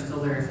remains of it are still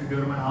there. If you go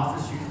to my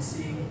office, you can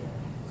see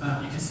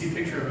a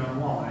picture of it on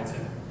the wall.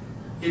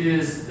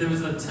 It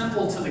was a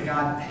temple to the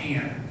god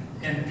Pan.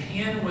 And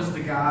Pan was the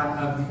god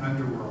of the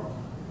underworld.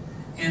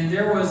 And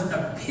there was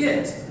a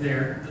pit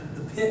there.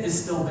 The pit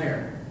is still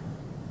there,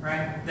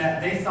 right?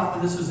 That they thought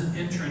that this was an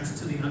entrance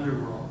to the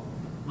underworld,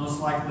 most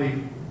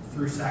likely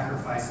through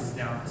sacrifices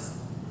down this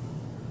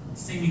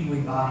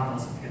seemingly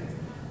bottomless pit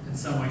in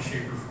some way,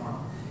 shape, or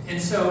form.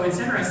 And so it's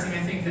interesting,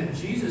 I think, that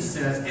Jesus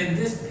says, and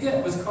this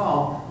pit was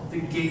called the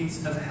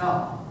gates of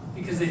hell,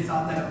 because they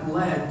thought that it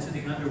led to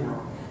the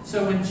underworld.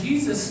 So when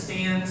Jesus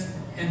stands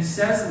and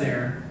says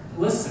there,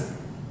 listen,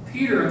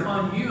 Peter,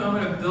 upon you I'm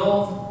going to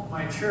build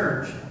my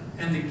church,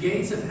 and the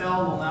gates of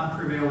hell will not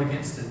prevail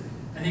against it.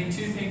 I think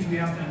two things we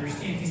have to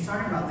understand. He's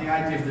talking about the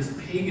idea of this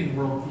pagan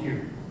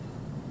worldview.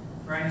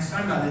 Right? He's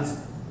talking about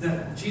this,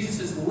 that Jesus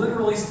is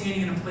literally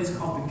standing in a place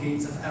called the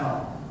gates of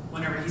hell.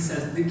 Whenever he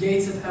says, the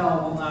gates of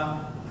hell will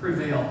not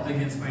prevail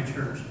against my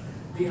church.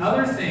 The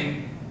other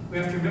thing we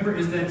have to remember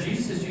is that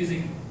Jesus is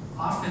using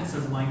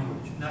offensive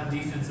language, not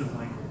defensive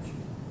language.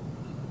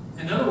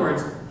 In other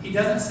words, he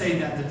doesn't say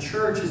that the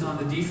church is on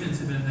the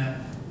defensive and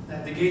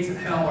that the gates of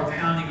hell are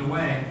pounding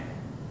away.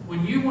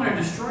 When you want to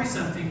destroy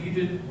something,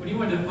 when you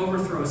want to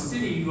overthrow a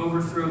city, you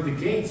overthrow the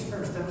gates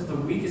first. That was the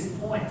weakest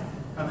point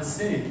of the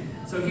city.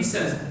 So he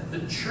says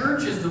the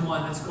church is the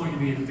one that's going to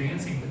be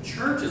advancing. The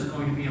church is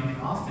going to be on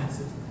the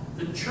offensive.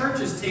 The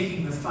church is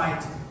taking the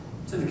fight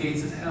to the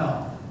gates of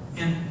hell.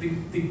 And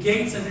the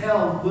gates of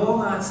hell will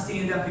not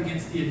stand up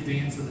against the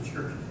advance of the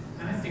church.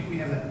 And I think we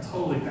have that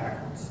totally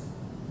backwards.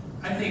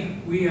 I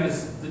think we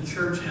as the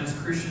church and as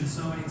Christians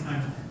so many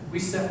times, we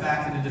step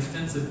back in a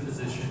defensive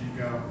position and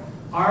go,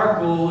 our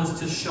goal is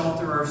to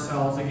shelter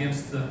ourselves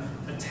against the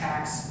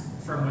attacks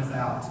from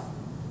without.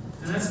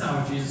 And that's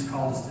not what Jesus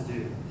called us to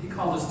do. He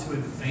called us to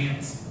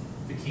advance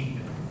the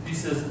kingdom. He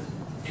says,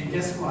 and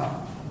guess what?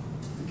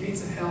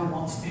 gates of hell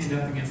won't stand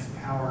up against the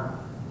power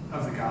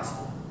of the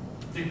gospel.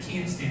 They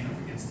can't stand up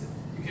against it.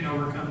 You can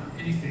overcome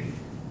anything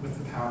with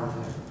the power of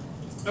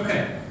that.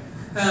 Okay.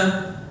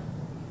 A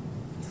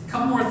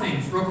couple more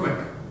things, real quick.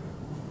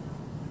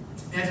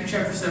 Matthew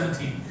chapter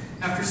 17.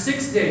 After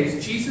 6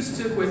 days, Jesus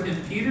took with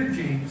him Peter,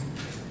 James,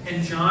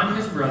 and John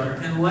his brother,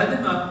 and led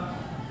them up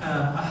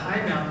a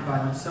high mountain by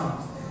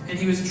themselves. And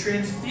he was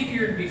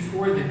transfigured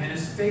before them, and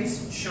his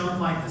face shone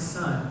like the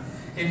sun,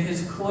 and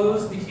his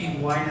clothes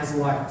became white as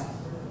light.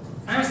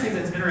 I always think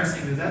that's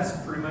interesting, that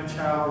that's pretty much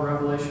how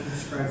Revelation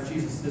describes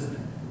Jesus, isn't it?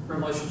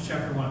 Revelation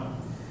chapter 1.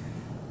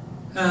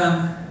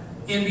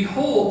 And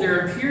behold,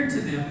 there appeared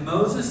to them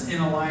Moses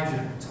and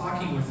Elijah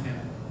talking with him.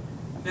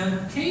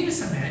 Now, can you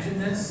just imagine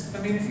this?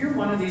 I mean, if you're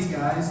one of these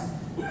guys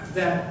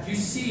that you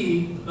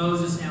see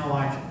Moses and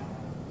Elijah,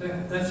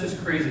 that's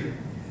just crazy.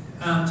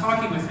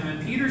 Talking with him.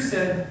 And Peter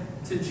said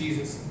to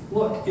Jesus,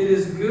 "Look, it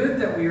is good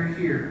that we are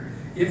here.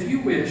 If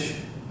you wish,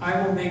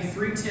 I will make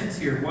 3 tents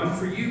here, one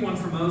for you, one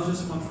for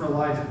Moses, one for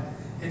Elijah."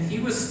 And he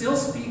was still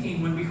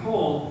speaking when,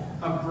 behold,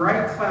 a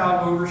bright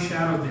cloud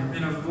overshadowed them,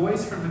 and a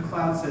voice from the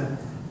cloud said,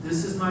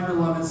 "This is my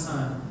beloved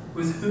Son,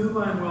 with whom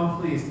I am well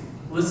pleased.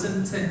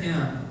 Listen to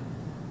him."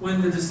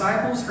 When the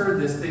disciples heard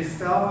this, they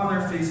fell on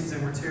their faces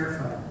and were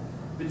terrified.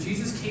 But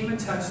Jesus came and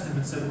touched them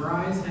and said,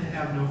 "Rise and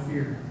have no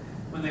fear."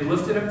 When they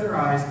lifted up their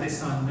eyes, they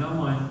saw no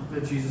one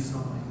but Jesus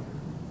only.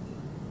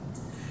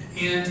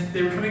 And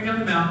they were coming down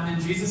the mountain,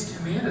 and Jesus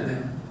commanded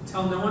them,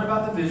 "Tell no one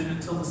about the vision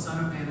until the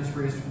Son of Man is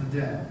raised from the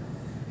dead."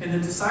 And the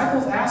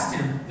disciples asked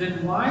him,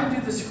 "Then why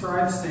do the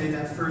scribes say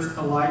that first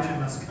Elijah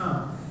must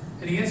come?"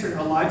 And he answered,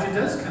 "Elijah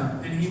does come,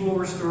 and he will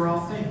restore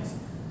all things.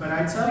 But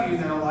I tell you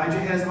that Elijah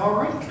has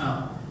already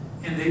come,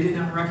 and they did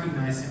not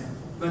recognize him,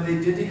 but they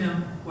did to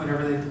him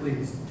whatever they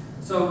pleased.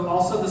 So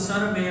also the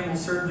Son of Man will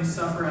certainly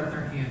suffer at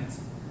their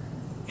hands."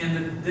 And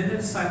then the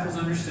disciples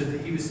understood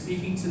that he was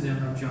speaking to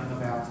them of John the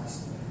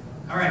Baptist.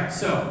 All right,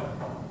 so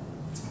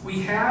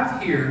we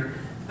have here,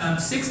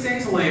 6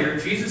 days later,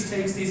 Jesus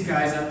takes these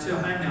guys up to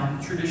a high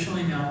mountain,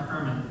 traditionally Mount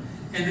Hermon,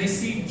 and they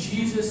see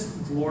Jesus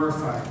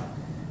glorified.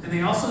 And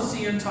they also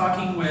see him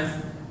talking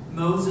with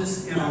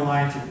Moses and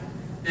Elijah.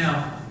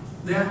 Now,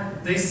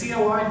 they see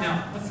Elijah.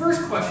 Now, the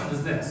first question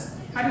is this: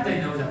 how did they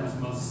know that was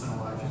Moses and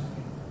Elijah?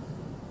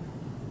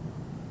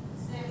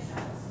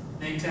 Snapshots.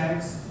 Name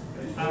tags?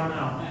 I don't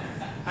know.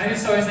 I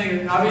just always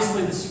think,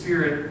 obviously the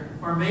Spirit,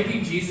 or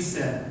maybe Jesus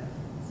said,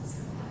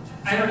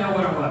 I don't know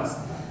what it was.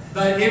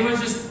 But it was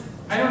just,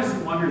 I always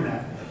wonder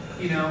that,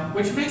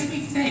 which makes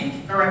me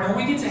think, all right, when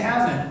we get to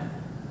heaven,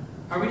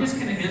 are we just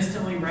going to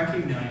instantly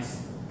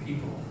recognize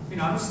people?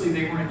 Obviously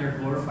they were in their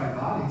glorified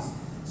bodies.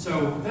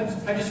 So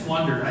I just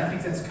wondered. I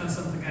think that's kind of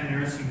something kind of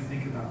interesting to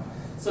think about.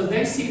 So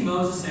they see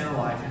Moses and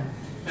Elijah.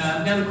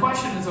 Now the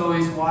question is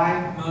always,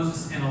 why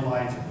Moses and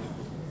Elijah?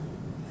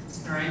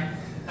 All right?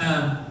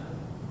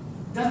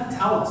 Doesn't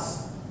tell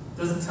us.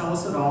 Doesn't tell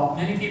us at all.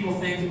 Many people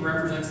think it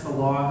represents the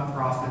law and the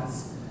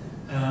prophets.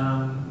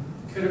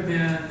 Could have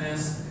been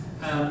this.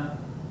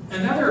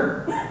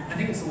 Another, I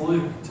think it's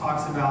Luke,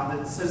 talks about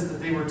that says that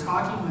they were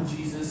talking with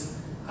Jesus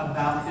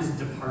about his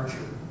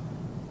departure.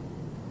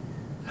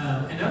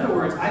 In other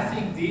words, I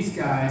think these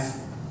guys,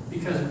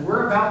 because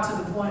we're about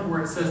to the point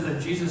where it says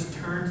that Jesus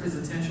turned his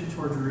attention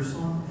toward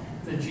Jerusalem,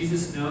 that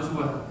Jesus knows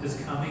what is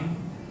coming,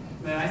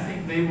 that I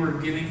think they were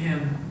giving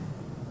him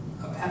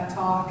a pep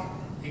talk,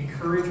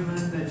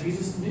 encouragement, that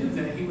Jesus knew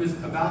that he was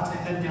about to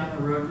head down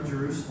the road to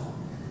Jerusalem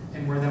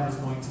and where that was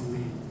going to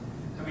lead.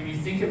 I mean, you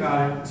think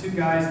about it, 2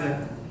 guys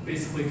that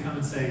basically come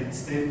and say,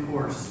 stay the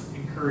course,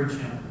 encourage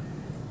him.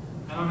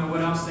 I don't know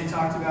what else they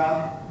talked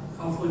about.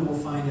 Hopefully we'll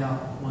find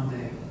out one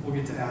day. We'll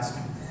get to ask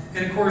him.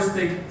 And of course,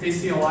 they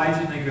see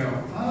Elijah and they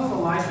go, "Oh,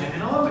 Elijah."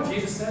 And I love what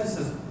Jesus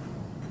says,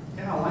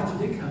 yeah, Elijah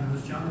did come. It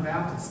was John the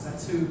Baptist.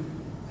 That's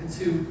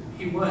who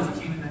he was.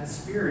 He came in that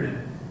spirit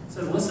and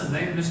said, listen,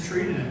 they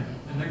mistreated him,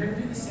 and they're going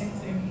to do the same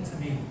thing to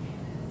me.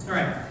 All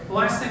right, the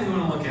last thing we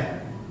want to look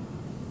at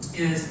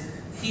is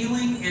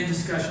healing and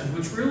discussions,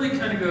 which really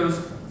kind of goes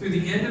through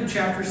the end of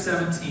chapter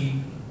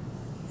 17,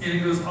 and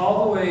it goes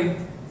all the way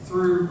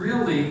through,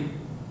 really,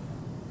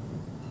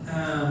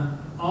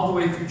 all the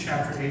way through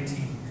chapter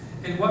 18.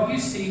 And what you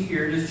see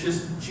here is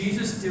just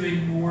Jesus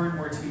doing more and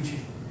more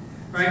teaching.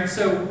 Right?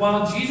 So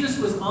while Jesus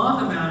was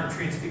on the Mount of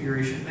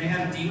Transfiguration, they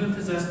had a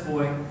demon-possessed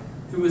boy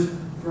who was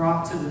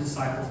brought to the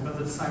disciples, but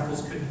the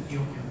disciples couldn't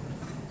heal him.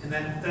 And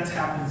that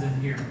happens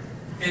in here.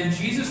 And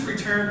Jesus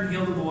returned and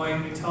healed the boy,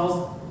 and he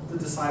tells the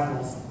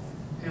disciples,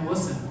 hey,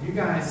 listen, you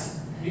guys,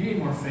 you need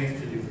more faith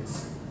to do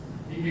this.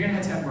 You're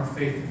going to have more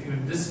faith if you.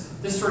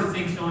 This sort of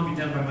thing can only be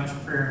done by much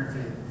prayer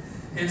and faith.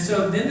 And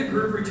so then the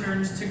group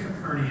returns to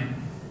Capernaum.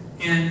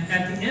 And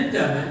at the end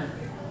of it,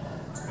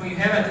 what you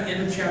have at the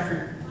end of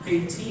chapter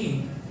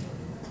 18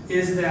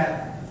 is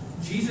that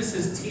Jesus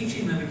is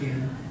teaching them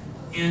again.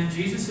 And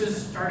Jesus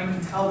is starting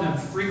to tell them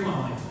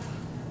frequently,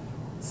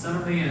 the Son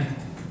of Man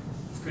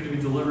is going to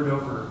be delivered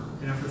over.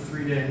 And after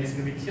 3 days, he's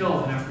going to be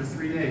killed. And after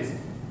 3 days,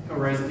 he'll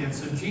rise again.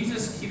 So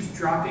Jesus keeps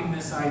dropping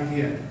this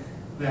idea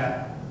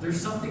that there's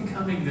something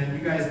coming that you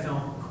guys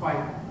don't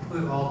quite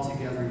put all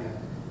together yet.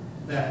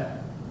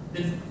 That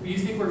if you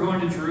think we're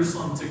going to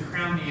Jerusalem to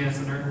crown me as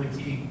an earthly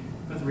king,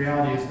 but the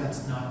reality is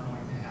that's not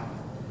going to happen.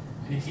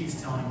 And he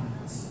keeps telling them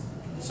this.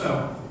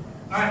 So,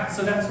 all right,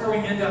 so that's where we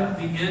end up,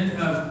 the end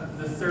of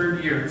the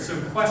third year. So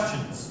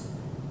questions?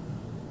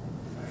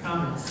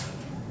 Comments?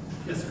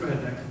 Yes, go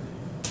ahead, Nick.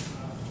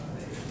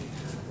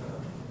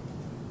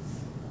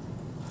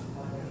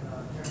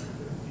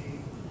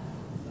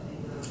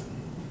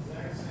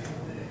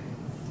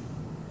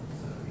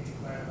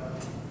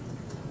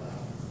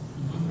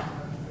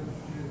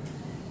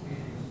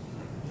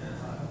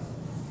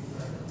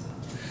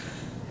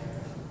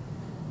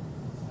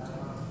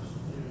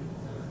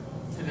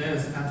 It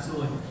is,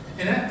 absolutely.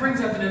 And that brings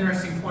up an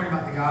interesting point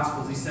about the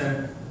Gospels. He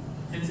said,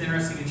 it's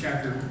interesting in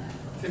chapter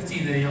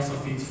 15 that he also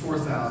feeds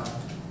 4,000.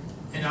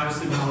 And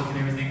obviously we're not looking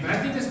at everything. But I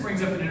think this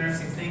brings up an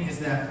interesting thing is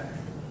that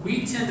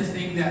we tend to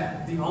think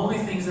that the only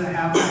things that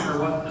happen are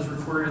what is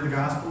recorded in the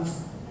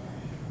Gospels.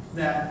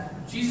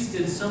 That Jesus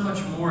did so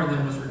much more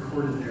than was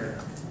recorded there.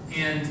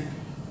 And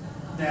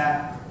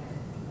that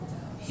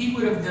he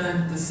would have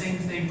done the same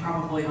thing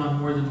probably on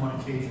more than one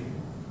occasion.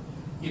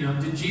 You know,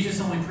 did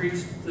Jesus only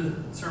preach the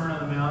Sermon on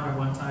the Mount at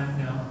one time?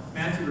 No.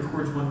 Matthew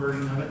records one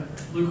version of it.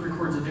 Luke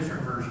records a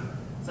different version.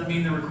 Does that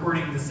mean they're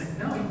recording the same?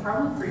 No, he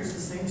probably preached the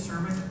same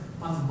sermon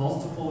on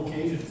multiple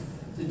occasions.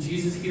 Did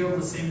Jesus heal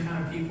the same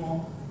kind of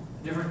people?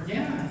 Different?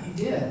 Yeah, he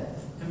did.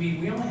 I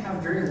mean, we only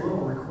have very little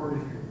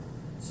recorded here.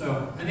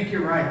 So I think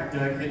you're right,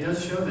 Doug. It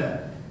does show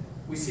that.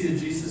 We see that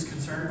Jesus is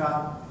concerned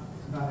about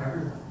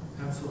everyone.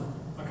 Absolutely.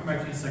 I'll come back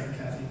to you in a second,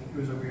 Kathy,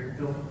 who was over here.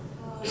 Bill?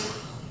 It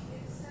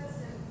says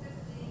in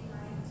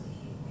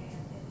 15:19 and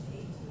in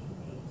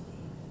 18:18,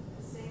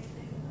 the same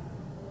thing about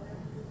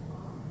whatever you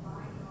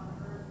bind on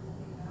earth will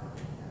be bound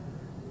in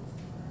heaven.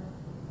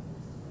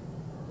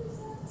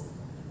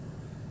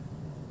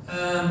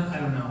 I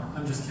don't know.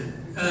 I'm just kidding.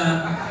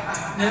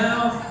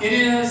 No, it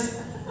is.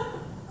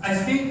 I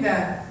think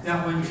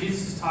that when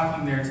Jesus is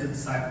talking there to the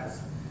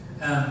disciples,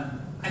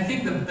 I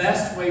think the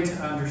best way to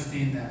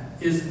understand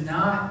that is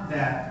not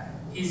that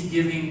he's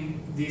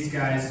giving these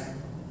guys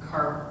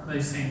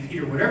he's saying,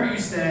 Peter, whatever you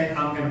say,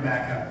 I'm going to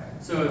back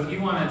up. So if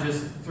you want to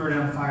just throw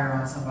down fire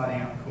on somebody,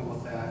 I'm cool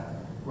with that,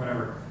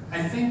 whatever.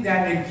 I think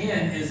that,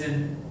 again,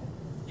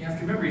 you have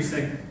to remember, he's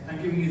saying,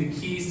 I'm giving you the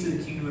keys to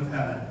the kingdom of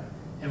heaven.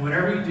 And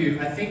whatever you do,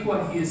 I think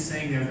what he is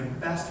saying there, the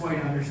best way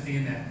to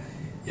understand that,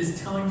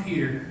 is telling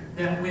Peter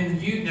that now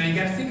you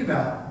got to think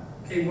about,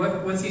 okay,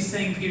 what's he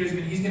saying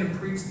he's going to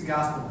preach the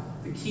gospel.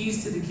 The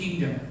keys to the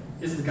kingdom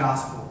is the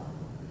gospel.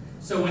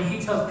 So when he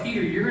tells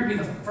Peter, you're going to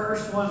be the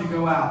first one to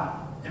go out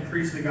and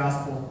preach the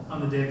gospel on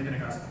the day of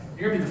Pentecost.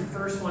 You're going to be the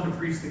first one to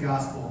preach the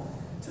gospel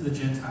to the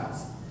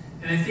Gentiles.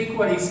 And I think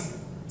what he's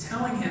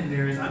telling him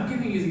there is, I'm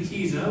giving you the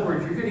keys. In other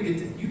words,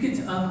 you get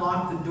to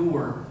unlock the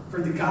door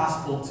for the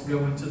gospel to go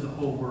into the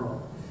whole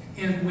world.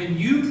 And when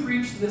you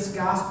preach this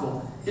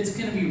gospel, it's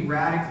going to be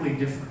radically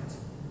different.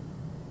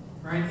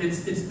 Right?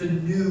 It's the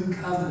new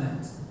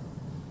covenant.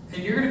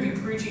 And you're going to be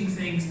preaching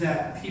things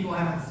that people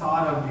haven't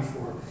thought of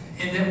before.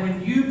 And that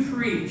when you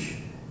preach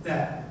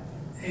that,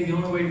 hey, the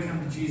only way to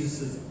come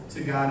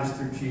to God is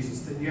through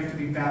Jesus, that you have to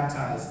be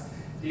baptized,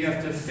 that you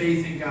have to have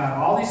faith in God,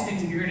 all these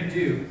things that you're going to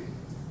do,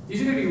 these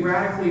are going to be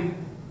radically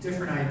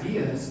different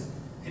ideas.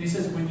 And he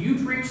says, when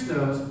you preach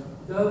those,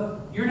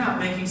 though, you're not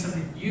making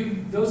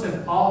something, those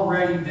have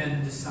already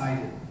been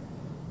decided.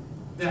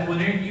 That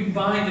when you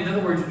bind, in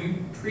other words, when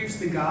you preach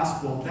the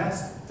gospel,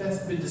 that's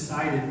been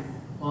decided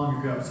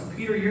long ago. So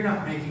Peter, you're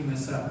not making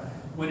this up.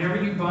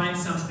 Whenever you bind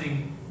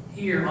something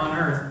here on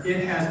earth,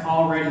 it has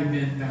already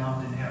been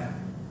bound in heaven.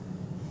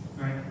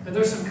 Right? And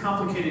there's some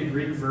complicated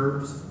Greek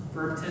verb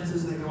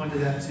tenses that go into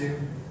that too.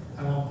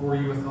 I won't bore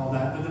you with all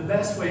that. But the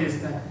best way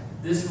is that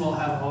this will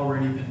have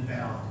already been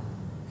bound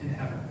in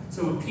heaven.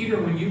 So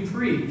Peter, when you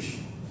preach,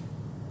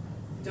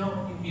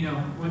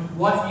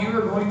 what you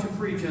are going to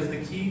preach as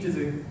the key to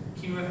the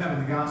kingdom of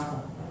heaven, the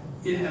gospel,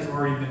 it has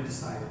already been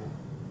decided.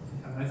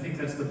 And I think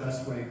that's the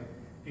best way.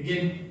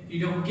 Again, you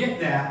don't get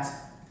that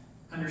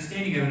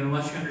understanding of it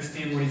unless you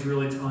understand what he's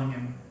really telling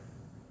him,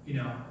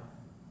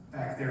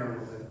 back there a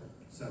little bit.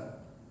 So,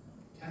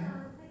 okay. I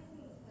think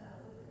when it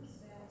comes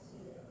back to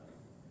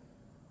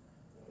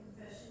the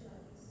confession,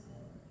 like you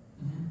said,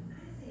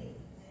 I think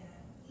that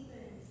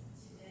even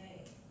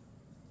today,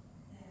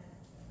 that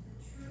the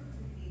truth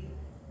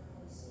revealed in the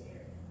Holy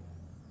Spirit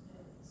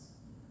knows.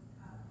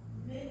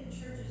 Many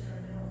churches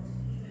are built,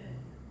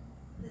 even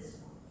this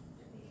one,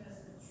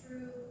 because the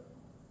truth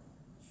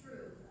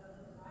of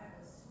the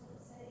Bible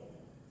is saying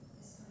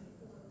is coming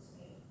forward to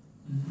me.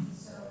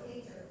 So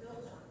things are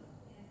built on it.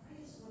 And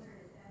I just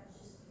wondered if that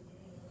was just the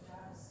beginning of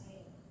God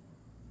saying,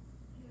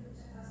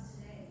 to us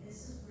today,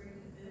 this is where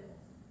you build.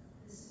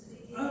 This is the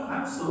beginning. Oh,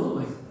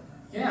 absolutely.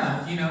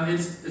 Yeah,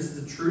 it's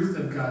the truth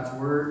of God's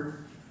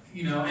word.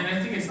 And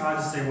I think it's odd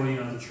to say, well,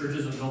 the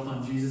churches are built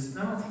on Jesus.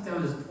 I don't think that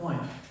was his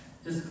point.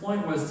 His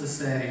point was to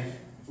say,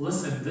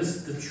 listen,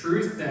 the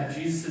truth that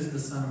Jesus is the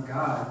Son of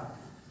God,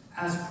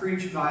 as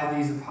preached by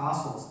these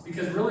apostles.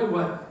 Because really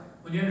what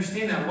when you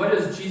understand that, what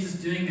is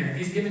Jesus doing there?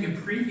 He's giving a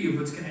preview of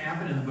what's going to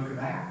happen in the book of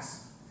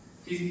Acts.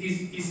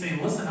 He's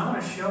saying, listen, I'm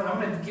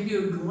going to give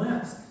you a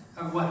glimpse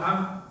of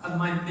of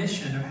my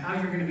mission, of how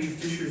you're going to be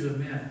fishers of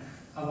men,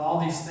 of all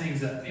these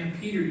things. That, man,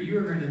 Peter, you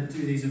are going to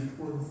do these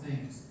important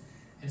things.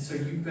 And so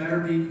you better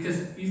be,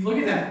 because you look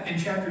at that in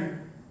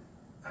chapter,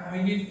 I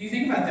mean, you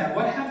think about that.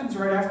 What happens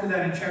right after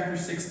that in chapter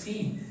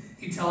 16?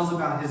 He tells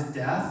about his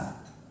death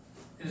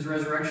and his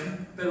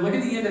resurrection. But look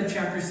at the end of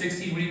chapter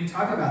 16. We didn't even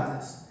talk about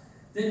this.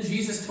 Then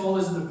Jesus told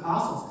his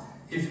apostles,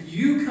 if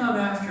you come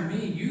after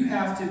me, you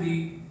have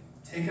to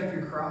take up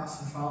your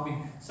cross and follow me.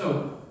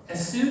 So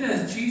as soon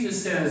as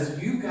Jesus says,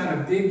 you've got a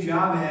big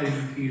job ahead of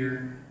you,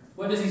 Peter,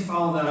 what does he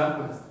follow that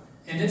up with?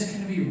 And it's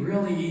going to be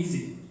really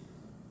easy.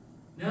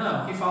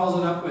 No, he follows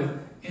it up with,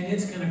 and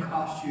it's going to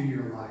cost you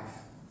your life.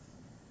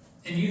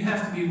 And you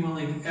have to be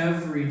willing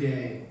every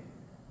day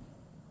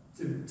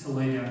to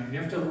lay down. You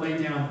have to lay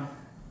down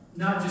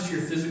not just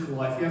your physical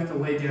life. You have to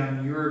lay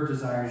down your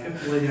desires. You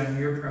have to lay down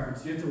your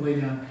preference. You have to lay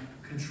down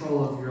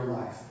control of your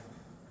life.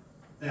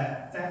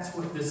 That's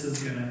what this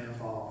is going to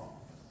involve.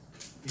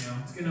 You know,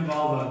 it's going to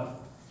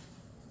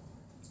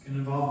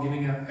involve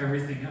giving up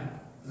everything up.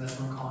 That's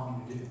what I'm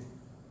calling you to do.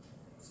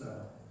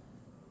 So,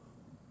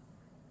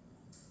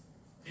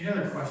 any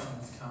other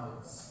questions,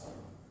 comments?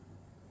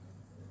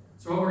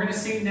 So what we're going to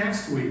see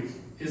next week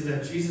is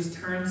that Jesus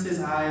turns his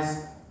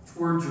eyes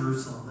toward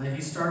Jerusalem, that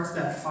he starts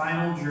that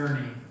final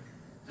journey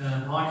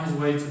on his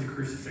way to the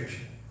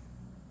crucifixion.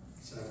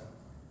 So,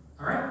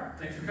 all right,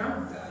 thanks for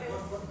coming.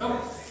 One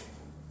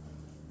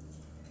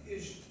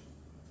is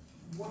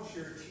what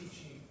you're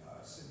teaching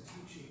us and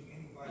teaching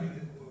anybody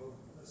that will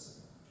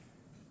listen.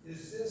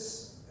 Is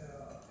this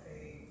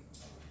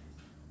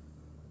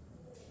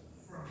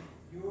from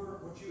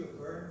what you have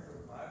learned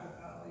from Bible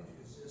college?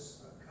 Is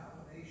this a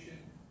combination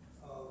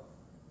of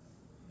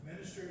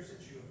ministers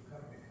that you have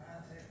come into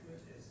contact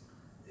with?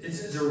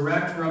 It's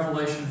direct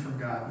revelation from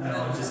God. No,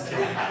 I'm just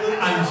kidding.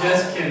 I'm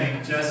just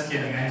kidding. Just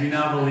kidding. I do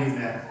not believe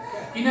that.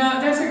 You know,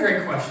 that's a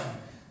great question.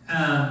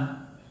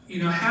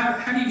 You know,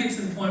 how do you get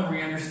to the point where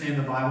you understand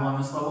the Bible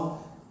on this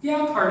level?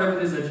 Yeah, part of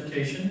it is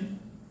education.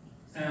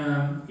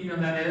 You know,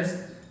 that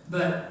is.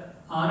 But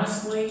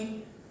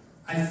honestly,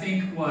 I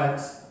think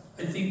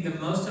the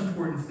most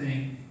important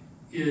thing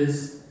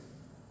is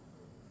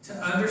to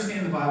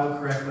understand the Bible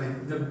correctly.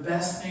 The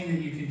best thing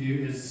that you can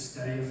do is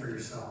study it for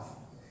yourself.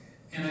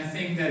 And I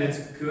think that it's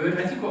good.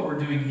 I think what we're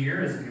doing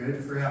here is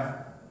good for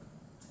having,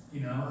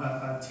 you know,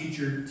 a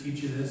teacher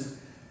teach you this.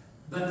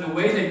 But the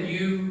way that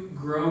you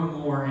grow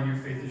more in your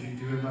faith is you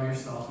do it by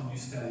yourself and you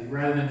study,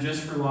 rather than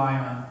just rely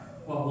on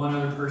what one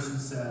other person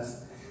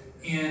says.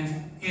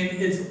 And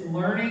it's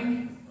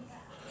learning,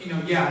 you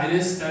know, yeah, it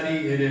is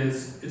study,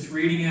 it's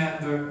reading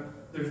it,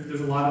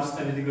 there's a lot of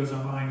study that goes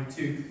on behind it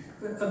too.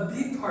 But a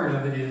big part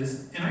of it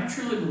is, and I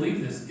truly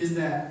believe this,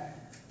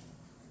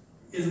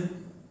 is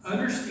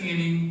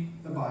understanding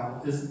the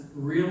Bible is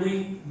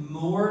really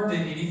more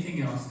than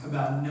anything else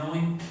about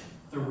knowing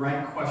the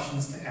right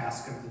questions to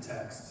ask of the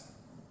text.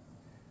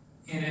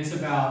 And it's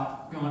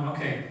about going,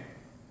 okay,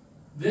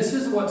 this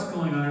is what's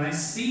going on, and I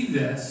see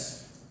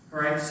this, all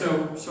right?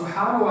 So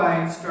how do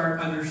I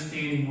start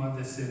understanding what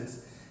this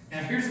is?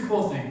 Now, here's the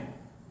cool thing,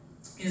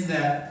 is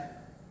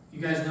that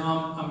you guys know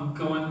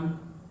I'm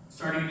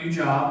starting a new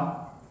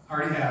job,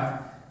 already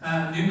have,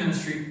 new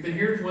ministry, but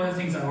here's one of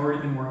the things I've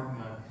already been working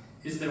on,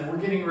 is that we're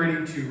getting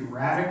ready to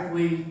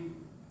radically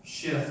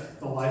shift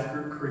the life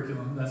group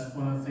curriculum. That's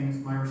one of the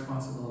things, my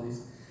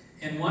responsibilities.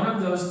 And one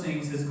of those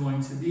things is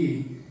going to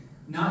be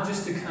not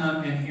just to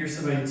come and hear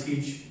somebody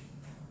teach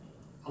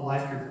a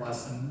life group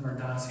lesson or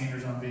Don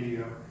Sanders on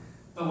video,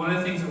 but one of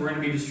the things that we're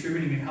going to be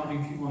distributing and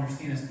helping people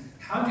understand is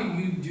how do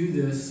you do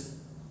this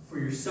for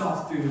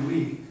yourself through the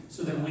week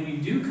so that when you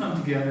do come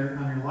together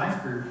on your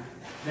life group,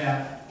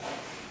 that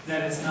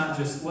it's not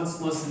just let's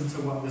listen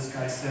to what this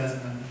guy says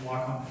and then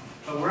walk on.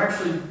 But we're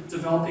actually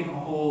developing a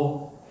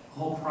whole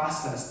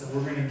process that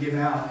we're going to give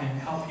out and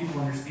help people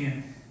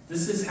understand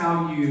this is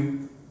how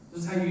you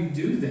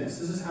do this.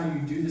 This is how you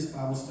do this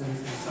Bible study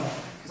for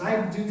yourself. Because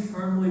I do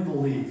firmly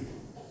believe,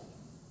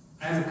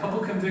 I have a couple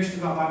convictions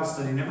about Bible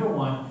study. Number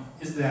one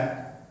is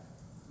that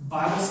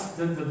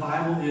the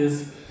Bible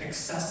is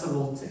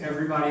accessible to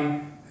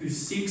everybody who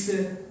seeks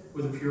it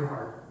with a pure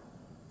heart.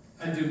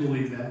 I do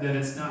believe that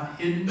it's not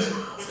hidden,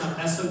 it's not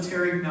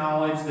esoteric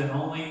knowledge that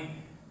only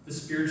the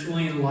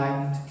spiritually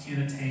enlightened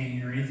can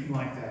attain or anything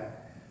like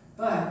that.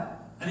 But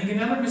I think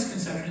another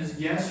misconception is,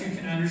 yes, you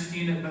can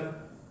understand it,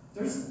 but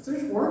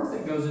there's work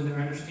that goes into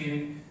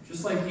understanding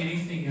just like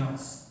anything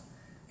else.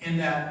 And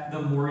that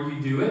the more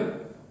you do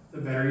it, the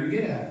better you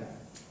get at it.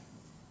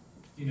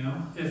 You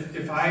know,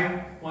 if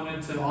I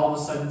wanted to all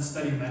of a sudden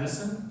study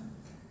medicine,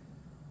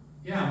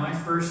 yeah, my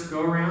first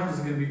go around is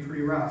going to be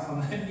pretty rough.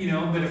 You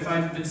know, but if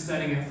I've been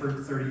studying it for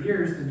 30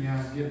 years, then yeah,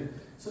 I get it.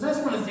 So that's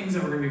one of the things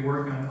that we're going to be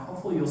working on.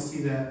 Hopefully you'll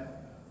see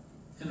that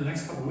in the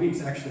next couple of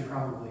weeks, actually,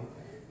 probably,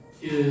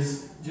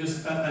 is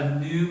just a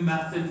new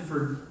method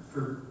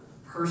for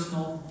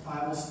personal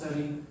Bible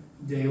study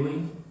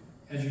daily.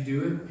 as you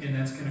do it, and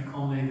that's going to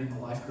culminate in the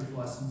life group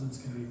lessons. It's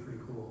going to be pretty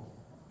cool.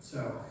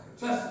 So,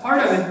 but part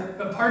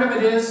of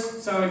it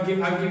is, so I'll give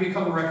you a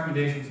couple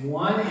recommendations.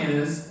 One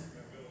is,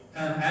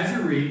 as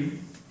you read,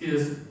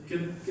 is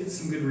get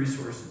some good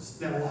resources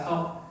that will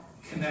help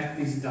connect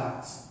these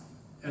dots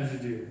as you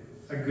do.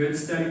 A good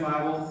study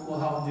Bible will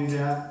help do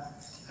that.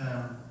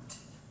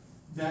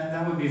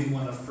 That would be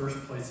one of the first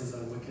places I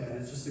would look at.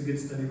 It's just a good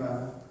study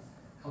Bible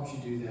helps you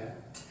do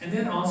that. And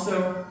then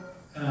also,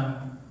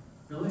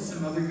 really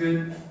some other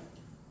good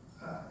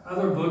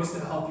other books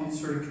that help you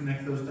sort of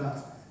connect those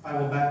dots.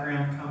 Bible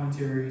background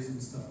commentaries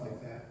and stuff like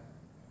that.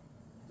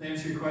 Does that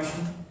answer your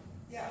question?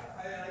 Yeah,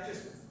 I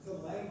just, the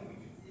language,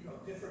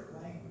 different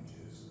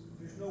languages,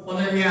 there's no. Well,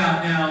 then,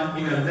 yeah,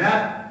 now,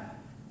 that,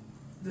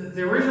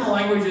 the original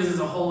languages is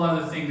a whole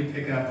other thing to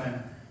pick up,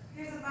 and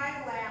Here's a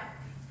Bible app.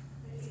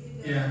 that you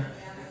can do. Yeah.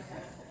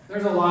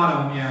 there's a lot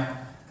of them, yeah.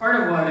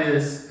 Part of what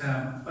is,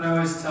 what I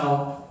always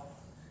tell,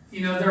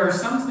 there are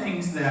some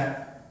things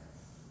that,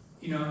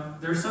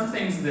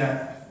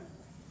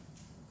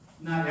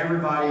 not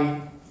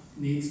everybody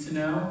needs to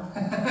know.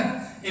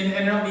 and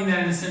I don't mean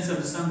that in the sense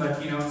of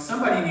somebody,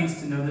 somebody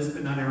needs to know this,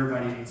 but not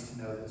everybody needs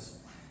to know this.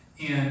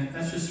 And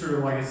that's just sort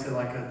of, like I said,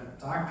 like a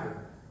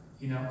doctor.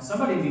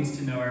 Somebody needs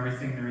to know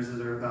everything there is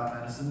there about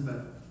medicine,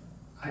 but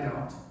I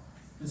don't.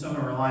 And so I'm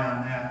going to rely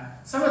on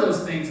that. Some of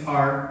those things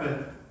are,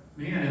 but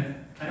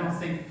man, I don't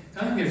think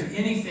there's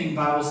anything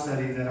Bible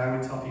study that I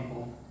would tell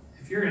people,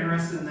 if you're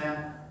interested in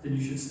that, then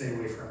you should stay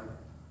away from it.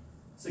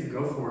 I say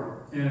go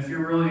for it. And if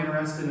you're really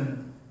interested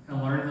in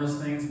learning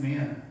those things,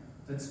 man,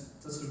 that's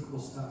some cool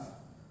stuff.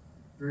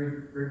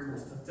 Very, very cool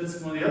stuff.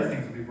 That's one of the other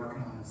things we'll be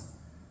working on is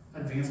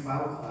advanced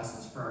Bible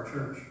classes for our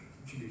church,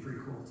 which would be pretty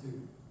cool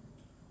too.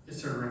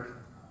 Yes, sir, Rick.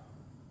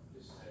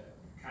 Just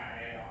to kind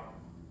of add on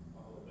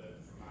a little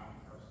bit from my own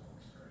personal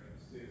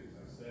experience too, as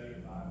I study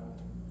the Bible,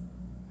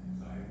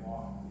 as I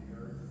walk the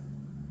earth,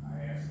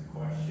 I ask the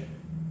question,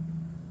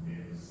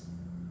 is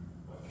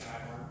what can I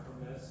learn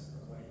from this,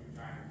 or what you're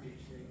trying to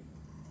teach me?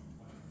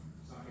 When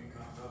something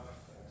comes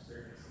up, that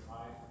experience in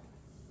life,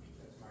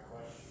 that's my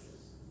question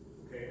is,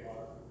 okay,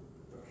 Lord,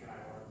 what can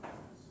I learn from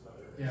this?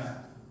 Whether it's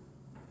Yeah.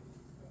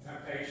 a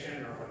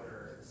temptation or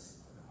whether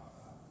it's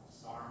a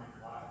storm in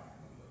your life.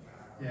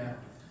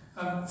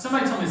 Yeah.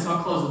 Somebody told me this,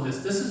 I'll close with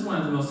this. This is one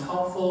of the most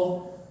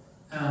helpful,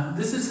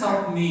 this has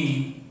helped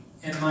me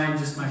in my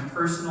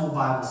personal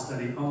Bible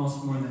study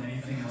almost more than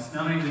anything else.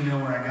 Now I don't even know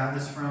where I got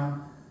this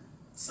from.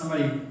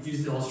 Somebody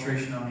used the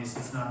illustration on me, so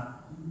it's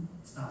not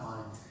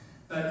mine.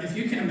 But if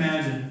you can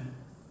imagine,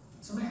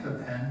 somebody have a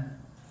pen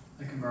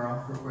I can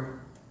borrow real quick?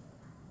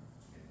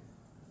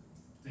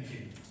 Thank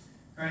you.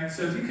 All right,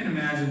 so if you can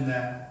imagine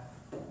that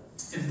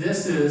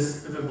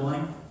if a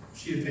blank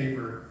sheet of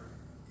paper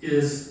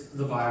is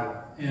the Bible,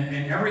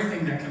 and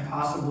everything that can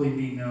possibly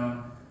be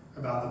known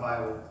about the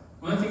Bible.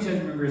 One of the things you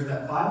have to remember is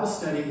that Bible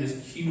study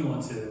is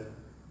cumulative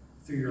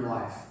through your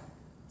life.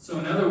 So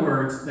in other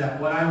words,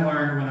 that what I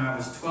learned when I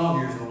was 12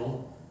 years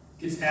old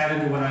gets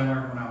added to what I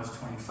learned when I was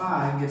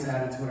 25, gets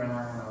added to what I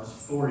learned when I was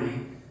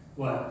 40,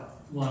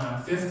 when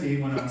I'm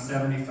 50, when I'm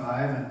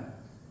 75, and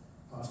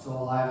if I'm still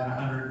alive at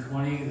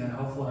 120, then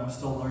hopefully I'm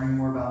still learning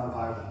more about the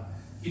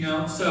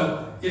Bible.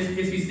 So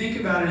if you think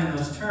about it in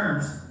those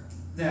terms,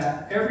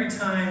 that every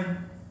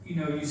time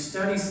you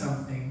study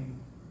something,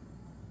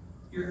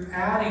 you're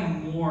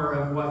adding more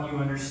of what you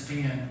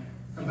understand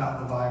about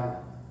the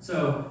Bible.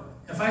 So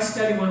if I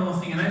study one little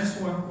thing and I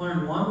just want to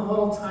learn one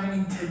little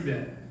tiny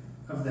tidbit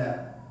of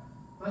that,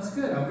 well, that's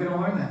good. I'm going to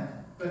learn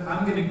that. But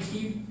I'm going to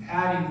keep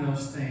adding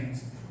those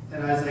things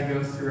that as I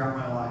go throughout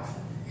my life.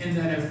 And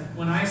that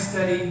when I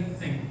study,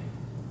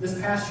 this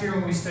past year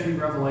when we studied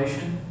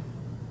Revelation,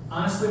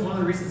 honestly, one of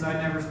the reasons I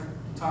never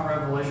taught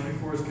Revelation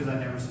before is because I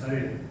never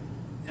studied it.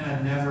 And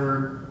I've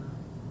never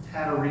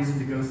had a reason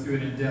to go through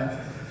it in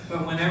depth.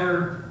 But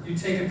whenever you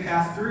take a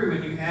path through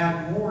and you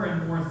add more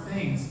and more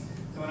things,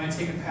 then when I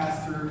take a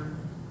path through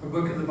a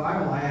book of the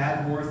Bible, I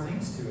add more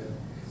things to it.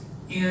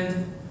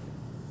 And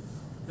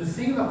the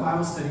thing about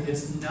Bible study,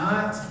 it's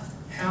not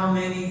how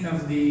many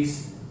of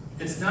these,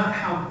 it's not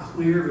how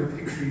clear of a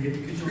picture you get,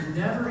 because you'll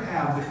never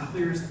have the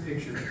clearest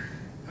picture.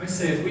 I would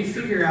say if we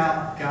figure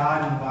out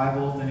God in the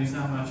Bible, then he's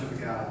not much of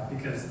a God,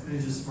 because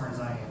he's just as smart as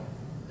I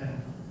am.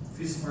 And if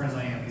he's as smart as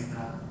I am, he's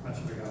not much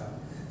of a God.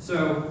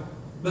 So,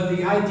 but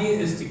the idea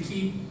is to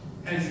keep,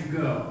 as you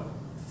go,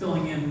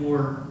 filling in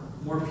more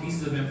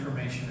pieces of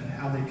information and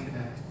how they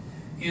connect.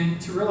 And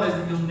to realize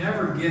that you'll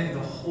never get the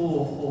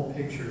whole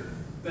picture.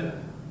 But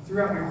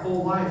throughout your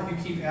whole life, you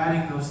keep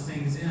adding those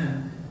things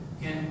in.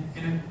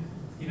 And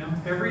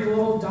every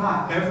little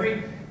dot,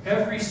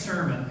 every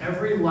sermon,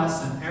 every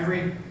lesson,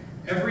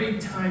 every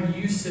time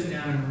you sit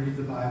down and read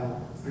the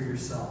Bible for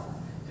yourself.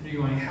 And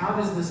you're going, how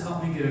does this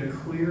help me get a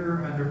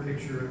clear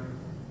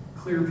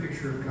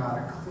picture of God,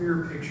 a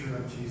clear picture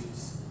of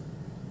Jesus?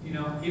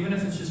 Even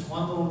if it's just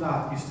one little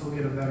dot, you still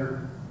get a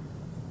better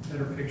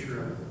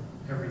picture of it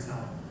every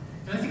time.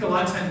 And I think a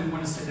lot of times we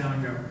want to sit down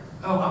and go,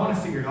 oh, I want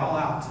to figure it all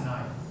out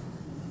tonight.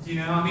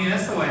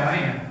 That's the way I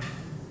am.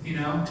 You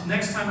know,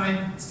 next time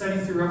I study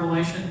through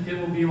Revelation, it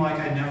will be like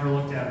I never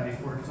looked at it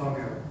before, because I'll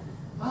go,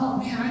 oh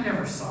man, I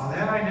never saw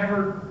that.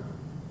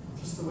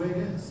 Just the way it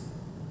is.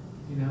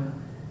 You know?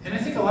 And I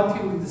think a lot of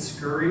people get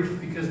discouraged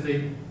because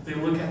they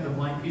look at the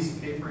blank piece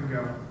of paper and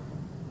go,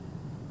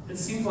 it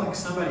seems like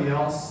somebody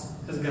else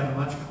has got a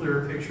much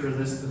clearer picture of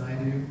this than I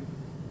do.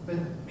 But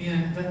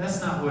man,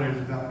 that's not what it's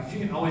about, because you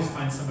can always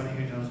find somebody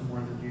who knows more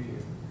than you do.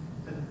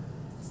 But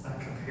it's not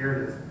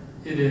comparative.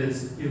 It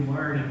is, you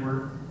learn,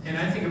 and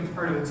I think a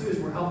part of it too is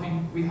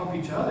we help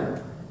each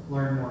other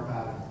learn more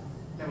about it.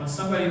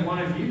 And when one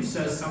of you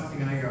says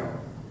something and I go,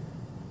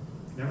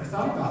 never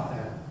thought about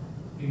that,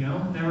 you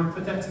know, never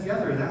put that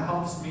together, that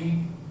helps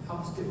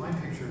get my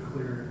picture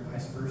clearer and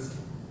vice versa.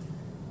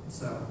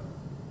 So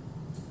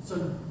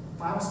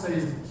Bible study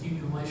is the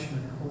accumulation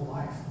of your whole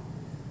life.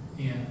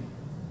 And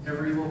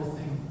every little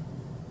thing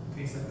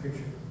paints that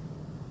picture.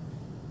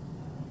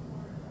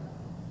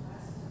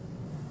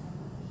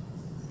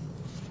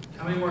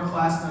 How many more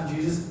classes on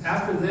Jesus?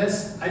 After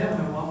this, I don't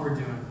know what we're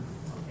doing.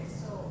 Okay,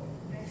 so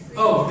next week.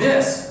 Oh,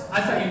 this!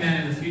 I thought you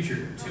meant in the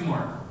future. 2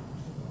 more.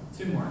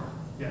 2 more.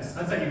 Yes,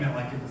 I thought you meant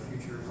like in the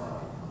future.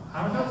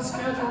 I don't know the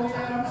schedule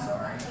yet, I'm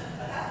sorry.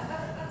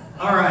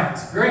 All right,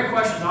 great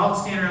questions. I'll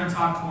stand around and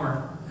talk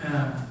more.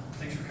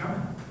 Thanks for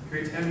coming.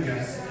 Great to have you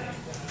guys.